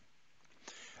guys.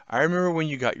 I remember when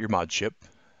you got your mod chip.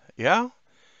 Yeah?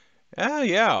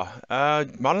 Yeah.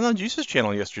 Modded on Juice's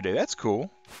channel yesterday. That's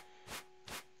cool.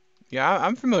 Yeah,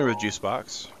 I'm familiar with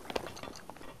Juicebox.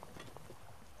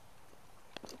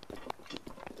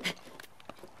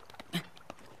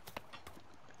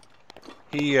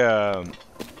 He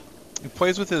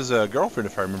plays with his girlfriend,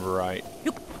 if I remember right.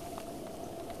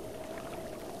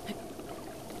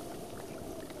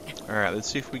 Alright, let's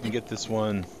see if we can get this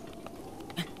one.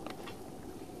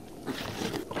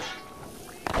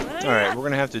 Alright, we're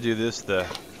gonna have to do this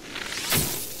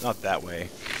not that way.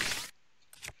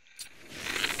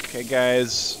 Okay,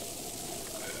 guys.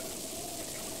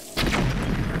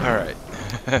 Alright.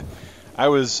 I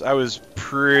was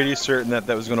pretty certain that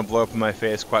was going to blow up in my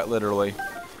face, quite literally.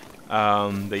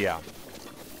 But yeah.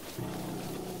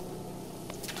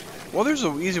 Well, there's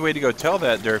an easy way to go tell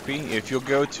that, Derpy. If you'll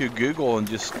go to Google and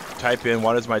just type in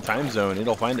 "what is my time zone,"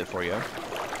 it'll find it for you.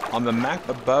 On the map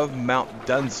above Mount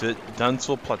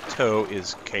Dunsel Plateau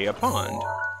is Kea Pond.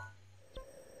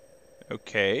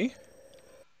 Okay.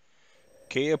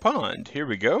 Kea Pond. Here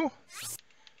we go.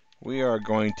 We are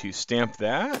going to stamp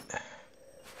that.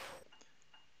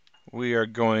 We are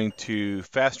going to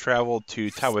fast travel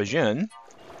to Tawajin,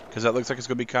 because that looks like it's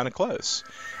going to be kind of close.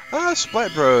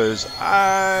 Splat Bros,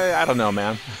 I don't know,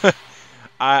 man.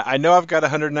 I know I've got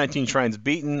 119 shrines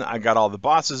beaten. I got all the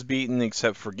bosses beaten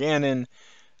except for Ganon.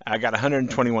 I got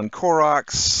 121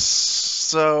 Koroks.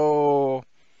 So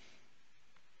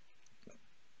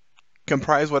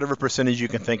comprise whatever percentage you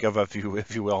can think of, if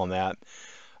you will, on that.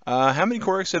 How many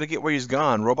Koroks did I get where he's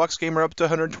gone? Roblox Gamer up to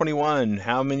 121.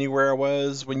 How many where I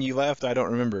was when you left? I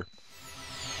don't remember.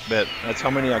 But that's how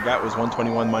many I got, was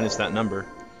 121 minus that number.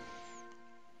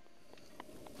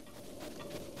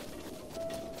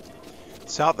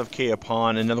 South of Kea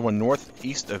Pond, another one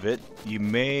northeast of it. You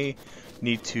may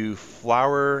need to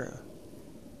flower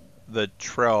the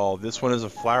trail. This one is a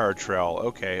flower trail.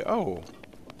 Okay. Oh.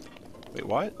 Wait,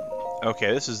 what?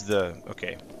 Okay, this is the...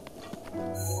 Okay.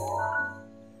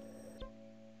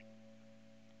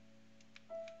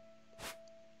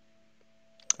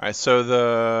 Alright, so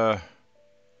the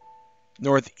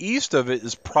northeast of it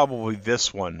is probably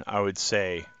this one, I would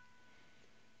say.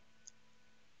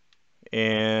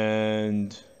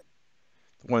 And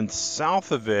the one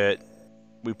south of it,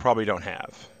 we probably don't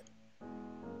have.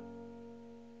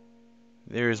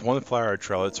 There is one flower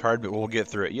trail. It's hard, but we'll get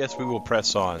through it. Yes, we will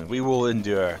press on. We will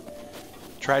endure.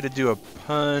 try to do a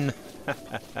pun.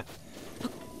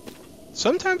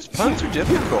 Sometimes puns are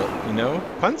difficult, you know?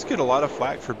 Puns get a lot of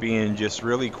flack for being just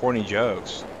really corny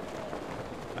jokes.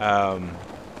 A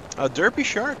derpy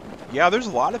shark. Yeah, there's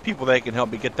a lot of people that can help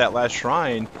me get that last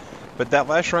shrine, but that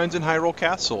last shrine's in Hyrule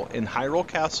Castle, and Hyrule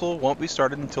Castle won't be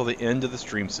started until the end of the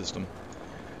stream system.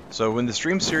 So when the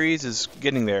stream series is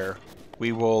getting there,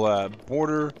 we will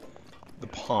border the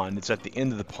pond. It's at the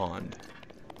end of the pond.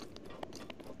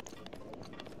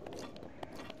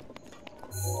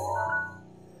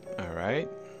 Alright.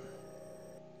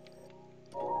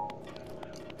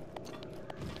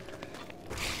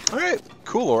 Alright,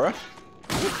 cool, Laura.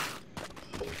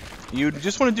 You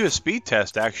just want to do a speed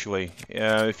test, actually.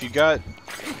 If you got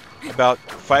about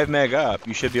 5 meg up,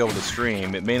 you should be able to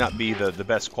stream. It may not be the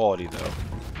best quality, though.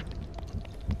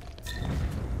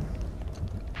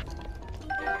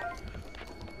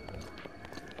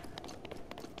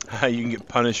 You can get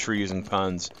punished for using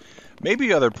puns.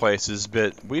 Maybe other places,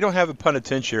 but we don't have a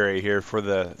penitentiary here for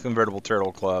the Convertible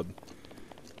Turtle Club.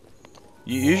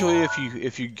 Usually,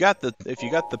 if you got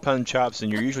the pun chops, then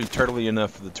you're usually turtly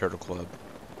enough for the Turtle Club.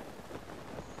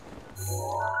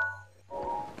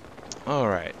 All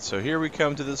right, so here we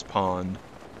come to this pond.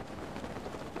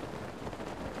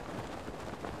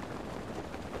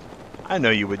 I know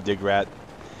you would, Digrat.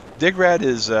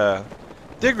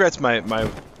 Digrat's my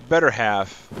better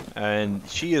half, and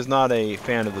she is not a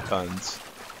fan of the puns.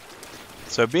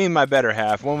 So being my better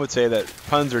half, one would say that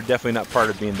puns are definitely not part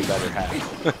of being the better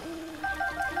half.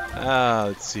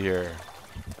 Let's see here.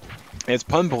 It's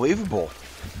pun-believable.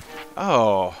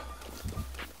 Oh.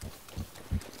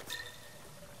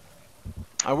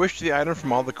 I wish the item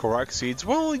from all the Korok seeds.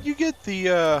 Well, you get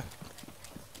the,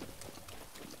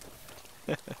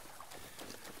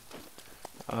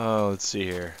 Oh, let's see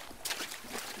here.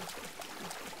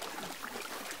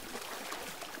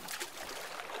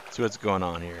 See what's going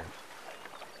on here.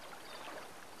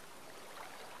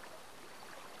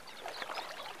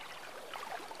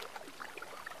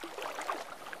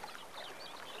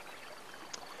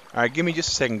 Alright, give me just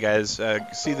a second, guys.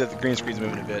 See that the green screen's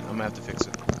moving a bit. I'm gonna have to fix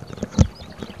it.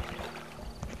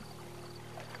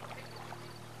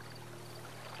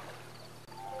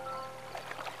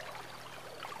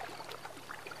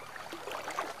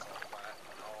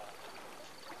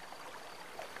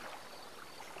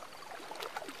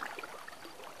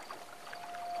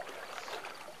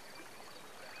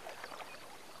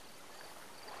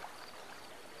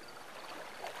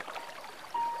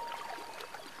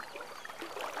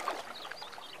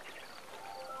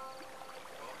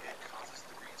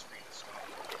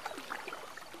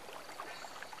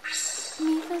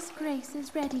 Mifa's grace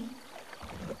is ready.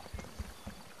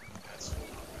 That's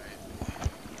alright.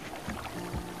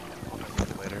 I'll get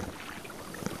it later.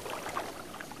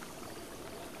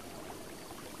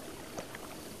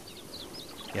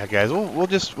 Yeah, guys, we'll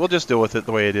just deal with it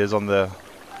the way it is on the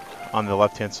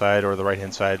left-hand side or the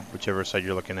right-hand side, whichever side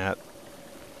you're looking at.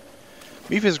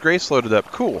 Mifa's grace loaded up.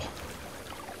 Cool.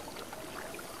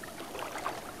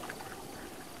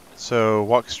 So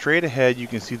walk straight ahead. You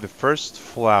can see the first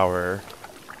flower.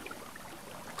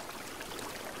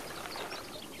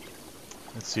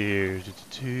 Let's see here.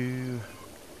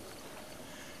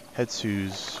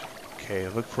 Hetsu's. Okay,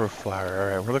 look for a flower.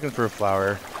 Alright, we're looking for a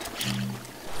flower.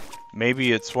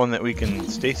 Maybe it's one that we can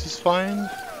stasis find?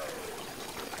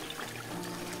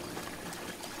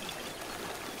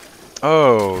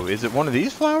 Oh, is it one of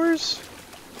these flowers?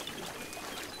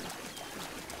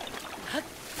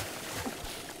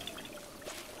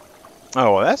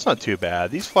 Oh, well, that's not too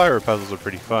bad. These flower puzzles are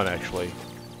pretty fun, actually.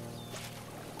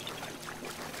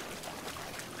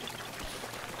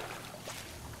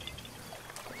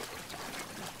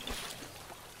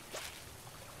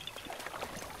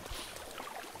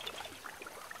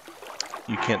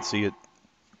 You can't see it.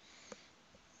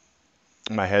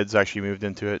 My head's actually moved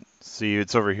into it. See,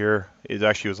 it's over here. It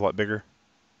actually was a lot bigger.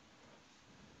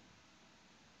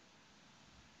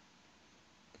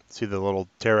 See the little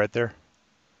tear right there?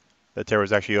 That tear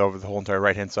was actually over the whole entire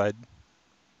right-hand side.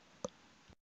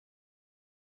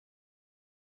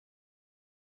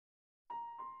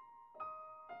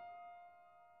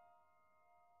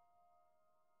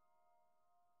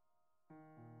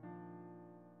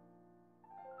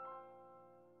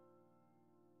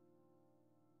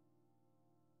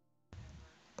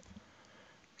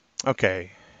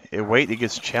 Okay, wait, it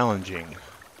gets challenging.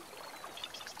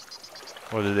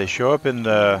 Well, did they show up in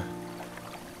the...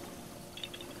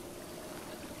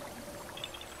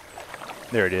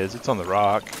 There it is, it's on the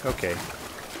rock. Okay.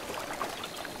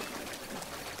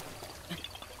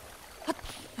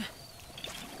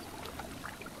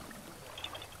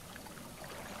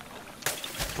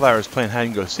 Flower's playing hide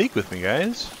and go seek with me,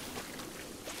 guys.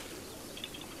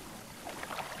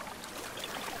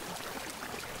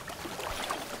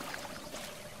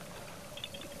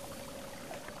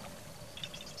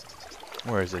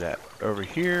 Where is it at? Over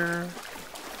here.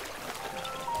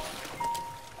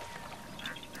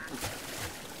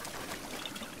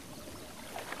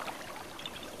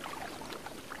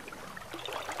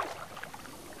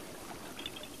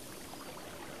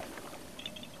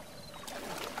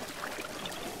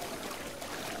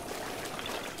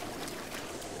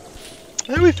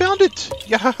 And we found it!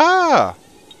 Yahaha!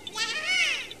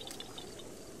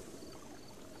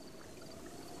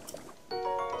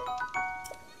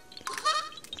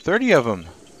 $30 of them.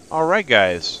 Alright,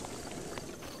 guys.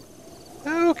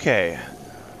 Okay.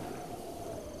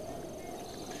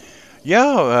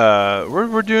 Yeah,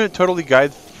 we're doing it totally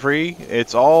guide-free.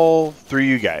 It's all through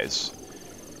you guys.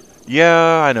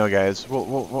 Yeah, I know, guys.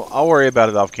 I'll worry about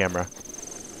it off camera.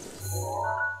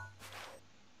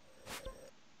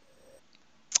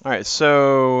 Alright,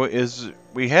 so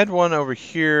we had one over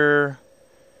here.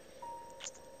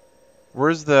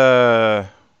 Where's the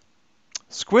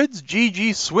Squid's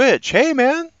GG Switch? Hey,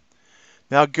 man!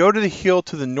 Now go to the hill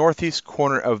to the northeast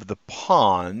corner of the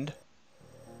pond.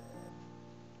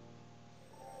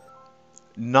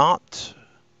 Not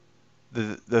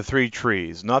the three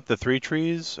trees. Not the three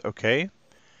trees? Okay.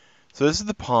 So this is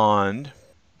the pond.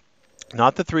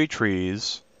 Not the three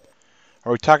trees.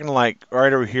 Are we talking like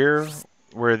right over here?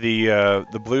 Where the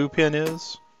blue pin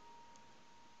is?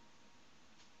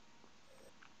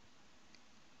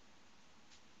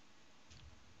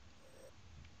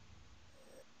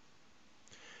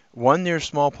 One near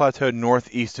small plateau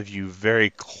northeast of you, very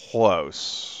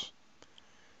close.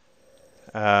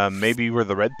 Maybe where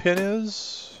the red pin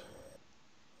is?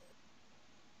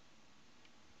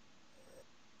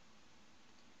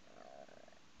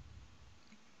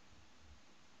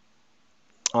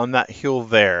 On that hill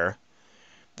there.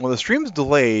 Well, the stream's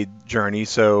delayed, Journey,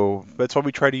 so that's why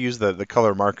we try to use the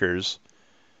color markers.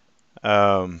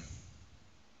 Is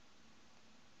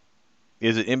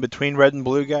it in between red and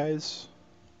blue, guys?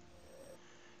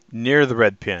 Near the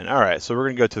red pin. Alright, so we're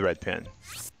going to go to the red pin.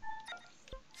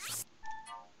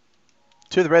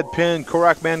 To the red pin,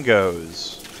 Korok-man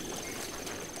goes.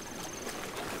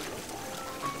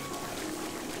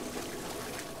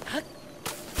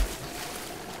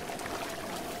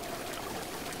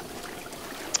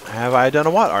 Have I done a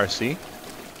what, RC?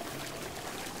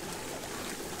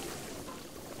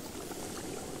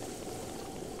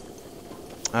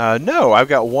 No, I've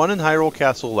got one in Hyrule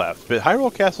Castle left, but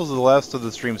Hyrule Castle is the last of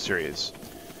the stream series.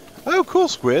 Oh, cool,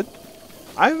 Squid.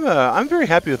 I'm very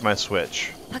happy with my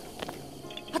Switch.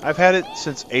 I've had it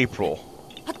since April.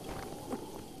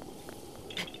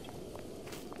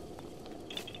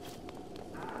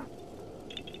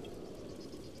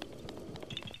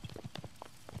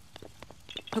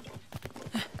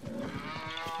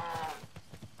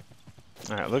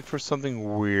 Alright, look for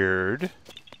something weird.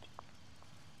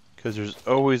 Because there's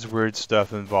always weird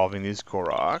stuff involving these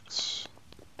Koroks.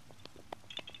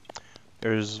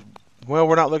 Well,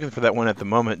 we're not looking for that one at the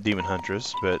moment, Demon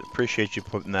Huntress, but appreciate you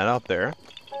putting that out there.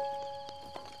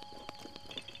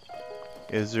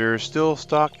 Is there still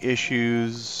stock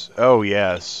issues? Oh,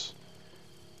 yes.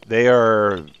 They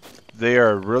are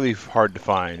really hard to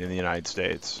find in the United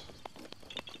States.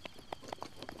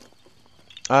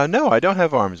 No, I don't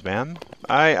have arms, man.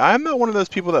 I'm not one of those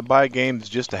people that buy games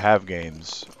just to have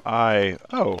games.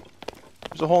 Oh,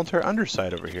 there's a whole entire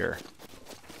underside over here.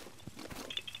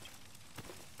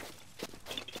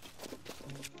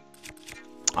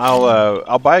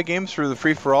 I'll buy games for the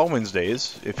free-for-all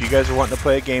Wednesdays. If you guys are wanting to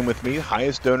play a game with me, the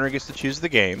highest donor gets to choose the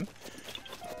game.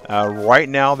 Right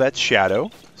now, that's Shadow.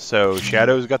 So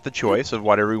Shadow's got the choice of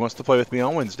whatever he wants to play with me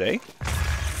on Wednesday.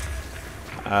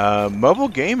 Mobile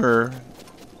Gamer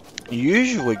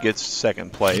usually gets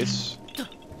second place.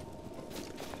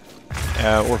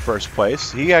 Or first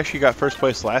place. He actually got first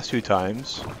place last 2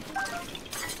 times.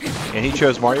 And he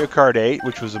chose Mario Kart 8,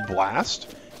 which was a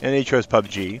blast. And he chose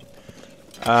PUBG.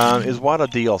 Is what a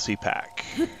DLC pack.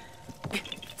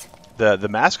 The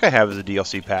mask I have is a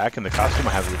DLC pack, and the costume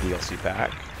I have is a DLC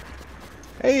pack.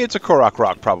 Hey, it's a Korok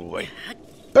Rock, probably.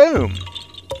 Boom!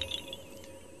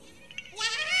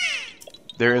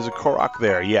 There is a Korok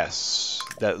there, yes.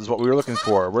 That is what we were looking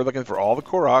for. We're looking for all the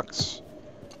Koroks.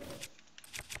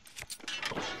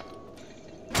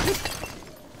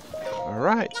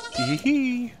 Alright,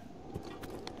 tee-hee-hee.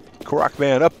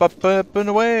 Korok-man, up, and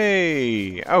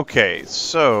away! Okay,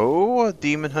 so,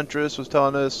 Demon Huntress was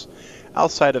telling us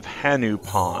outside of Hanu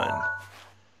Pond.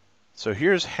 So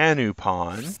here's Hanu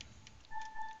Pond.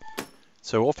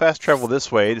 So we'll fast travel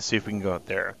this way to see if we can go up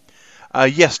there.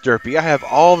 Yes, Derpy, I have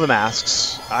all the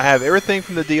masks. I have everything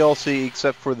from the DLC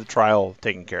except for the trial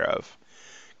taken care of.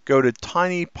 Go to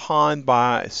Tiny Pond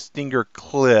by Stinger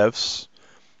Cliffs.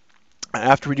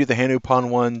 After we do the Hanu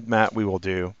Pond one, Matt, we will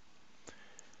do.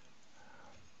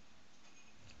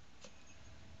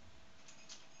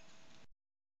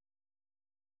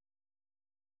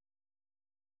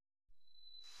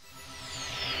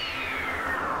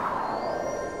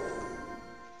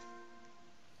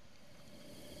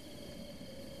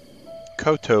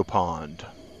 Koto Pond.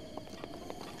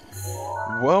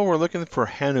 Well, we're looking for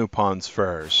Hanu Ponds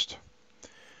first.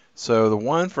 So the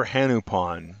one for Hanu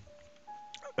Pond.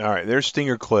 Alright, there's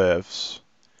Stinger Cliffs.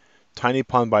 Tiny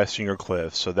Pond by Stinger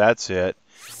Cliffs, so that's it.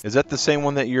 Is that the same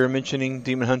one that you're mentioning,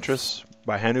 Demon Huntress,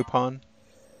 by Hanu Pond?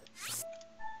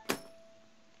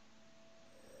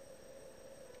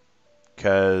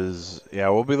 Because, yeah,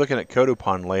 we'll be looking at Koto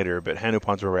Pond later, but Hanu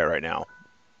Pond's where we're at right now.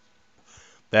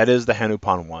 That is the Hanu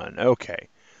Pond one. Okay.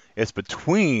 It's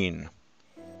between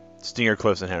Stinger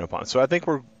Cliffs and Hanu Pond. So I think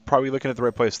we're probably looking at the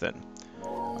right place then.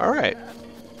 Alright.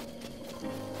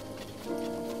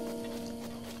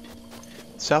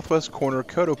 Southwest corner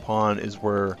Koto Pond is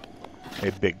where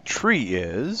a big tree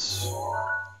is.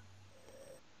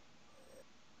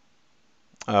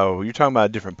 Oh, you're talking about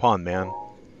a different pond, man.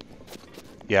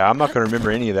 Yeah, I'm not going to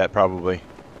remember any of that probably.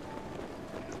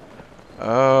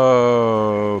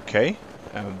 Okay.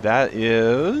 That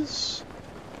is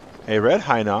a red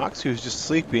Hinox who's just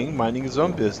sleeping, minding his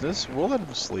own business. We'll let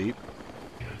him sleep.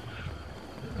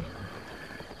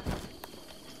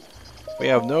 We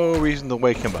have no reason to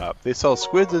wake him up. They sell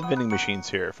squids and vending machines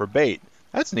here for bait.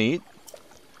 That's neat.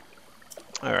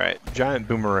 Alright, giant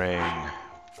boomerang.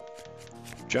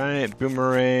 Giant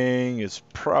boomerang is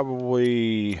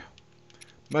probably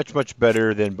much, much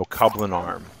better than Bokoblin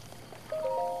arm.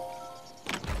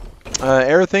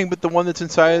 Everything but the one that's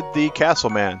inside the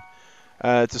castle, man.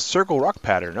 It's a circle rock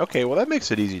pattern. Okay, well that makes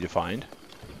it easy to find.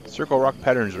 Circle rock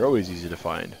patterns are always easy to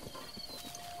find.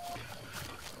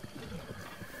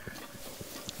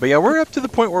 But yeah, we're up to the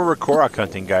point where we're Korok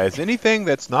hunting, guys. Anything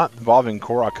that's not involving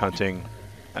Korok hunting,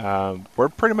 we're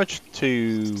pretty much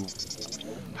to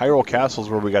Hyrule Castle's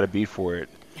where we got to be for it.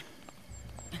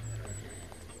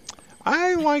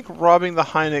 I like robbing the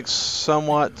Hynix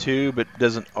somewhat too, but it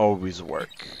doesn't always work.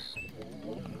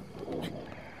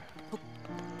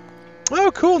 Oh,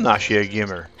 cool, Nashia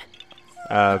Gamer.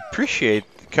 Appreciate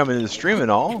coming to the stream and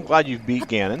all. Glad you beat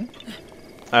Ganon.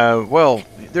 Well,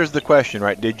 there's the question,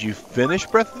 right? Did you finish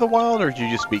Breath of the Wild, or did you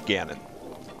just beat Ganon?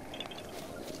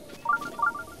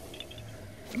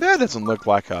 That doesn't look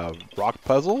like a rock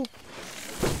puzzle.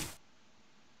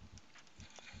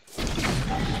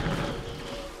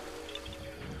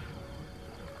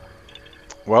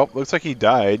 Well, looks like he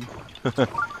died.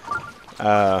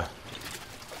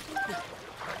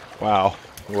 Wow.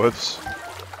 Whoops.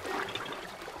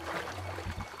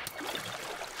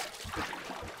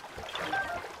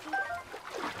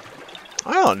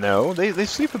 I don't know. They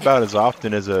sleep about as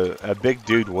often as a big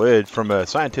dude would from a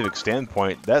scientific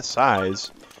standpoint. That size.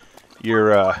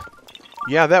 You're,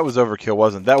 yeah, that was overkill,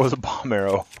 wasn't it? That was a bomb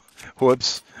arrow.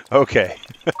 Whoops. Okay.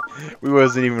 We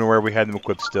wasn't even aware we had them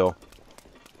equipped still.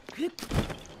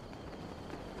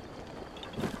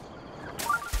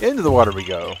 Into the water we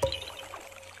go.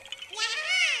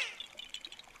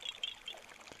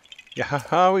 Yeah,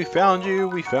 haha, we found you,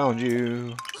 we found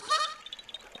you.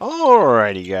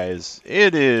 Alrighty, guys.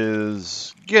 It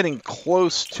is getting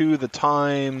close to the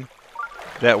time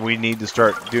that we need to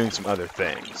start doing some other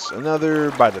things.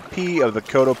 Another by the P of the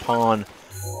Koto Pond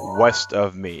west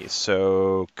of me.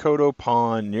 So, Koto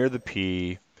Pond near the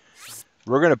P.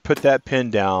 We're going to put that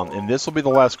pin down, and this will be the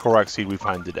last Korok seed we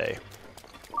find today.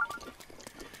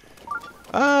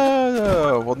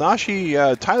 Well, Nashi,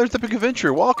 Tyler's Epic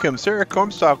Adventure, welcome. Sarah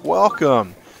Comstock,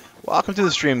 welcome. Welcome to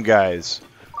the stream, guys.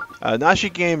 Nashi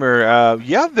Gamer,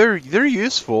 yeah, they're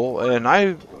useful, and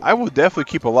I will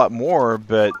definitely keep a lot more,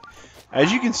 but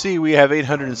as you can see, we have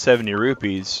 870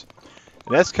 rupees,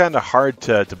 and that's kind of hard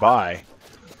to buy.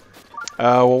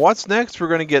 Well, what's next? We're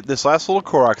going to get this last little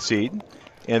Korok seed,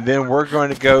 and then we're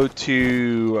going to go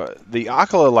to the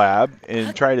Akala Lab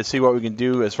and try to see what we can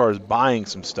do as far as buying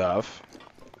some stuff.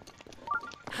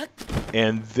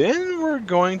 And then we're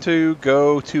going to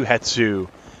go to Hetsu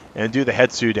and do the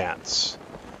Hetsu dance.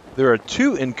 There are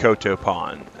 2 in Koto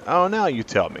Pond. Oh, now you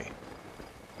tell me.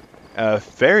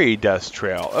 Fairy Dust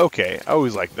Trail. Okay, I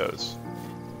always like those.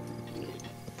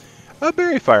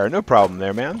 Berry Fire, no problem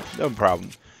there, man. No problem.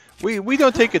 We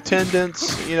don't take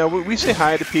attendance. You know, we say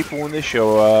hi to people when they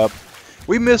show up.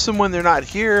 We miss them when they're not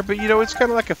here, but you know, it's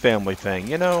kind of like a family thing.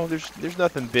 You know, there's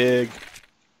nothing big.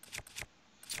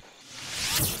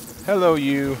 Hello,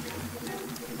 you.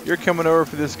 You're coming over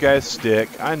for this guy's stick.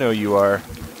 I know you are.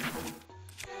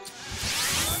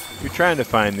 You're trying to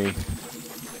find me.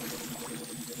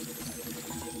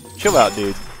 Chill out,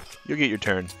 dude. You'll get your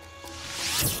turn.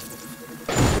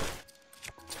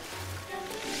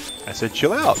 I said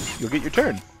chill out. You'll get your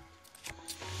turn.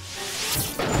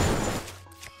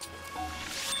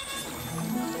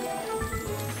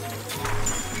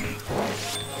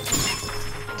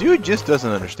 Dude just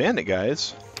doesn't understand it,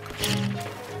 guys.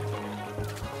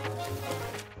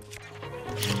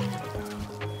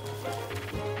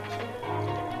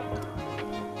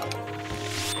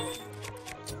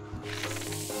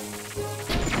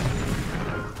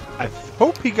 I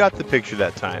hope he got the picture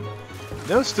that time.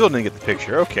 No, still didn't get the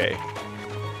picture. Okay.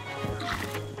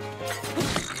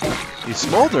 He's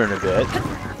smoldering a bit.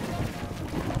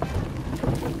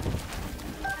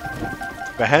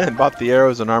 If I hadn't bought the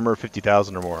arrows and armor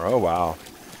 50,000 or more. Oh, wow.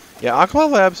 Yeah, Aqua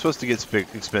Lab's supposed to get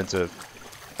expensive.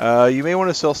 You may want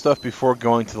to sell stuff before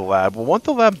going to the lab. Well, won't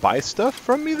the lab buy stuff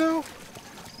from me, though?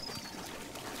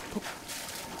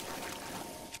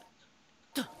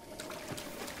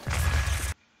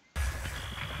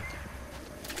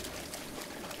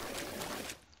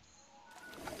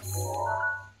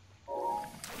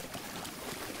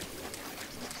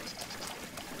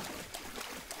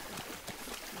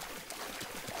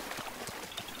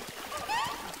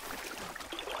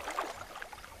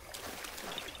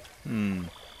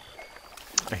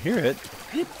 I hear it.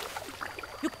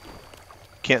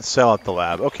 Can't sell at the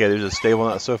lab. Okay, there's a stable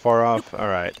not so far off.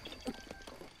 Alright.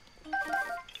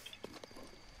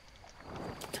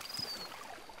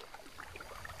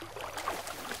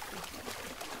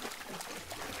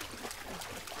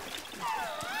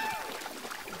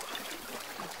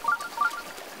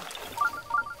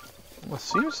 Well, it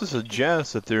seems to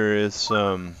suggest that there is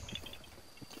some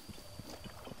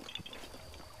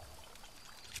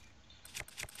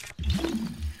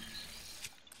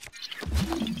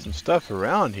stuff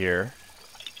around here.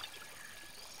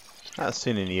 Not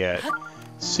seen any yet.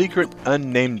 Secret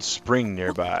unnamed spring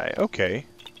nearby. Okay.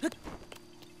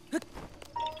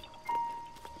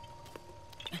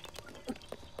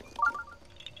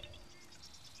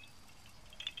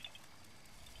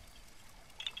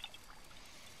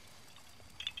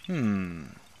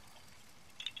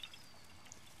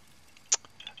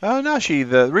 Nashi,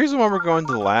 the reason why we're going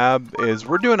to the lab is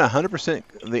we're doing 100%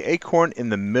 the acorn in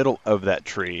the middle of that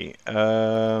tree.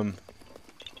 Was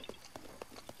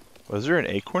there an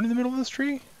acorn in the middle of this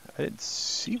tree? I didn't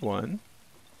see one.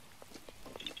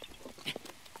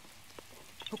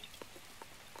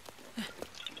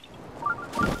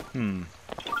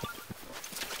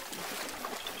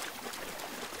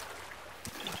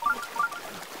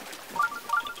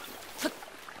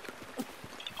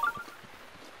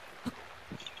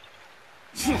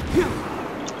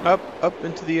 Up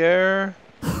into the air.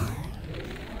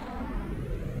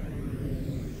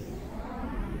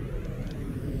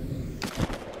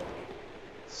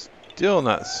 Still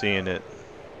not seeing it.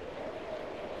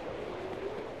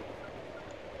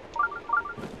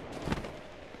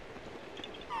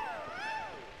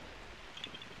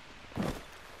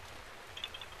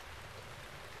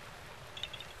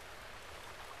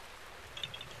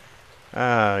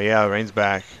 Ah, yeah, the rain's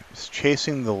back. It's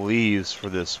chasing the leaves for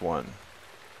this one.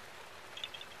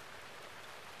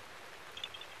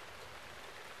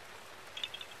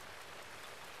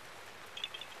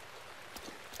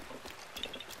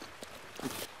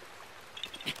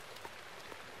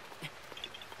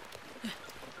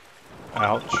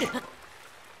 Ouch.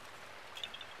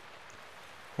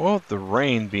 Well, with the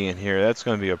rain being here, that's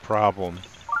going to be a problem.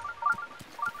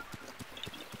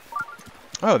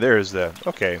 Oh, there's the...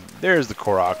 Okay, there's the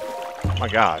Korok. Oh my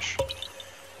gosh.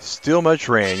 Still much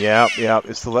rain. Yep.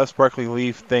 It's the less sparkly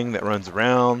leaf thing that runs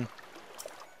around.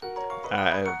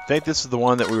 I think this is the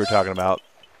one that we were talking about.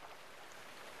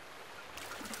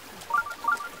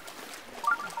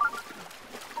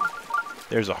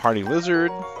 There's a hardy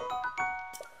lizard.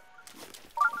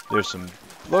 There's some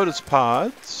lotus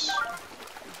pods.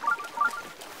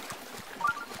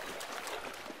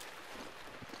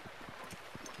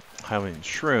 Highland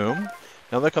shroom.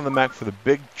 Now look on the map for the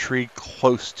big tree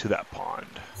close to that pond.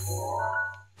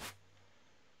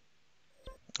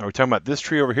 Are we talking about this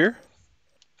tree over here?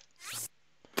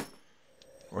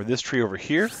 Or this tree over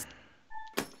here?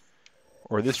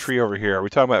 Or this tree over here? Are we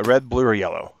talking about red, blue, or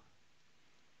yellow?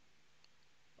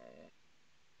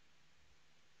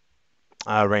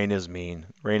 Rain is mean.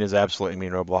 Rain is absolutely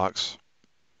mean, Roblox.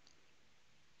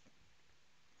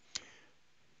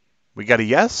 We got a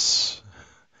yes.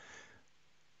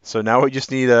 So now we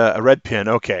just need a red pin.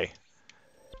 Okay.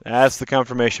 That's the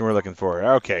confirmation we're looking for.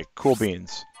 Okay, cool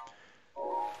beans.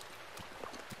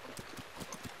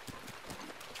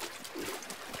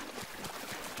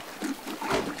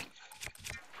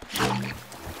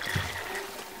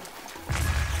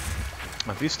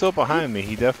 If he's still behind me,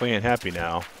 he definitely ain't happy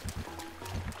now.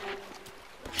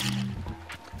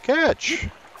 Catch!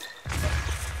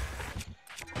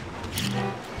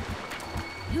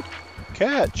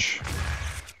 Catch!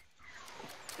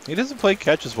 He doesn't play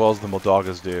catch as well as the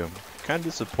Moldagas do. Kind of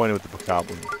disappointed with the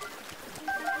Bokoblin.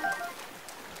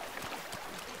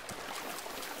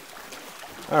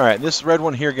 Alright, this red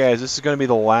one here, guys, this is going to be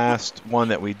the last one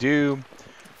that we do.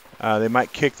 They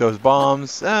might kick those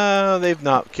bombs. They've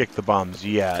not kicked the bombs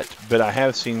yet, but I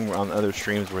have seen on other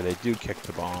streams where they do kick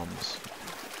the bombs.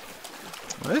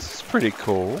 Well, this is pretty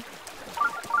cool.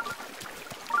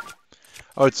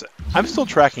 Oh, I'm still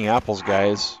tracking apples,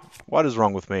 guys. What is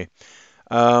wrong with me?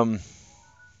 Let's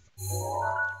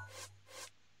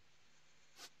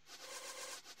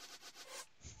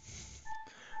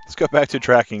go back to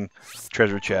tracking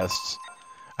treasure chests.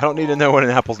 I don't need to know when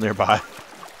an apple's nearby.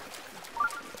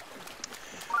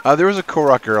 There was a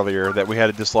Korok earlier that we had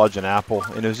to dislodge an apple,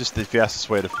 and it was just the fastest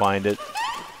way to find it.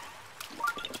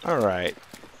 Alright.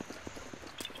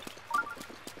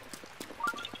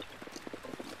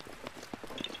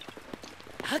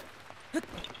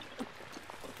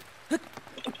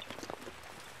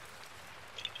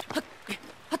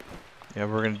 Yeah,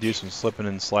 we're going to do some slipping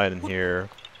and sliding here.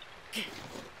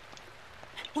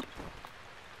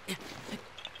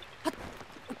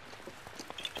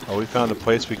 Oh, we found a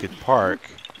place we could park.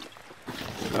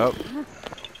 Oh.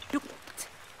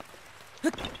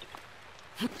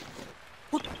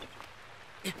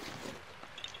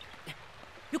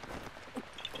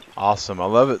 Awesome, I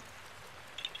love it.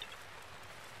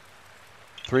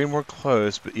 3 more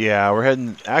close, but yeah, we're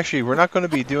heading... Actually, we're not going to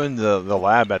be doing the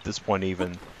lab at this point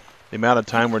even. The amount of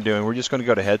time we're doing, we're just going to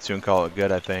go to Hetsu and call it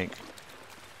good, I think.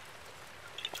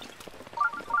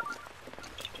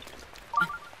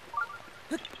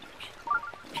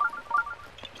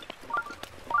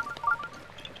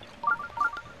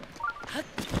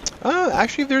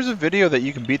 Actually, there's a video that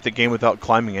you can beat the game without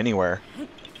climbing anywhere.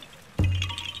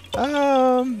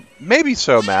 Maybe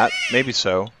so, Matt. Maybe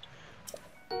so.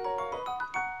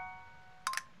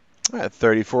 Alright,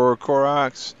 34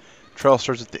 Koroks. Trail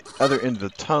starts at the other end of the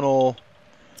tunnel.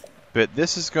 But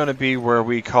this is going to be where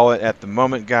we call it at the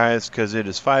moment, guys, because it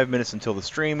is 5 minutes until the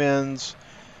stream ends.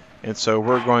 And so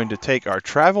we're going to take our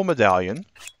travel medallion.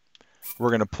 We're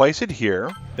going to place it here.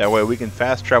 That way we can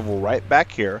fast travel right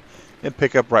back here and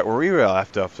pick up right where we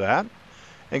left off at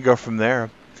and go from there.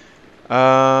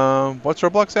 What's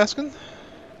Roblox asking?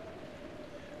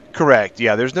 Correct.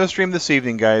 Yeah, there's no stream this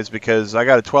evening, guys, because I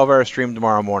got a 12-hour stream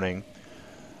tomorrow morning.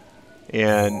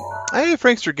 And hey,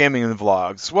 Frankster Gaming and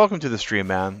Vlogs, welcome to the stream,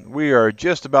 man. We are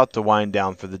just about to wind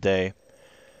down for the day.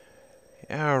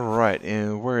 All right,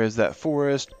 and where is that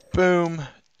forest? Boom,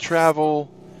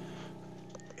 travel,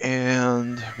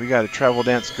 and we got a travel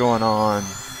dance going on.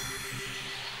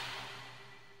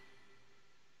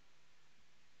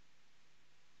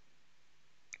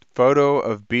 Photo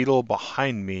of beetle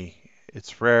behind me.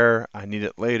 It's rare. I need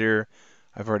it later.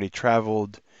 I've already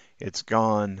traveled. It's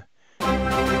gone.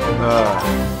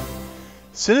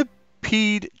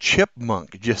 Centipede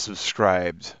Chipmunk just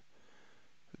subscribed.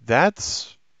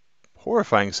 That's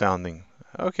horrifying sounding.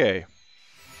 Okay.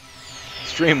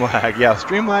 Stream lag. Yeah,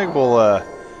 stream lag will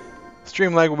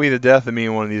be the death of me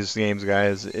in one of these games,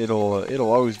 guys.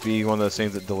 It'll always be one of those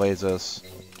things that delays us.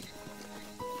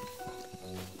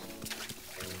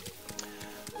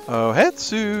 Oh,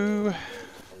 Hetsu!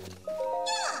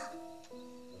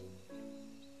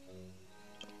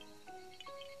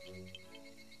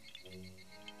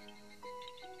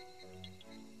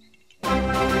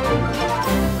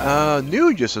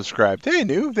 New just subscribed. Hey,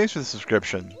 New, thanks for the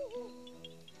subscription.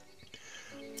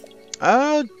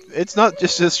 It's not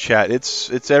just this chat.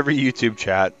 It's every YouTube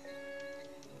chat.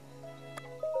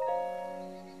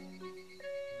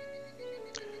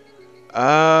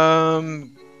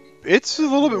 It's a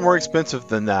little bit more expensive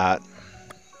than that.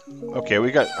 Okay,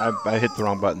 we got... I hit the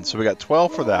wrong button. So we got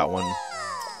 12 for that one.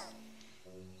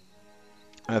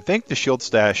 I think the shield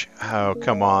stash... Oh,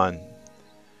 come on.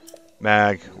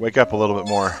 Mag, wake up a little bit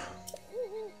more.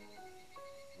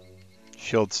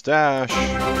 Shield stash.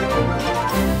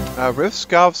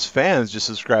 Rifskov's fans just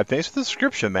subscribed. Thanks for the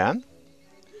subscription, man.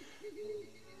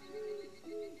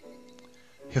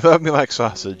 You love me like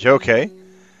sausage. Okay.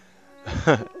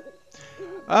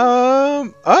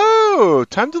 Oh,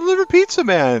 time to deliver pizza,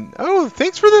 man. Oh,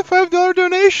 thanks for the $5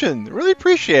 donation. Really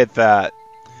appreciate that.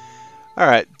 All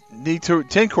right, need 10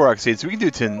 Korok seeds. We can do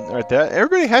 10. All right, that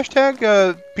everybody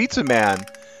hashtag pizza man,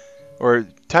 or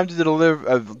time to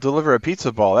deliver a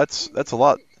pizza ball. That's a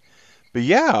lot. But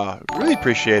yeah, really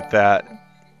appreciate that.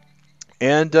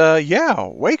 And yeah,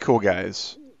 way cool,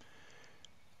 guys.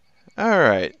 All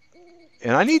right.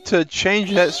 And I need to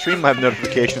change that Streamlab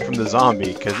notification from the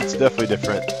zombie, because it's definitely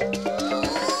different.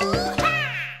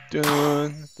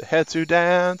 Doing the Hetsu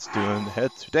dance, doing the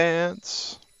Hetsu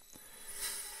dance.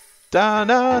 Da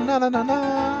na na na na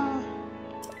na.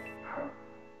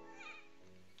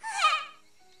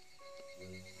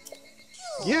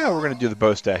 Yeah, we're gonna do the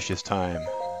bow stash this time.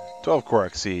 12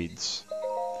 Korok seeds.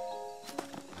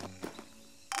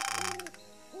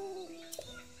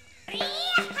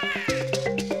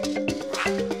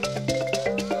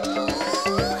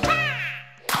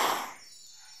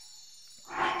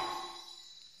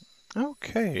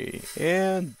 Okay,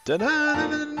 and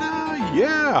da-da-da-da-da,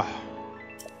 yeah!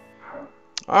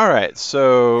 Alright,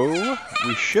 so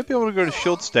we should be able to go to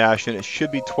Shield Stash and it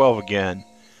should be 12 again.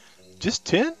 Just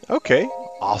 10? Okay,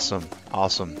 awesome,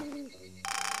 awesome.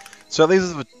 So that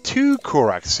leaves us with 2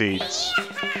 Korok seeds.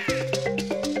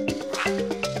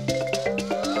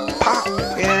 Pop!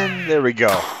 And there we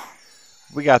go.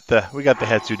 We got the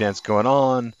Hetsu dance going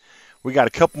on. We got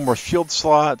a couple more shield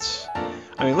slots.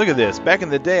 I mean, look at this. Back in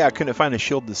the day, I couldn't find a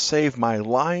shield to save my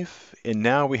life, and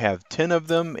now we have 10 of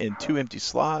them in 2 empty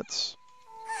slots.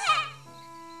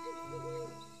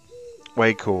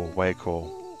 Way cool, way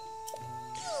cool.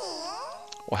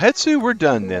 Well, Hetsu, we're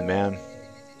done then, man.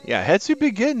 Yeah, Hetsu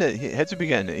be getting it. Hetsu be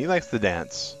getting it. He likes to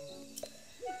dance.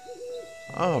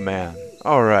 Oh, man.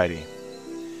 Alrighty.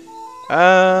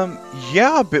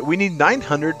 Yeah, but we need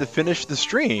 900 to finish the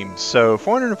stream, so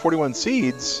 441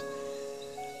 seeds.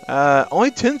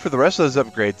 Only 10 for the rest of those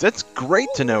upgrades. That's great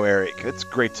to know, Eric. That's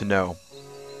great to know.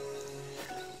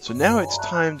 So now it's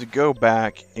time to go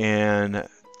back and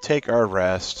take our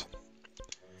rest.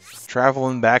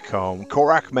 Traveling back home.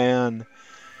 Korok-man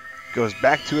goes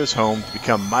back to his home to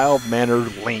become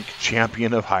mild-mannered Link,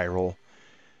 champion of Hyrule.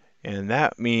 And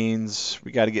that means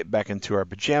we got to get back into our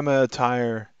pajama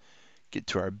attire, get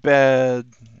to our bed,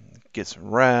 get some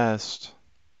rest.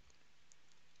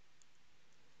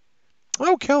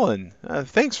 Oh, Kellen,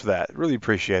 thanks for that. Really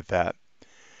appreciate that.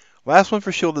 Last one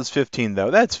for Shield is 15,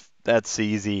 though. That's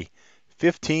easy.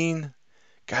 15?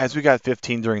 Guys, we got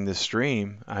 15 during this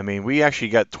stream. I mean, we actually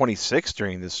got 26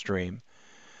 during this stream.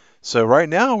 So right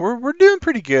now, we're doing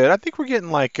pretty good. I think we're getting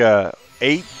like 8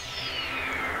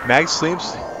 mag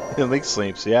sleeps and Link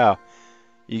sleeps. Yeah,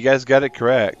 you guys got it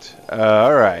correct.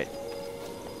 All right.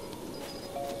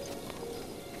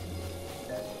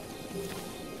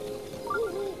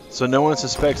 So no one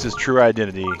suspects his true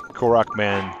identity.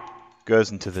 Korok-man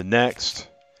goes into the next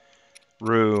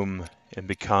room and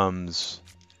becomes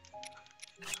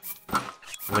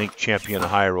Link, champion of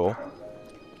Hyrule.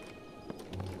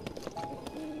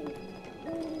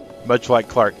 Much like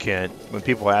Clark Kent, when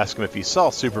people ask him if he saw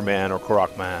Superman or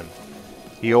Korok-man,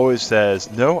 he always says,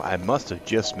 "No, I must have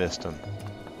just missed him."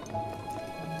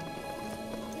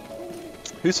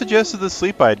 Who suggested the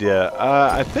sleep idea?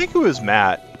 I think it was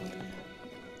Matt.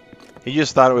 He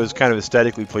just thought it was kind of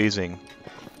aesthetically pleasing.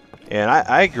 And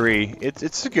I agree.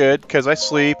 It's good, because I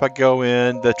sleep, I go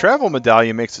in. The travel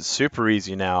medallion makes it super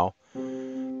easy now,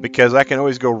 because I can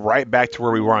always go right back to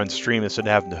where we were on stream instead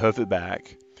of having to hoof it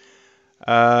back.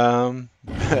 Going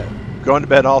to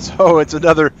bed also. Oh, it's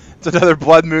another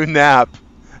Blood Moon nap.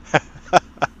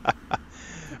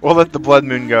 We'll let the Blood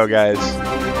Moon go, guys.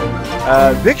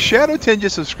 Vic Shadow 10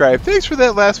 just subscribed. Thanks for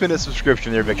that last minute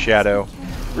subscription there, Vic Shadow.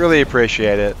 Really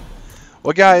appreciate it.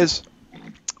 Well, guys,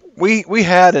 we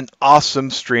had an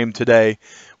awesome stream today.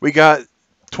 We got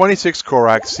 26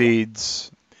 Korok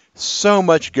seeds, so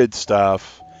much good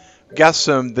stuff. Got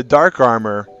the dark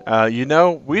armor. You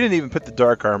know, we didn't even put the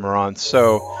dark armor on,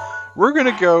 so we're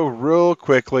gonna go real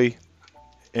quickly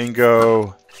and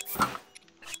go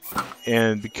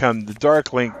and become the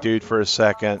Dark Link dude for a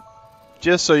second,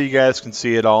 just so you guys can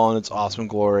see it all in its awesome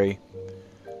glory.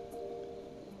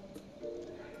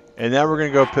 And now we're going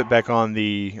to go put back on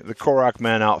the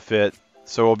Korok-man outfit,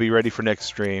 so we'll be ready for next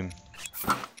stream.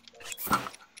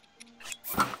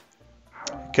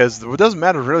 Because it doesn't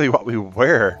matter really what we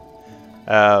wear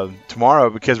tomorrow,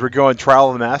 because we're going Trial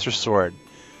of the Master Sword.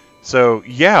 So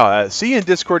yeah, see you in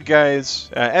Discord,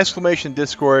 guys. Exclamation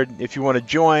Discord if you want to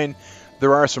join.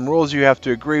 There are some rules you have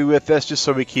to agree with. That's just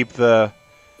so we keep the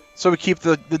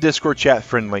Discord chat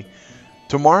friendly.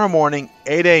 Tomorrow morning,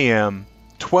 8 a.m.,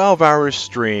 12 hours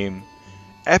stream,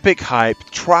 Epic Hype,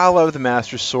 Trial of the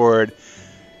Master Sword,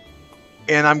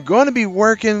 and I'm going to be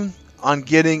working on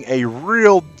getting a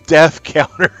real death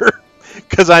counter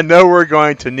because I know we're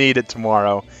going to need it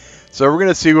tomorrow. So we're going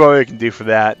to see what we can do for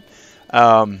that.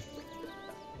 And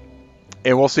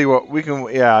we'll see what we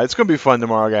can... Yeah, it's going to be fun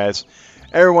tomorrow, guys.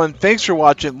 Everyone, thanks for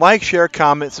watching. Like, share,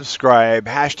 comment, subscribe.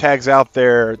 Hashtags out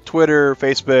there. Twitter,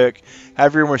 Facebook. Have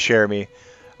everyone share me.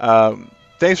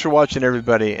 Thanks for watching,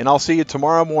 everybody. And I'll see you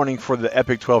tomorrow morning for the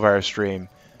epic 12-hour stream.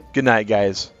 Good night,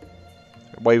 guys.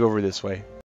 Wave over this way.